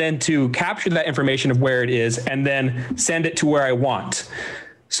and then to capture that information of where it is and then send it to where I want.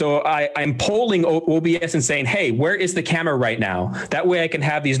 So I'm polling OBS and saying, hey, where is the camera right now? That way I can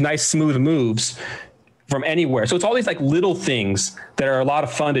have these nice smooth moves from anywhere. So it's all these like little things that are a lot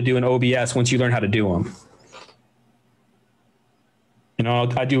of fun to do in OBS once you learn how to do them. You know,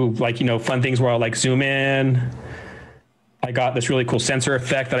 I do like, you know, fun things where I'll like zoom in. I got this really cool sensor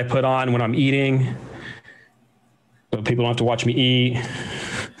effect that I put on when I'm eating, so people don't have to watch me eat.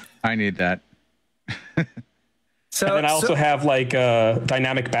 I need that. So, and then I also have like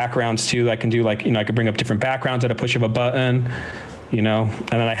dynamic backgrounds too. I can do like, you know, I can bring up different backgrounds at a push of a button, you know, and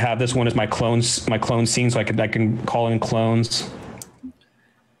then I have this one as my clone scene. So I can call in clones.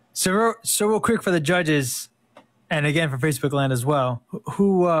 So real quick for the judges and again for Facebook land as well,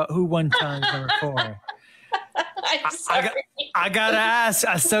 who won challenge number 4? I gotta ask.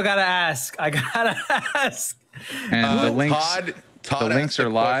 I still gotta ask. I gotta ask. And the links, Todd the links are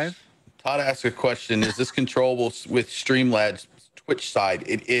live. Todd asked a question. Is this controllable with Streamlabs Twitch side?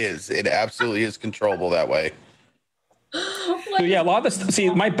 It is. It absolutely is controllable that way. So yeah, a lot of this. See,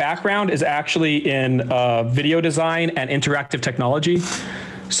 my background is actually in video design and interactive technology.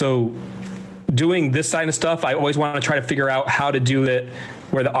 So doing this kind of stuff, I always want to try to figure out how to do it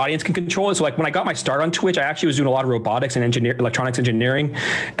where the audience can control it. So like when I got my start on Twitch, I actually was doing a lot of robotics and electronics engineering.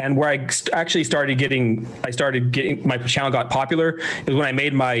 And where I actually started getting, my channel got popular is when I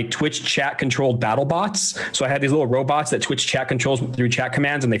made my Twitch chat controlled battle bots. So I had these little robots that Twitch chat controls through chat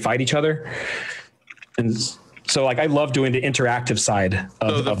commands and they fight each other. And so like, I love doing the interactive side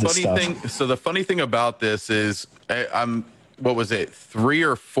of this stuff. So the funny thing about this is what was it, 3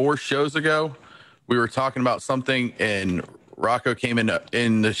 or 4 shows ago? We were talking about something, and Rocco came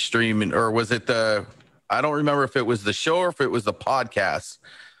in the stream, or was it I don't remember if it was the show or if it was the podcast,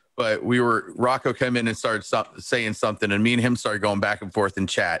 but Rocco came in and started saying something, and me and him started going back and forth in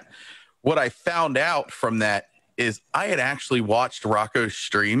chat. What I found out from that is I had actually watched Rocco's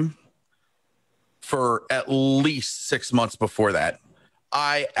stream for at least 6 months before that.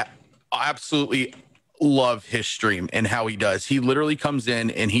 I absolutely love his stream and how he does. He literally comes in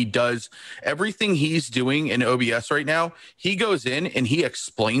and he does everything he's doing in OBS right now. He goes in and he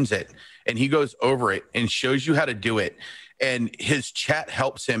explains it, and he goes over it and shows you how to do it. And his chat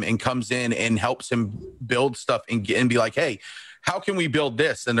helps him and comes in and helps him build stuff and be like, hey, how can we build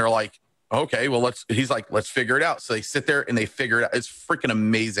this? And they're like, okay, well, he's like, let's figure it out. So they sit there and they figure it out. It's freaking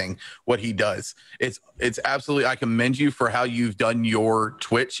amazing what he does. It's absolutely, I commend you for how you've done your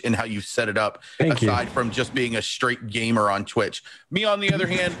Twitch and how you've set it up. Aside from just being a straight gamer on Twitch. Me, on the other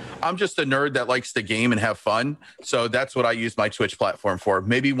hand, I'm just a nerd that likes to game and have fun. So that's what I use my Twitch platform for.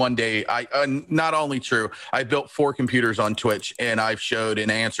 Maybe one day, not only true, I built 4 computers on Twitch, and I've showed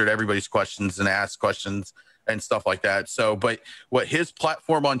and answered everybody's questions and asked questions and stuff like that. So, but what his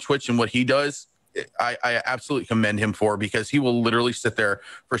platform on Twitch and what he does, I absolutely commend him for, because he will literally sit there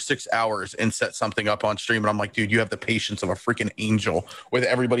for 6 hours and set something up on stream. And I'm like, dude, you have the patience of a freaking angel with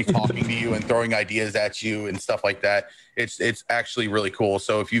everybody talking to you and throwing ideas at you and stuff like that. It's actually really cool.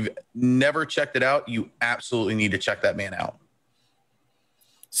 So if you've never checked it out, you absolutely need to check that man out.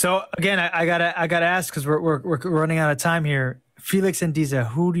 So again, I gotta ask, because we're running out of time here. Felix and Diza,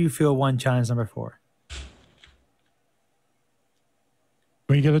 who do you feel won challenge number 4?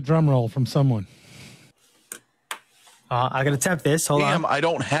 We get a drum roll from someone. I can attempt this. Hold on. I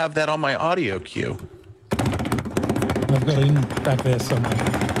don't have that on my audio cue. I've got it in back there somewhere.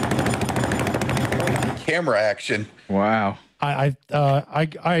 Camera action. Wow. I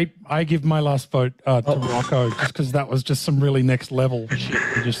give my last vote to Rocco, just because that was just some really next level shit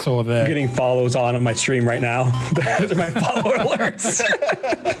we just saw there. I'm getting follows on my stream right now. Those are my follower alerts.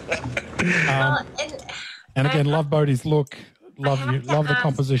 And again, love Bodie's look. Love the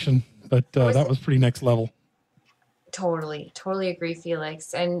composition, but that was pretty next level. Totally agree,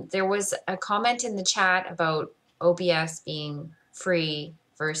 Felix. And there was a comment in the chat about OBS being free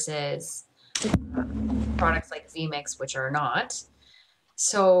versus products like vMix, which are not.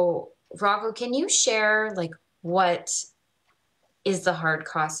 So, Rocco, can you share like what is the hard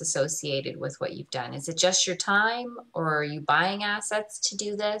cost associated with what you've done? Is it just your time, or are you buying assets to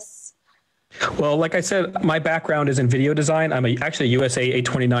do this? Well, like I said, my background is in video design. I'm actually a USA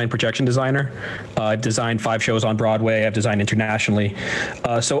 829 projection designer. I've designed 5 shows on Broadway. I've designed internationally.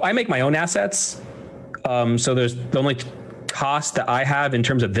 So I make my own assets. So there's the only cost that I have in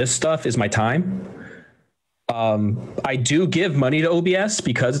terms of this stuff is my time. I do give money to OBS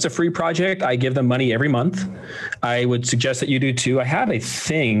because it's a free project. I give them money every month. I would suggest that you do too. I have a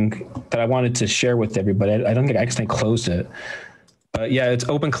thing that I wanted to share with everybody. I don't think I accidentally closed it. Yeah, it's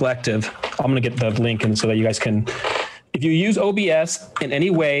Open Collective. I'm going to get the link in so that you guys can, if you use OBS in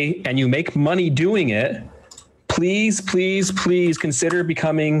any way and you make money doing it, please consider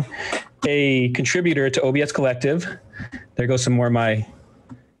becoming a contributor to OBS Collective. There goes some more of my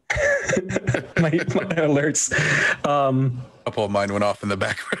my alerts. A couple of mine went off in the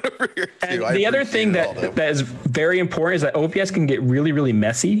background over here too. And the other thing that is very important is that OBS can get really, really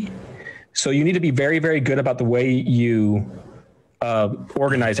messy. So you need to be very, very good about the way you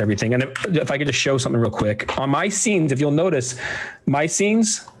organize everything. And if I could just show something real quick on my scenes, if you'll notice my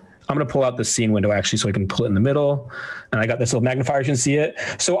scenes, I'm going to pull out the scene window actually so I can pull it in the middle. And I got this little magnifier, you can see it.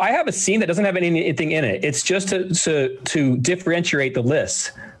 So I have a scene that doesn't have anything in it. It's just to differentiate the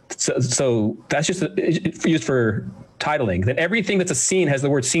list. So that's just used for titling. Then everything that's a scene has the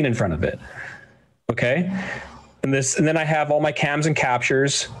word scene in front of it. Okay. And then I have all my cams and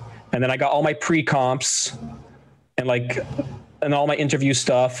captures, and then I got all my pre-comps and all my interview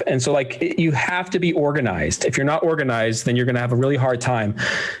stuff. And so you have to be organized. If you're not organized, then you're going to have a really hard time.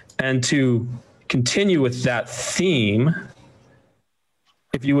 And to continue with that theme,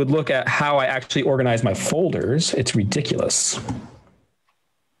 if you would look at how I actually organize my folders, it's ridiculous.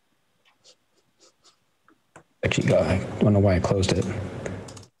 Actually, I don't know why I closed it.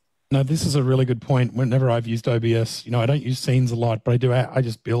 No, this is a really good point. Whenever I've used OBS, I don't use scenes a lot, but I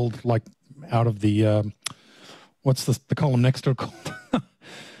just build out of the, what's the column next to it called?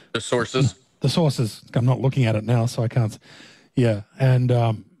 The sources. The sources. I'm not looking at it now, so I can't. Yeah,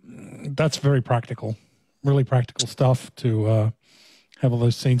 and that's very practical, really practical stuff to have all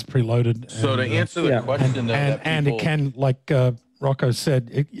those scenes preloaded. So to answer the question, and it can Rocco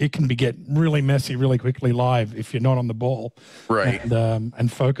said, it can get really messy really quickly live if you're not on the ball, Right.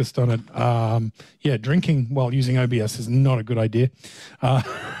 And focused on it. Yeah, drinking while using OBS is not a good idea.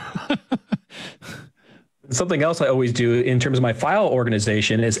 Something else I always do in terms of my file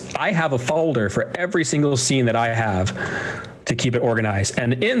organization is I have a folder for every single scene that I have to keep it organized.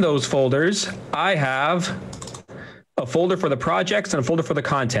 And in those folders, I have a folder for the projects and a folder for the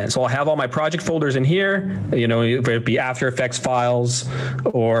content. So I'll have all my project folders in here, you know, if it be After Effects files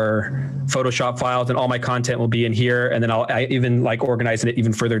or Photoshop files, and all my content will be in here. And then I even like organize it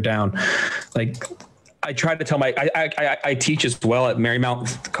even further down. Like I try to tell I teach as well at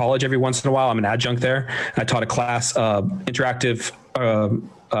Marymount College every once in a while. I'm an adjunct there. I taught a class, interactive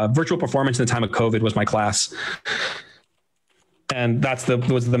virtual performance in the time of COVID was my class. And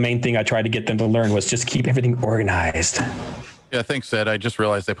was the main thing I tried to get them to learn was just keep everything organized. Yeah, thanks, Ed. I just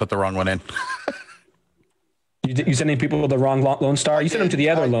realized they put the wrong one in. You sending people the wrong Lone Star? You sent them to the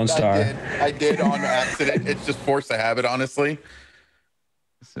other Lone Star. I did on accident. It's just force of habit, honestly.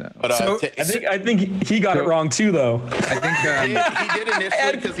 But, I think he got it wrong too, though. I think he did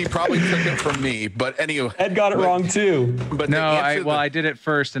initially because he probably took it from me. But anyway, Ed got it wrong too. But no, I did it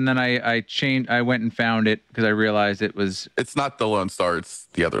first, and then I changed. I went and found it because I realized it was. It's not the Lone Star. It's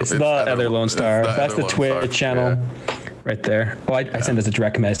the other. It's the other Lone Star. That's the Twitch channel, right there. Oh, I sent as a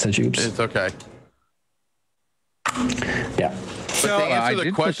direct message. Oops. It's okay. Yeah. So to answer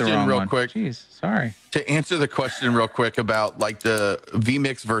the question real quick. Jeez, sorry. To answer the question real quick about like the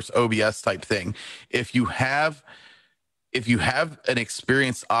vMix versus OBS type thing, if you have an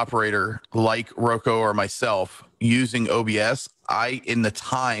experienced operator like Rocco or myself using OBS, in the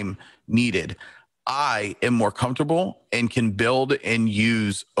time needed, I am more comfortable and can build and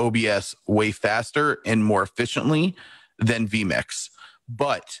use OBS way faster and more efficiently than vMix.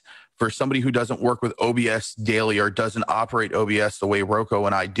 But for somebody who doesn't work with OBS daily or doesn't operate OBS the way Rocco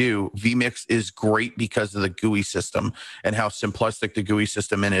and I do, vMix is great because of the GUI system and how simplistic the GUI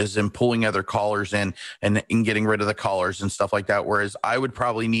system is in pulling other callers in and getting rid of the callers and stuff like that. Whereas I would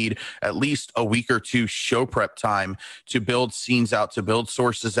probably need at least a week or two show prep time to build scenes out, to build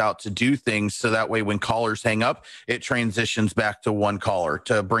sources out, to do things so that way when callers hang up, it transitions back to one caller.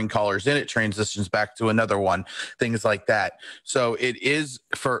 To bring callers in, it transitions back to another one, things like that. So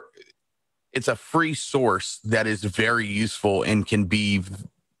it's a free source that is very useful and can be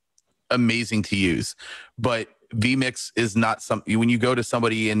amazing to use. But vMix is not something, when you go to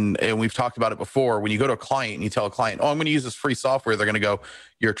somebody and we've talked about it before, when you go to a client and you tell a client, oh, I'm going to use this free software, they're going to go,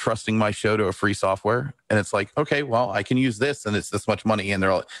 you're trusting my show to a free software? And it's like, okay, well, I can use this and it's this much money. And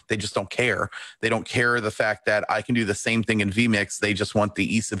they just don't care. They don't care the fact that I can do the same thing in vMix. They just want the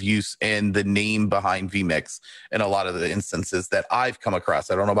ease of use and the name behind vMix in a lot of the instances that I've come across.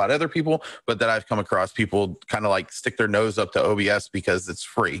 I don't know about other people, but that I've come across, people kind of like stick their nose up to OBS because it's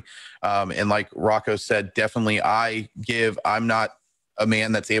free. And like Rocco said, definitely I'm not a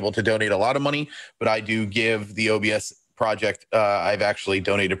man that's able to donate a lot of money, but I do give the OBS project. I've actually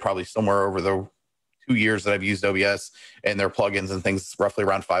donated probably somewhere over the 2 years that I've used OBS and their plugins and things, roughly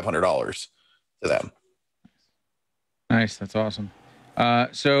around $500 to them. Nice. That's awesome.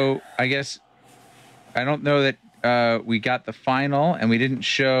 So I guess I don't know that we got the final and we didn't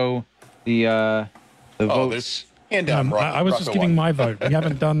show the votes. Hand down, I was just giving my vote. We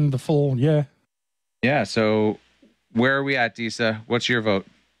haven't done the full, yeah. Yeah, so where are we at, Disa? What's your vote?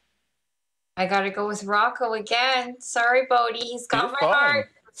 I gotta go with Rocco again. Sorry, Bodie. He's got my heart.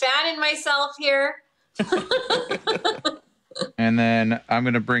 Fanning myself here. And then I'm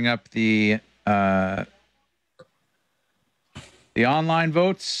gonna bring up the online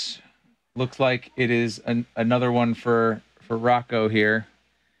votes. Looks like it is another one for Rocco here.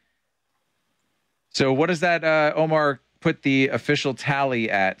 So what does that Omar put the official tally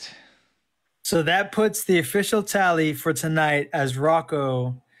at? So that puts the official tally for tonight as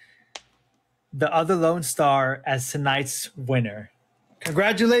Rocco, the other Lone Star, as tonight's winner.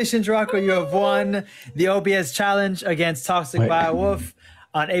 Congratulations, Rocco. You have won the OBS challenge against ToxicBioWolf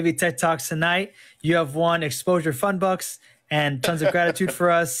on AV Tech Talks tonight. You have won Exposure Fun Bucks and tons of gratitude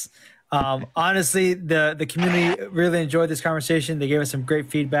for us. Honestly, the community really enjoyed this conversation. They gave us some great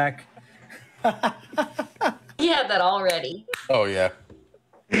feedback. Yeah, that already. Oh, yeah.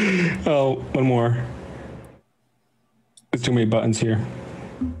 Oh, one more. There's too many buttons here.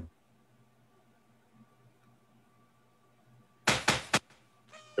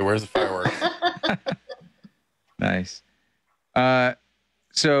 Where's the fireworks? Nice.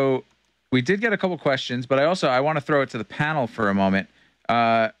 So we did get a couple questions, but I want to throw it to the panel for a moment.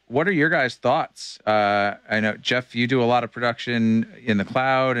 What are your guys' thoughts? I know, Jeff, you do a lot of production in the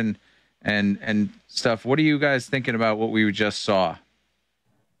cloud and stuff. What are you guys thinking about what we just saw?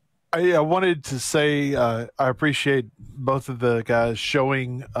 I wanted to say I appreciate both of the guys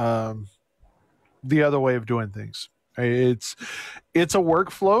showing the other way of doing things. It's a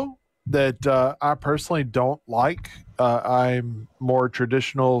workflow that I personally don't like. I'm more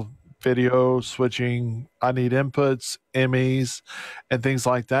traditional video switching. I need inputs, MEs, and things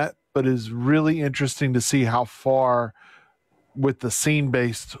like that. But it's really interesting to see how far with the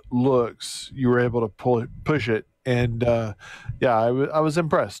scene-based looks you were able to push it. And yeah, I was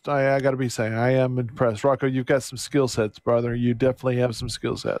impressed. I got to be saying, I am impressed. Rocco, you've got some skill sets, brother. You definitely have some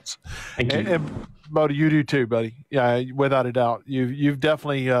skill sets. Thank you. And Bodie, you do too, buddy. Yeah, without a doubt. You've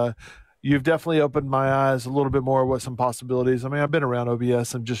definitely opened my eyes a little bit more with some possibilities. I mean, I've been around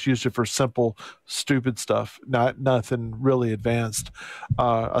OBS and just used it for simple, stupid stuff, nothing really advanced.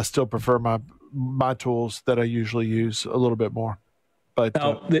 I still prefer my tools that I usually use a little bit more. But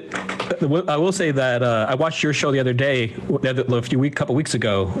now, I will say that I watched your show the other day, couple weeks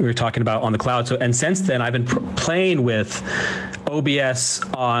ago. We were talking about on the cloud. So, and since then, I've been playing with OBS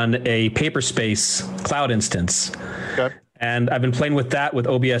on a Paperspace cloud instance. Okay. And I've been playing with that with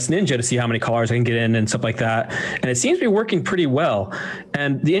OBS Ninja to see how many callers I can get in and stuff like that. And it seems to be working pretty well.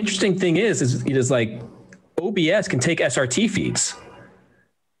 And the interesting thing is like OBS can take SRT feeds.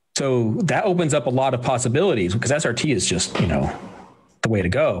 So that opens up a lot of possibilities because SRT is just, the way to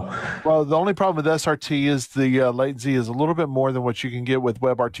go. Well, the only problem with SRT is the latency is a little bit more than what you can get with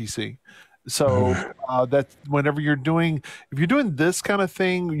WebRTC. So that's whenever if you're doing this kind of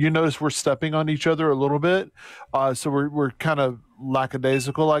thing, you notice we're stepping on each other a little bit. So we're kind of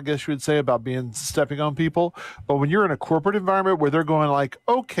lackadaisical, I guess you would say, about stepping on people. But when you're in a corporate environment where they're going like,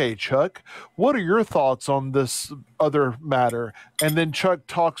 okay, Chuck, what are your thoughts on this other matter? And then Chuck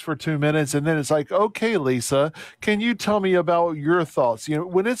talks for 2 minutes and then it's like, okay, Lisa, can you tell me about your thoughts?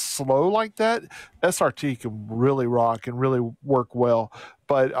 When it's slow like that, SRT can really rock and really work well.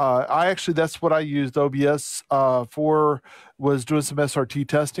 But that's what I used OBS for, was doing some SRT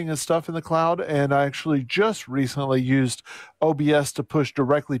testing and stuff in the cloud. And I actually just recently used OBS to push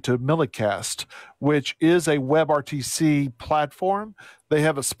directly to Millicast, which is a WebRTC platform. They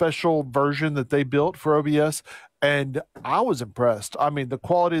have a special version that they built for OBS. And I was impressed. I mean, the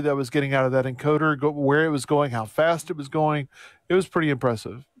quality that I was getting out of that encoder, where it was going, how fast it was going, it was pretty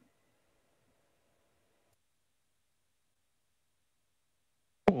impressive.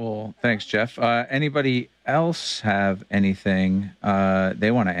 Cool. Thanks, Jeff. Anybody else have anything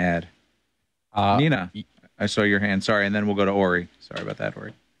they want to add? Nina, I saw your hand. Sorry, and then we'll go to Ori. Sorry about that,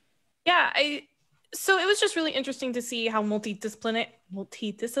 Ori. Yeah, so it was just really interesting to see how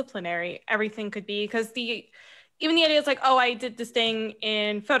multidisciplinary everything could be, because even the idea is like, oh, I did this thing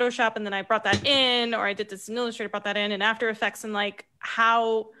in Photoshop and then I brought that in, or I did this in Illustrator, brought that in After Effects, and like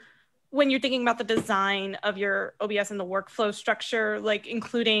how, when you're thinking about the design of your OBS and the workflow structure, like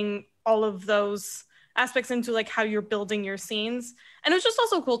including all of those aspects into like how you're building your scenes. And it was just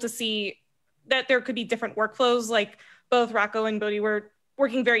also cool to see that there could be different workflows, like both Rocco and Bodhi were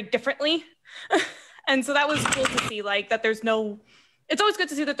working very differently. And so that was cool to see, like that it's always good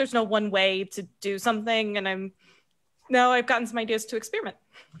to see that there's no one way to do something. And I've gotten some ideas to experiment.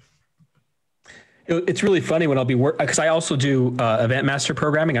 It's really funny when I'll be because I also do event master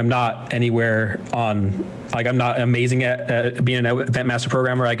programming. I'm not anywhere I'm not amazing at being an event master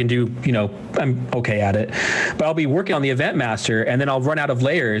programmer. I can do, I'm okay at it, but I'll be working on the event master and then I'll run out of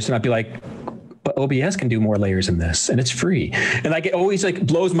layers and I'll be like, but OBS can do more layers in this and it's free. And like, it always like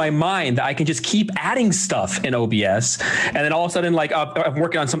blows my mind that I can just keep adding stuff in OBS. And then all of a sudden, like I'm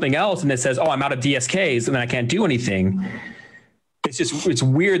working on something else and it says, oh, I'm out of DSKs and then I can't do anything. It's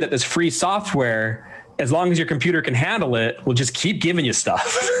weird that this free software, as long as your computer can handle it, will just keep giving you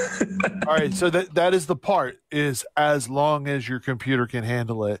stuff. All right. So that is the part, is as long as your computer can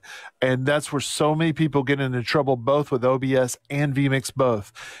handle it. And that's where so many people get into trouble, both with OBS and vMix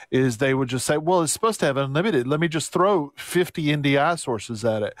both, is they would just say, well, it's supposed to have unlimited. Let me just throw 50 NDI sources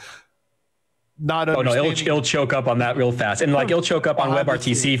at it. It'll choke up on that real fast, and like it'll choke up on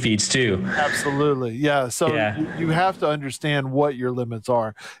WebRTC feeds too. Absolutely, yeah. So you have to understand what your limits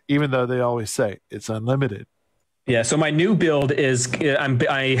are, even though they always say it's unlimited. Yeah. So my new build is I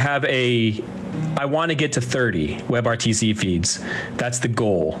want to get to 30 WebRTC feeds. That's the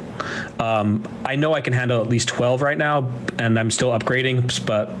goal. I know I can handle at least 12 right now, and I'm still upgrading,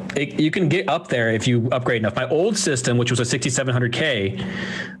 but you can get up there if you upgrade enough. My old system, which was a 6700K,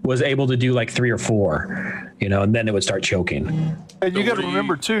 was able to do like 3 or 4, and then it would start choking. And you got to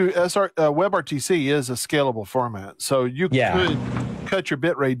remember too, WebRTC is a scalable format, so you cut your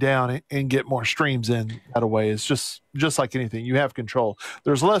bit rate down and get more streams in that a way. It's just like anything. You have control.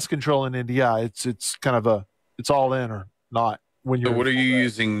 There's less control in NDI. It's kind of it's all in or not. When you're. So what are you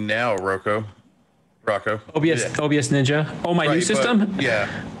using now, Rocco? OBS Ninja. Oh, my new system. Yeah.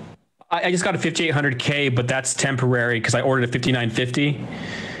 I just got a 5800K, but that's temporary because I ordered a 5950,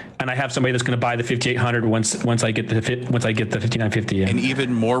 and I have somebody that's going to buy the 5800 once I get the 5950 in. And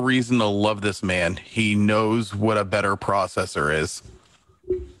even more reason to love this man. He knows what a better processor is.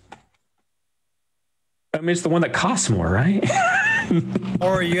 I mean, it's the one that costs more, right?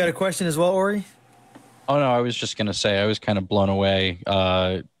 Ori, you got a question as well, Ori? Oh no, I was just gonna say I was kind of blown away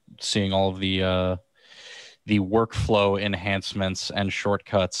seeing all of the workflow enhancements and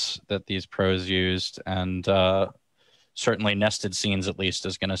shortcuts that these pros used, and certainly nested scenes at least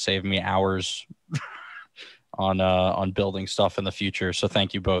is going to save me hours on building stuff in the future. So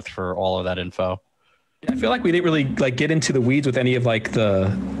thank you both for all of that info. I feel like we didn't really get into the weeds with any of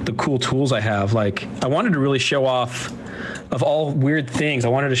the cool tools I have. Like, I wanted to really show off, of all weird things, I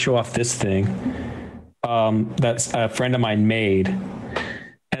wanted to show off this thing that's a friend of mine made.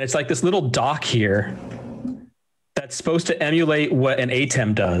 And it's like this little dock here that's supposed to emulate what an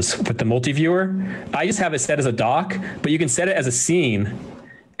ATEM does with the multi-viewer. I just have it set as a dock, but you can set it as a scene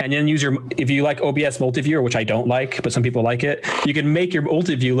and then use if you like OBS multi-viewer, which I don't like, but some people like it, you can make your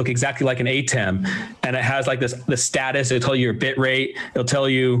multi-view look exactly like an ATEM. And it has like the status, it'll tell you your bit rate, it'll tell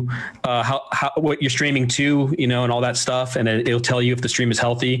you what you're streaming to, and all that stuff. And it'll tell you if the stream is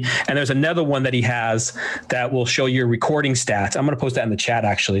healthy. And there's another one that he has that will show your recording stats. I'm going to post that in the chat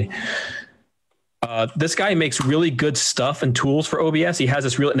actually. This guy makes really good stuff and tools for OBS. He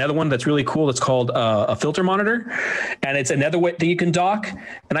has another one that's really cool. It's called a filter monitor, and it's another way that you can dock.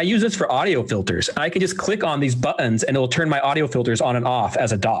 And I use this for audio filters. I can just click on these buttons, and it will turn my audio filters on and off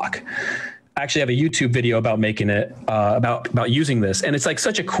as a dock. I actually have a YouTube video about making it, about using this, and it's like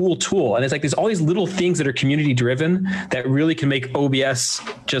such a cool tool. And it's like there's all these little things that are community driven that really can make OBS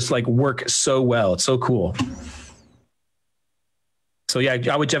just like work so well. It's so cool. So yeah,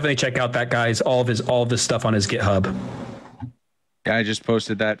 I would definitely check out that guy's all of this stuff on his GitHub. Yeah, I just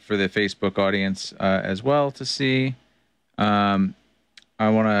posted that for the Facebook audience as well to see. I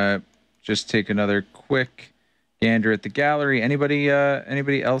want to just take another quick gander at the gallery. Anybody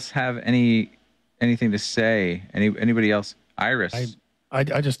else have anything to say? Anybody else? Iris. I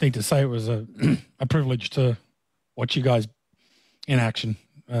just need to say it was a privilege to watch you guys in action.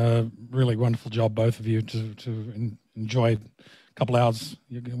 Really wonderful job, both of you, to enjoy couple hours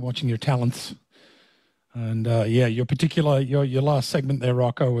watching your talents, and your last segment there,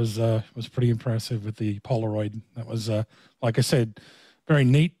 Rocco, was pretty impressive with the Polaroid. That was like I said, very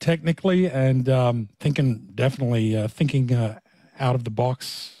neat technically, and thinking out of the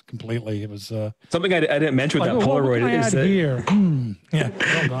box completely. It was something I didn't mention with that Polaroid is that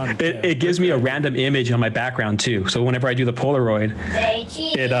well done. It gives me a random image on my background too. So whenever I do the Polaroid,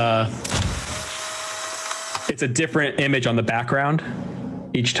 it's a different image on the background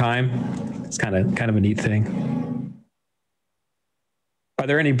each time. It's kind of a neat thing. Are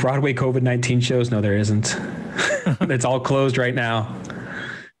there any Broadway COVID-19 shows? No, there isn't. It's all closed right now.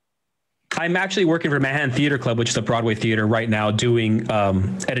 I'm actually working for Manhattan Theater Club, which is a Broadway theater right now, doing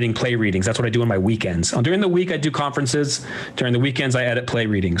editing play readings. That's what I do on my weekends. During the week, I do conferences. During the weekends, I edit play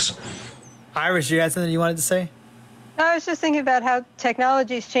readings. Iris, you had something you wanted to say? I was just thinking about how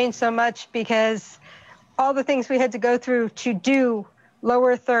technology's changed so much, because all the things we had to go through to do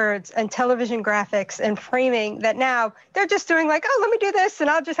lower thirds and television graphics and framing, that now they're just doing like, oh, let me do this and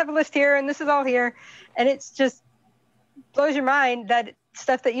I'll just have a list here and this is all here. And it's just blows your mind that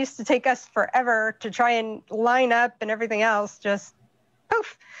stuff that used to take us forever to try and line up and everything else, just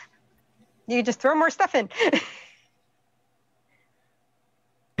poof, you just throw more stuff in.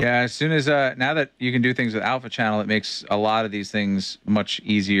 Yeah, as soon as now that you can do things with Alpha Channel, it makes a lot of these things much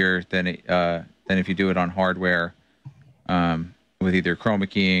easier than if you do it on hardware with either chroma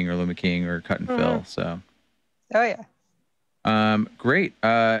keying or luma keying or cut and fill. So, oh yeah, great.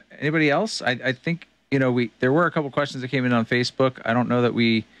 Anybody else? I think there were a couple questions that came in on Facebook. I don't know that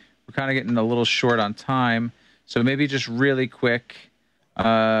we're kind of getting a little short on time, so maybe just really quick.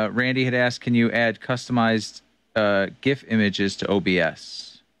 Randy had asked, can you add customized GIF images to OBS?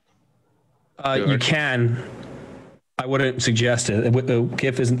 You can. I wouldn't suggest it. The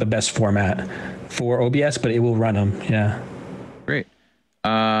GIF isn't the best format for OBS, but it will run them. Yeah. Great.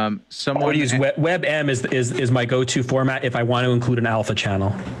 Someone would use WebM is my go-to format if I want to include an alpha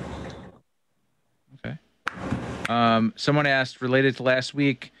channel. Okay. Someone asked, related to last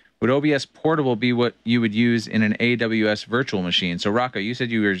week, would OBS Portable be what you would use in an AWS virtual machine? So Rocco, you said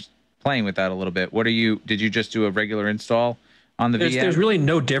you were playing with that a little bit. Did you just do a regular install on the VM? There's really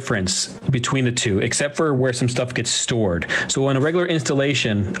no difference between the two, except for where some stuff gets stored. So in a regular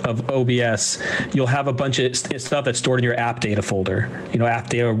installation of OBS, you'll have a bunch of stuff that's stored in your app data folder, app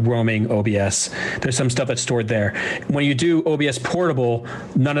data roaming OBS. There's some stuff that's stored there. When you do OBS portable,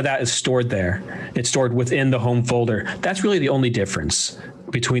 none of that is stored there. It's stored within the home folder. That's really the only difference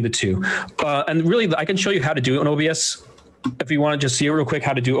between the two. And really, I can show you how to do it on OBS. If you want to just see it real quick,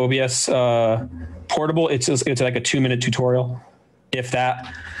 how to do OBS portable, it's like a 2-minute tutorial, if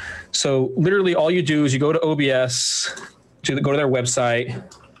that. So literally all you do is you go to OBS, go to their website.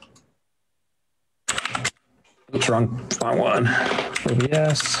 Oops, wrong one.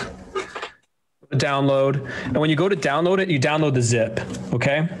 OBS. Download. And when you go to download it, you download the zip,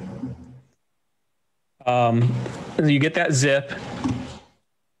 okay? And you get that zip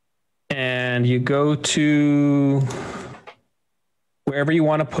and you go to wherever you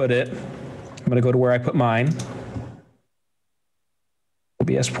want to put it. I'm going to go to where I put mine.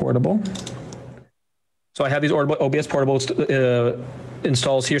 OBS portable. So I have these OBS portable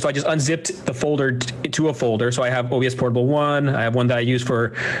installs here. So I just unzipped the folder to a folder. So I have OBS portable 1. I have one that I use for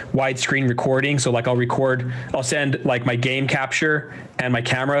widescreen recording. So like I'll send like my game capture and my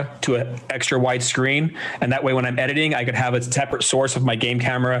camera to an extra wide screen. And that way when I'm editing, I could have a separate source of my game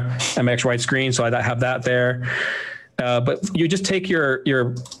camera and my extra wide screen. So I have that there. But you just take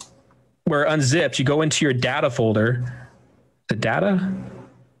your where unzipped, you go into your data folder. The data?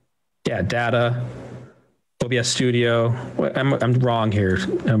 Yeah, data. OBS Studio. I'm wrong here.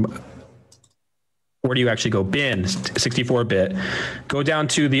 Where do you actually go? Bin, 64-bit. Go down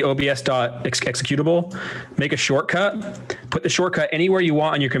to the OBS.executable, make a shortcut, put the shortcut anywhere you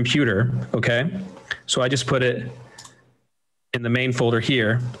want on your computer, okay? So I just put it in the main folder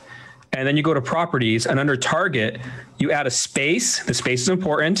here. And then you go to properties, and under target, you add a space. The space is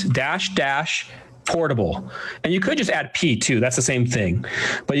important, -- portable. And you could just add P too. That's the same thing.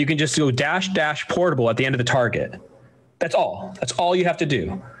 But you can just go -- portable at the end of the target. That's all. That's all you have to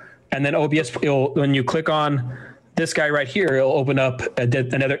do. And then OBS, when you click on this guy right here, it'll open up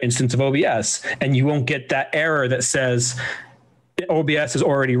another instance of OBS, and you won't get that error that says OBS is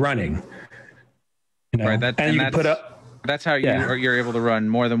already running. Right. And you can put up. That's how you're able to run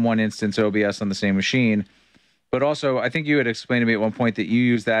more than one instance OBS on the same machine. But also, I think you had explained to me at one point that you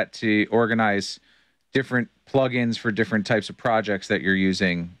use that to organize different plugins for different types of projects that you're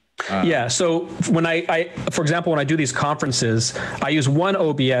using. Yeah. So when for example, when I do these conferences, I use one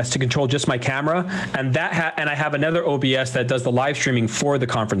OBS to control just my camera, and and I have another OBS that does the live streaming for the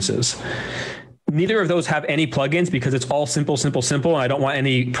conferences. Neither of those have any plugins because it's all simple, and I don't want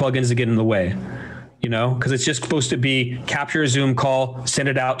any plugins to get in the way. Because it's just supposed to be capture a Zoom call, send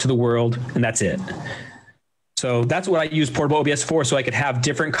it out to the world, and that's it. So that's what I use portable OBS for, so I could have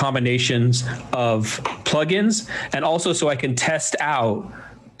different combinations of plugins, and also so I can test out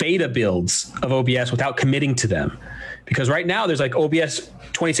beta builds of OBS without committing to them. Because right now there's like OBS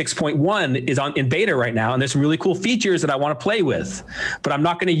 26.1 is in beta right now, and there's some really cool features that I want to play with, but I'm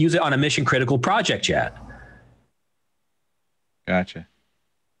not going to use it on a mission critical project yet. Gotcha.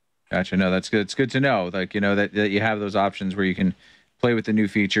 No, that's good. It's good to know, that you have those options where you can play with the new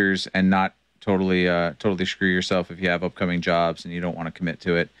features and not totally screw yourself if you have upcoming jobs and you don't want to commit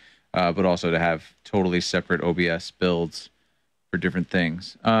to it, but also to have totally separate OBS builds for different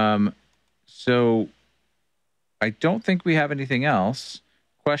things. So I don't think we have anything else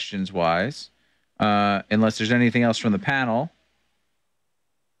questions-wise, unless there's anything else from the panel.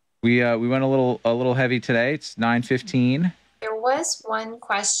 We went a little heavy today. It's 9:15. There was one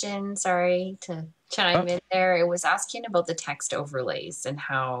question, sorry to chime in there. It was asking about the text overlays and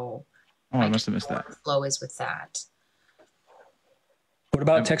how I must have missed that. Flow is with that. What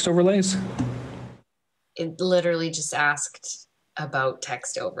about text overlays? It literally just asked about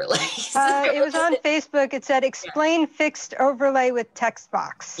text overlays. It was on Facebook. It said, explain fixed overlay with text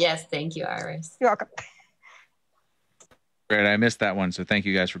box. Yes, thank you, Iris. You're welcome. Great, I missed that one, so thank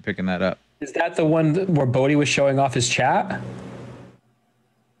you guys for picking that up. Is that the one where Bodhi was showing off his chat?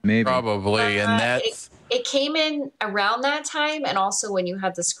 Maybe. Probably, and that's... It came in around that time, and also when you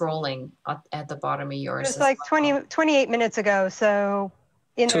had the scrolling at the bottom of yours. It was like 28 minutes ago, so...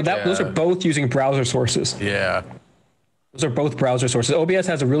 Those are both using browser sources. Yeah. Those are both browser sources. OBS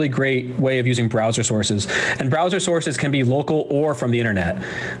has a really great way of using browser sources, and browser sources can be local or from the internet.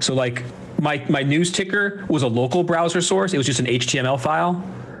 So like my news ticker was a local browser source. It was just an HTML file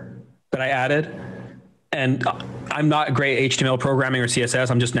that I added. And I'm not great HTML programming or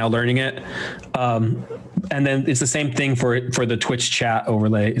CSS. I'm just now learning it. And then it's the same thing for the Twitch chat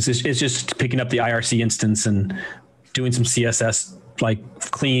overlay. It's just picking up the IRC instance and doing some CSS, like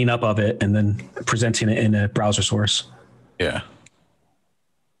cleaning up of it, and then presenting it in a browser source. Yeah.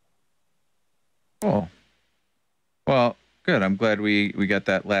 Cool. Well, good. I'm glad we got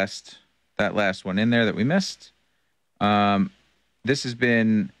that last one in there that we missed. This has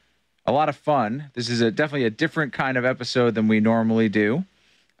been a lot of fun. This is definitely a different kind of episode than we normally do.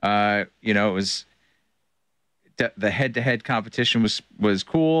 It was the head-to-head competition was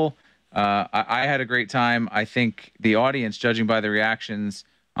cool. I had a great time. I think the audience, judging by the reactions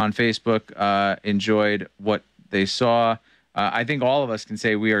on Facebook, enjoyed what they saw. I think all of us can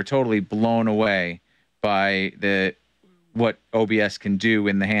say we are totally blown away by what OBS can do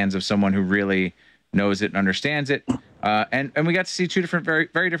in the hands of someone who really knows it and understands it. And we got to see two different, very,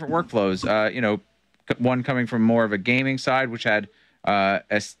 very different workflows. One coming from more of a gaming side, which had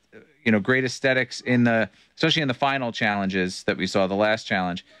great aesthetics especially in the final challenges that we saw, the last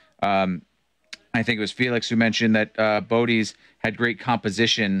challenge. I think it was Felix who mentioned that Bodhi's had great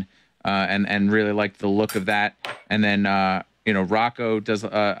composition and really liked the look of that. And then Rocco does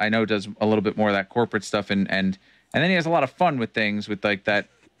a little bit more of that corporate stuff, and then he has a lot of fun with things with like that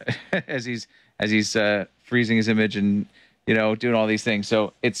as he's freezing his image and doing all these things.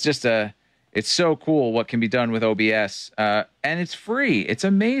 So it's just it's so cool what can be done with OBS, and it's free. It's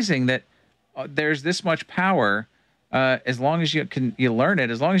amazing that there's this much power. As long as you learn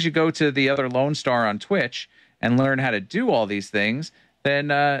it, as long as you go to TheOtherLoneStar on Twitch and learn how to do all these things, then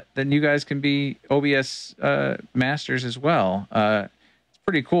you guys can be OBS masters as well. It's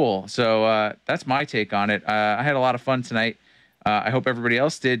pretty cool. So that's my take on it. I had a lot of fun tonight. I hope everybody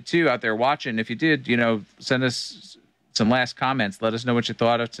else did too out there watching. If you did, send us some last comments. Let us know what you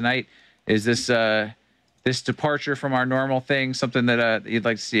thought of tonight. Is this departure from our normal thing something that you'd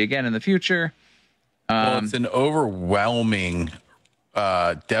like to see again in the future? Well, it's an overwhelming.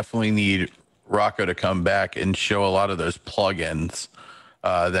 Definitely need Rocco to come back and show a lot of those plugins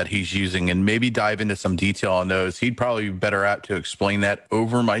that he's using, and maybe dive into some detail on those. He'd probably be better at to explain that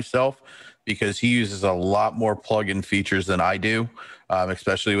over myself, because he uses a lot more plugin features than I do,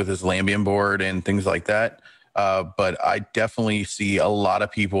 especially with his Lambian board and things like that. But I definitely see a lot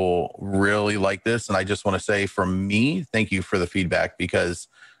of people really like this, and I just want to say from me, thank you for the feedback, because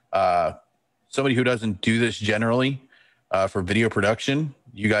somebody who doesn't do this generally for video production,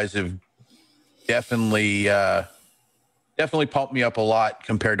 you guys have definitely pumped me up a lot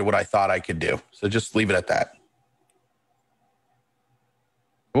compared to what I thought I could do. So just leave it at that.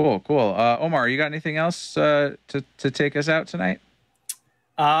 Cool. Omar, you got anything else to take us out tonight?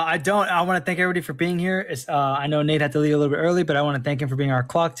 I don't. I want to thank everybody for being here. I know Nate had to leave a little bit early, but I want to thank him for being our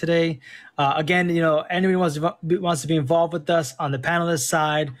clock today. Again, anybody wants to be involved with us on the panelist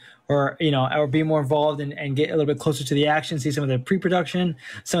side, or be more involved and get a little bit closer to the action, see some of the pre-production,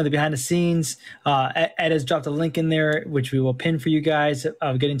 some of the behind the scenes. Ed has dropped a link in there, which we will pin for you guys,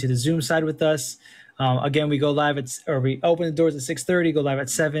 of getting to the Zoom side with us. Again, we go live we open the doors at 6:30, go live at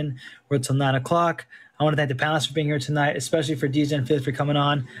 7, we're until 9 o'clock. I want to thank the panelists for being here tonight, especially for DJ and Felix for coming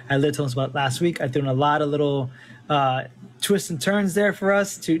on. I literally told us about last week. I threw in a lot of little twists and turns there for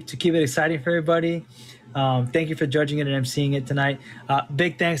us to keep it exciting for everybody. Thank you for judging it and emceeing it tonight.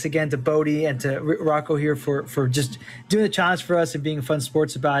 Big thanks again to Bodhi and to Rocco here for just doing the challenge for us and being fun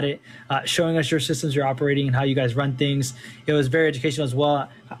sports about it, showing us your systems you're operating and how you guys run things. It was very educational as well.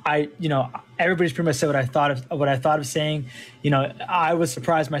 Everybody's pretty much said what I thought of saying. I was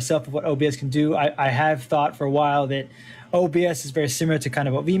surprised myself of what OBS can do. I have thought for a while that OBS is very similar to kind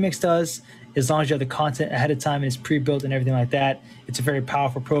of what vMix does. As long as you have the content ahead of time and it's pre-built and everything like that, it's a very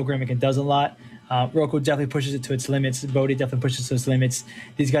powerful program. It does a lot. Rocco definitely pushes it to its limits. Bodhi definitely pushes it to its limits.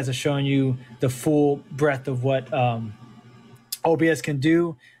 These guys are showing you the full breadth of what OBS can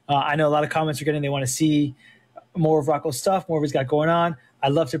do. I know a lot of comments are getting, they want to see more of Rocco's stuff, more of what he's got going on.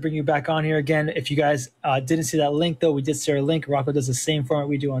 I'd love to bring you back on here again. If you guys didn't see that link, though, we did share a link. Rocco does the same format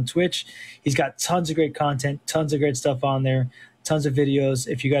we do on Twitch. He's got tons of great content, tons of great stuff on there, tons of videos.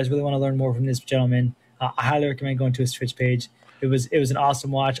 If you guys really want to learn more from this gentleman, I highly recommend going to his Twitch page. It was an awesome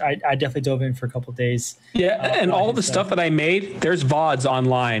watch. I definitely dove in for a couple of days. Yeah, and all the stuff that I made, there's VODs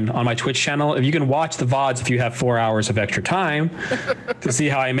online on my Twitch channel. If you can watch the VODs if you have 4 hours of extra time to see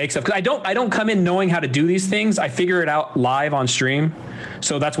how I make stuff. Because I don't come in knowing how to do these things. I figure it out live on stream.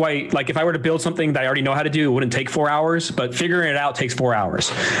 So that's why, like, if I were to build something that I already know how to do, it wouldn't take 4 hours. But figuring it out takes 4 hours.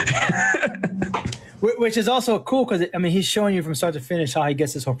 Which is also cool because, he's showing you from start to finish how he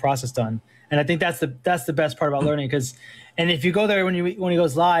gets this whole process done. And I think that's the best part about learning, and if you go there when he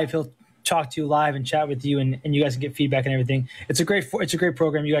goes live, he'll talk to you live and chat with you, and you guys can get feedback and everything. It's a great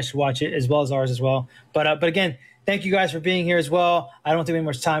program. You guys should watch it as well as ours as well. But again, thank you guys for being here as well. I don't think we have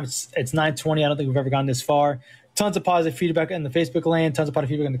much time. It's 9:20. I don't think we've ever gone this far. Tons of positive feedback in the Facebook land. Tons of positive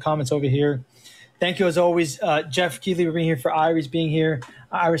feedback in the comments over here. Thank you as always, Jeff Keeley for being here, for Iris being here,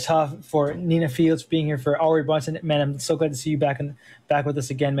 Iris Huff, for Nina Fields being here, for Ari Brunson. Man, I'm so glad to see you back with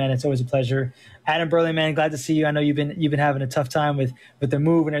us again, man. It's always a pleasure. Adam Burley, man, glad to see you. I know you've been having a tough time with the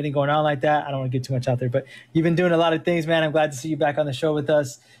move and everything going on like that. I don't want to get too much out there, but you've been doing a lot of things, man. I'm glad to see you back on the show with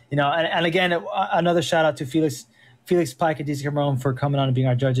us. You know, and again, another shout out to Felix Pike and DC Cameron for coming on and being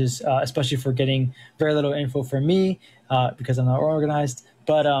our judges, especially for getting very little info from me because I'm not organized.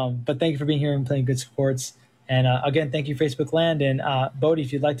 But thank you for being here and playing good sports. And again, thank you, Facebook Land. And Bodie,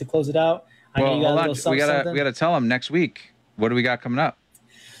 if you'd like to close it out. I know you got a little something. We gotta tell them next week. What do we got coming up?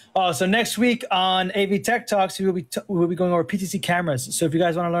 Oh, so next week on AV Tech Talks, we will be going over PTC cameras. So if you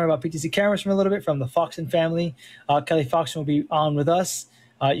guys want to learn about PTC cameras from a little bit from the Foxen family, Kelly Foxen will be on with us.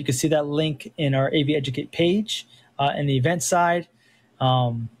 You can see that link in our AV Educate page in the event side.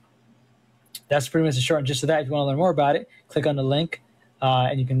 That's pretty much the short and gist of that. If you want to learn more about it, click on the link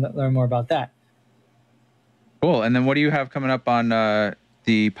and you can learn more about that. Cool. And then what do you have coming up on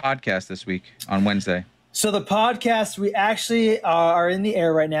the podcast this week on Wednesday? So the podcast, we actually are in the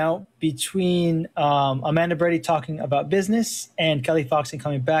air right now between Amanda Brady talking about business and Kelly Foxen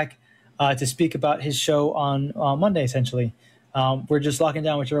coming back to speak about his show on Monday, essentially. We're just locking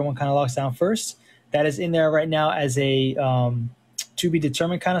down whichever one kind of locks down first. That is in there right now as a to be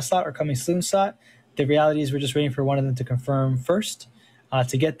determined kind of slot or coming soon slot. The reality is we're just waiting for one of them to confirm first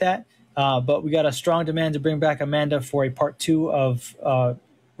to get that. But we got a strong demand to bring back Amanda for a part 2 of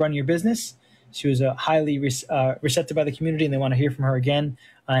Run Your Business. She was highly receptive by the community, and they want to hear from her again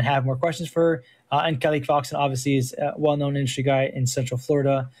and have more questions for her. And Kelly Foxen obviously is a well-known industry guy in Central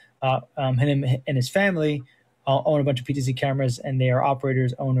Florida. Him and his family own a bunch of PTC cameras, and they are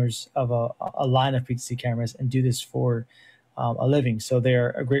owners of a line of PTC cameras and do this for a living. So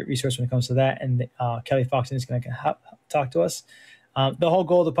they're a great resource when it comes to that. And Kelly Foxen is going to talk to us. The whole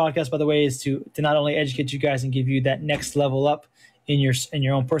goal of the podcast, by the way, is to not only educate you guys and give you that next level up in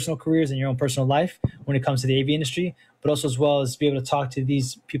your own personal careers and your own personal life when it comes to the AV industry, but also as well as be able to talk to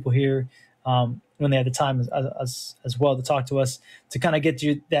these people here when they have the time as well to talk to us, to kind of get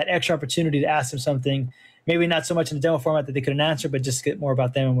you that extra opportunity to ask them something, maybe not so much in the demo format that they couldn't answer, but just get more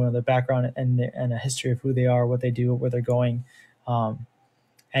about them and more their background and a history of who they are, what they do, where they're going. And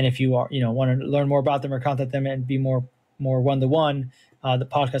if you are, want to learn more about them or contact them and be more one-to-one, the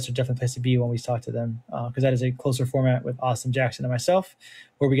podcasts are definitely a place to be when we talk to them, because that is a closer format with Austin Jackson and myself,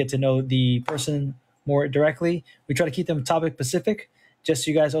 where we get to know the person more directly. We try to keep them topic specific, just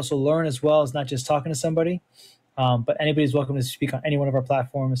so you guys also learn as well as not just talking to somebody. But anybody's welcome to speak on any one of our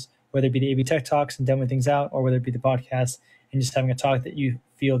platforms, whether it be the AV Tech Talks and demoing things out, or whether it be the podcast and just having a talk that you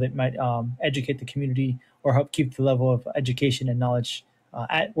feel that might educate the community or help keep the level of education and knowledge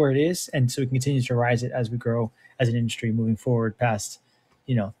at where it is, and so we can continue to rise it as we grow as an industry moving forward past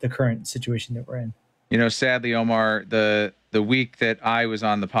the current situation that we're in. Sadly, Omar, the week that I was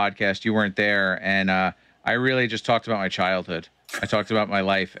on the podcast, you weren't there, and I really just talked about my childhood. I talked about my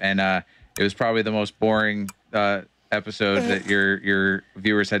life, and it was probably the most boring episode that your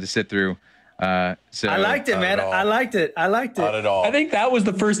viewers had to sit through. So I liked it, man. I liked it. Not at all. I think that was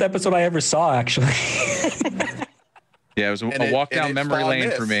the first episode I ever saw, actually. Yeah, it was a walk down memory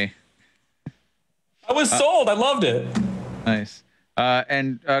lane for me. I was sold. I loved it. Nice.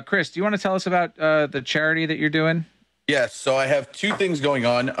 And Chris, do you want to tell us about the charity that you're doing? Yes, so I have 2 things going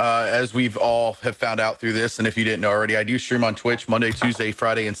on, as we've all have found out through this, and if you didn't know already, I do stream on Twitch Monday, Tuesday,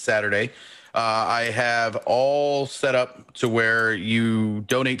 Friday, and Saturday. I have all set up to where you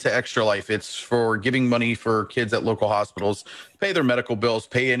donate to Extra Life. It's for giving money for kids at local hospitals, pay their medical bills,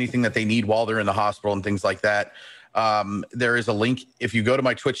 pay anything that they need while they're in the hospital and things like that. There is a link. If you go to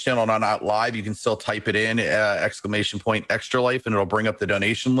my Twitch channel and I'm not live, you can still type it in, ! Extra Life, and it'll bring up the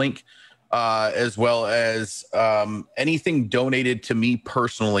donation link, as well as anything donated to me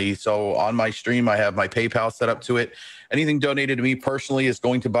personally. So on my stream, I have my PayPal set up to it. Anything donated to me personally is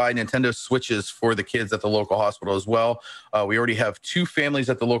going to buy Nintendo Switches for the kids at the local hospital as well. We already have 2 families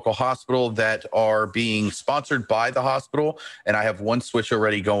at the local hospital that are being sponsored by the hospital, and I have 1 Switch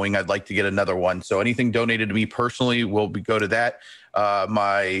already going. I'd like to get another one. So anything donated to me personally will go to that.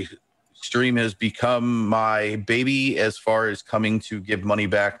 My stream has become my baby as far as coming to give money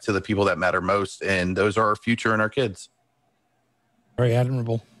back to the people that matter most, and those are our future and our kids. Very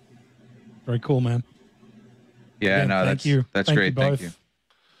admirable. Very cool, man. Yeah, Again, no, that's great. Thank you.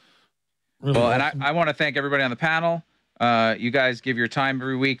 Really well, awesome. and I want to thank everybody on the panel. You guys give your time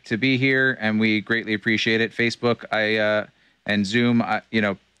every week to be here, and we greatly appreciate it. Facebook, and Zoom,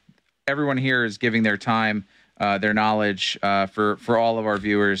 everyone here is giving their time, their knowledge for all of our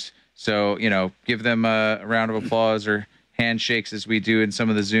viewers. So, give them a round of applause or handshakes as we do in some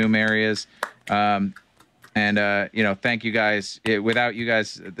of the Zoom areas. Thank you guys. Without you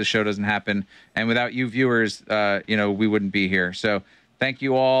guys, the show doesn't happen. And without you viewers, we wouldn't be here. So thank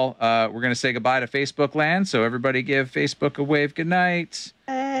you all. We're going to say goodbye to Facebook land. So everybody give Facebook a wave. Good night.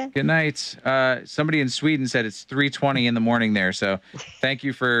 Good night. Somebody in Sweden said it's 3:20 in the morning there. So thank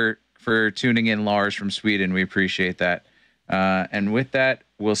you for tuning in, Lars from Sweden. We appreciate that. And with that,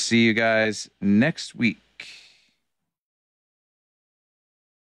 we'll see you guys next week.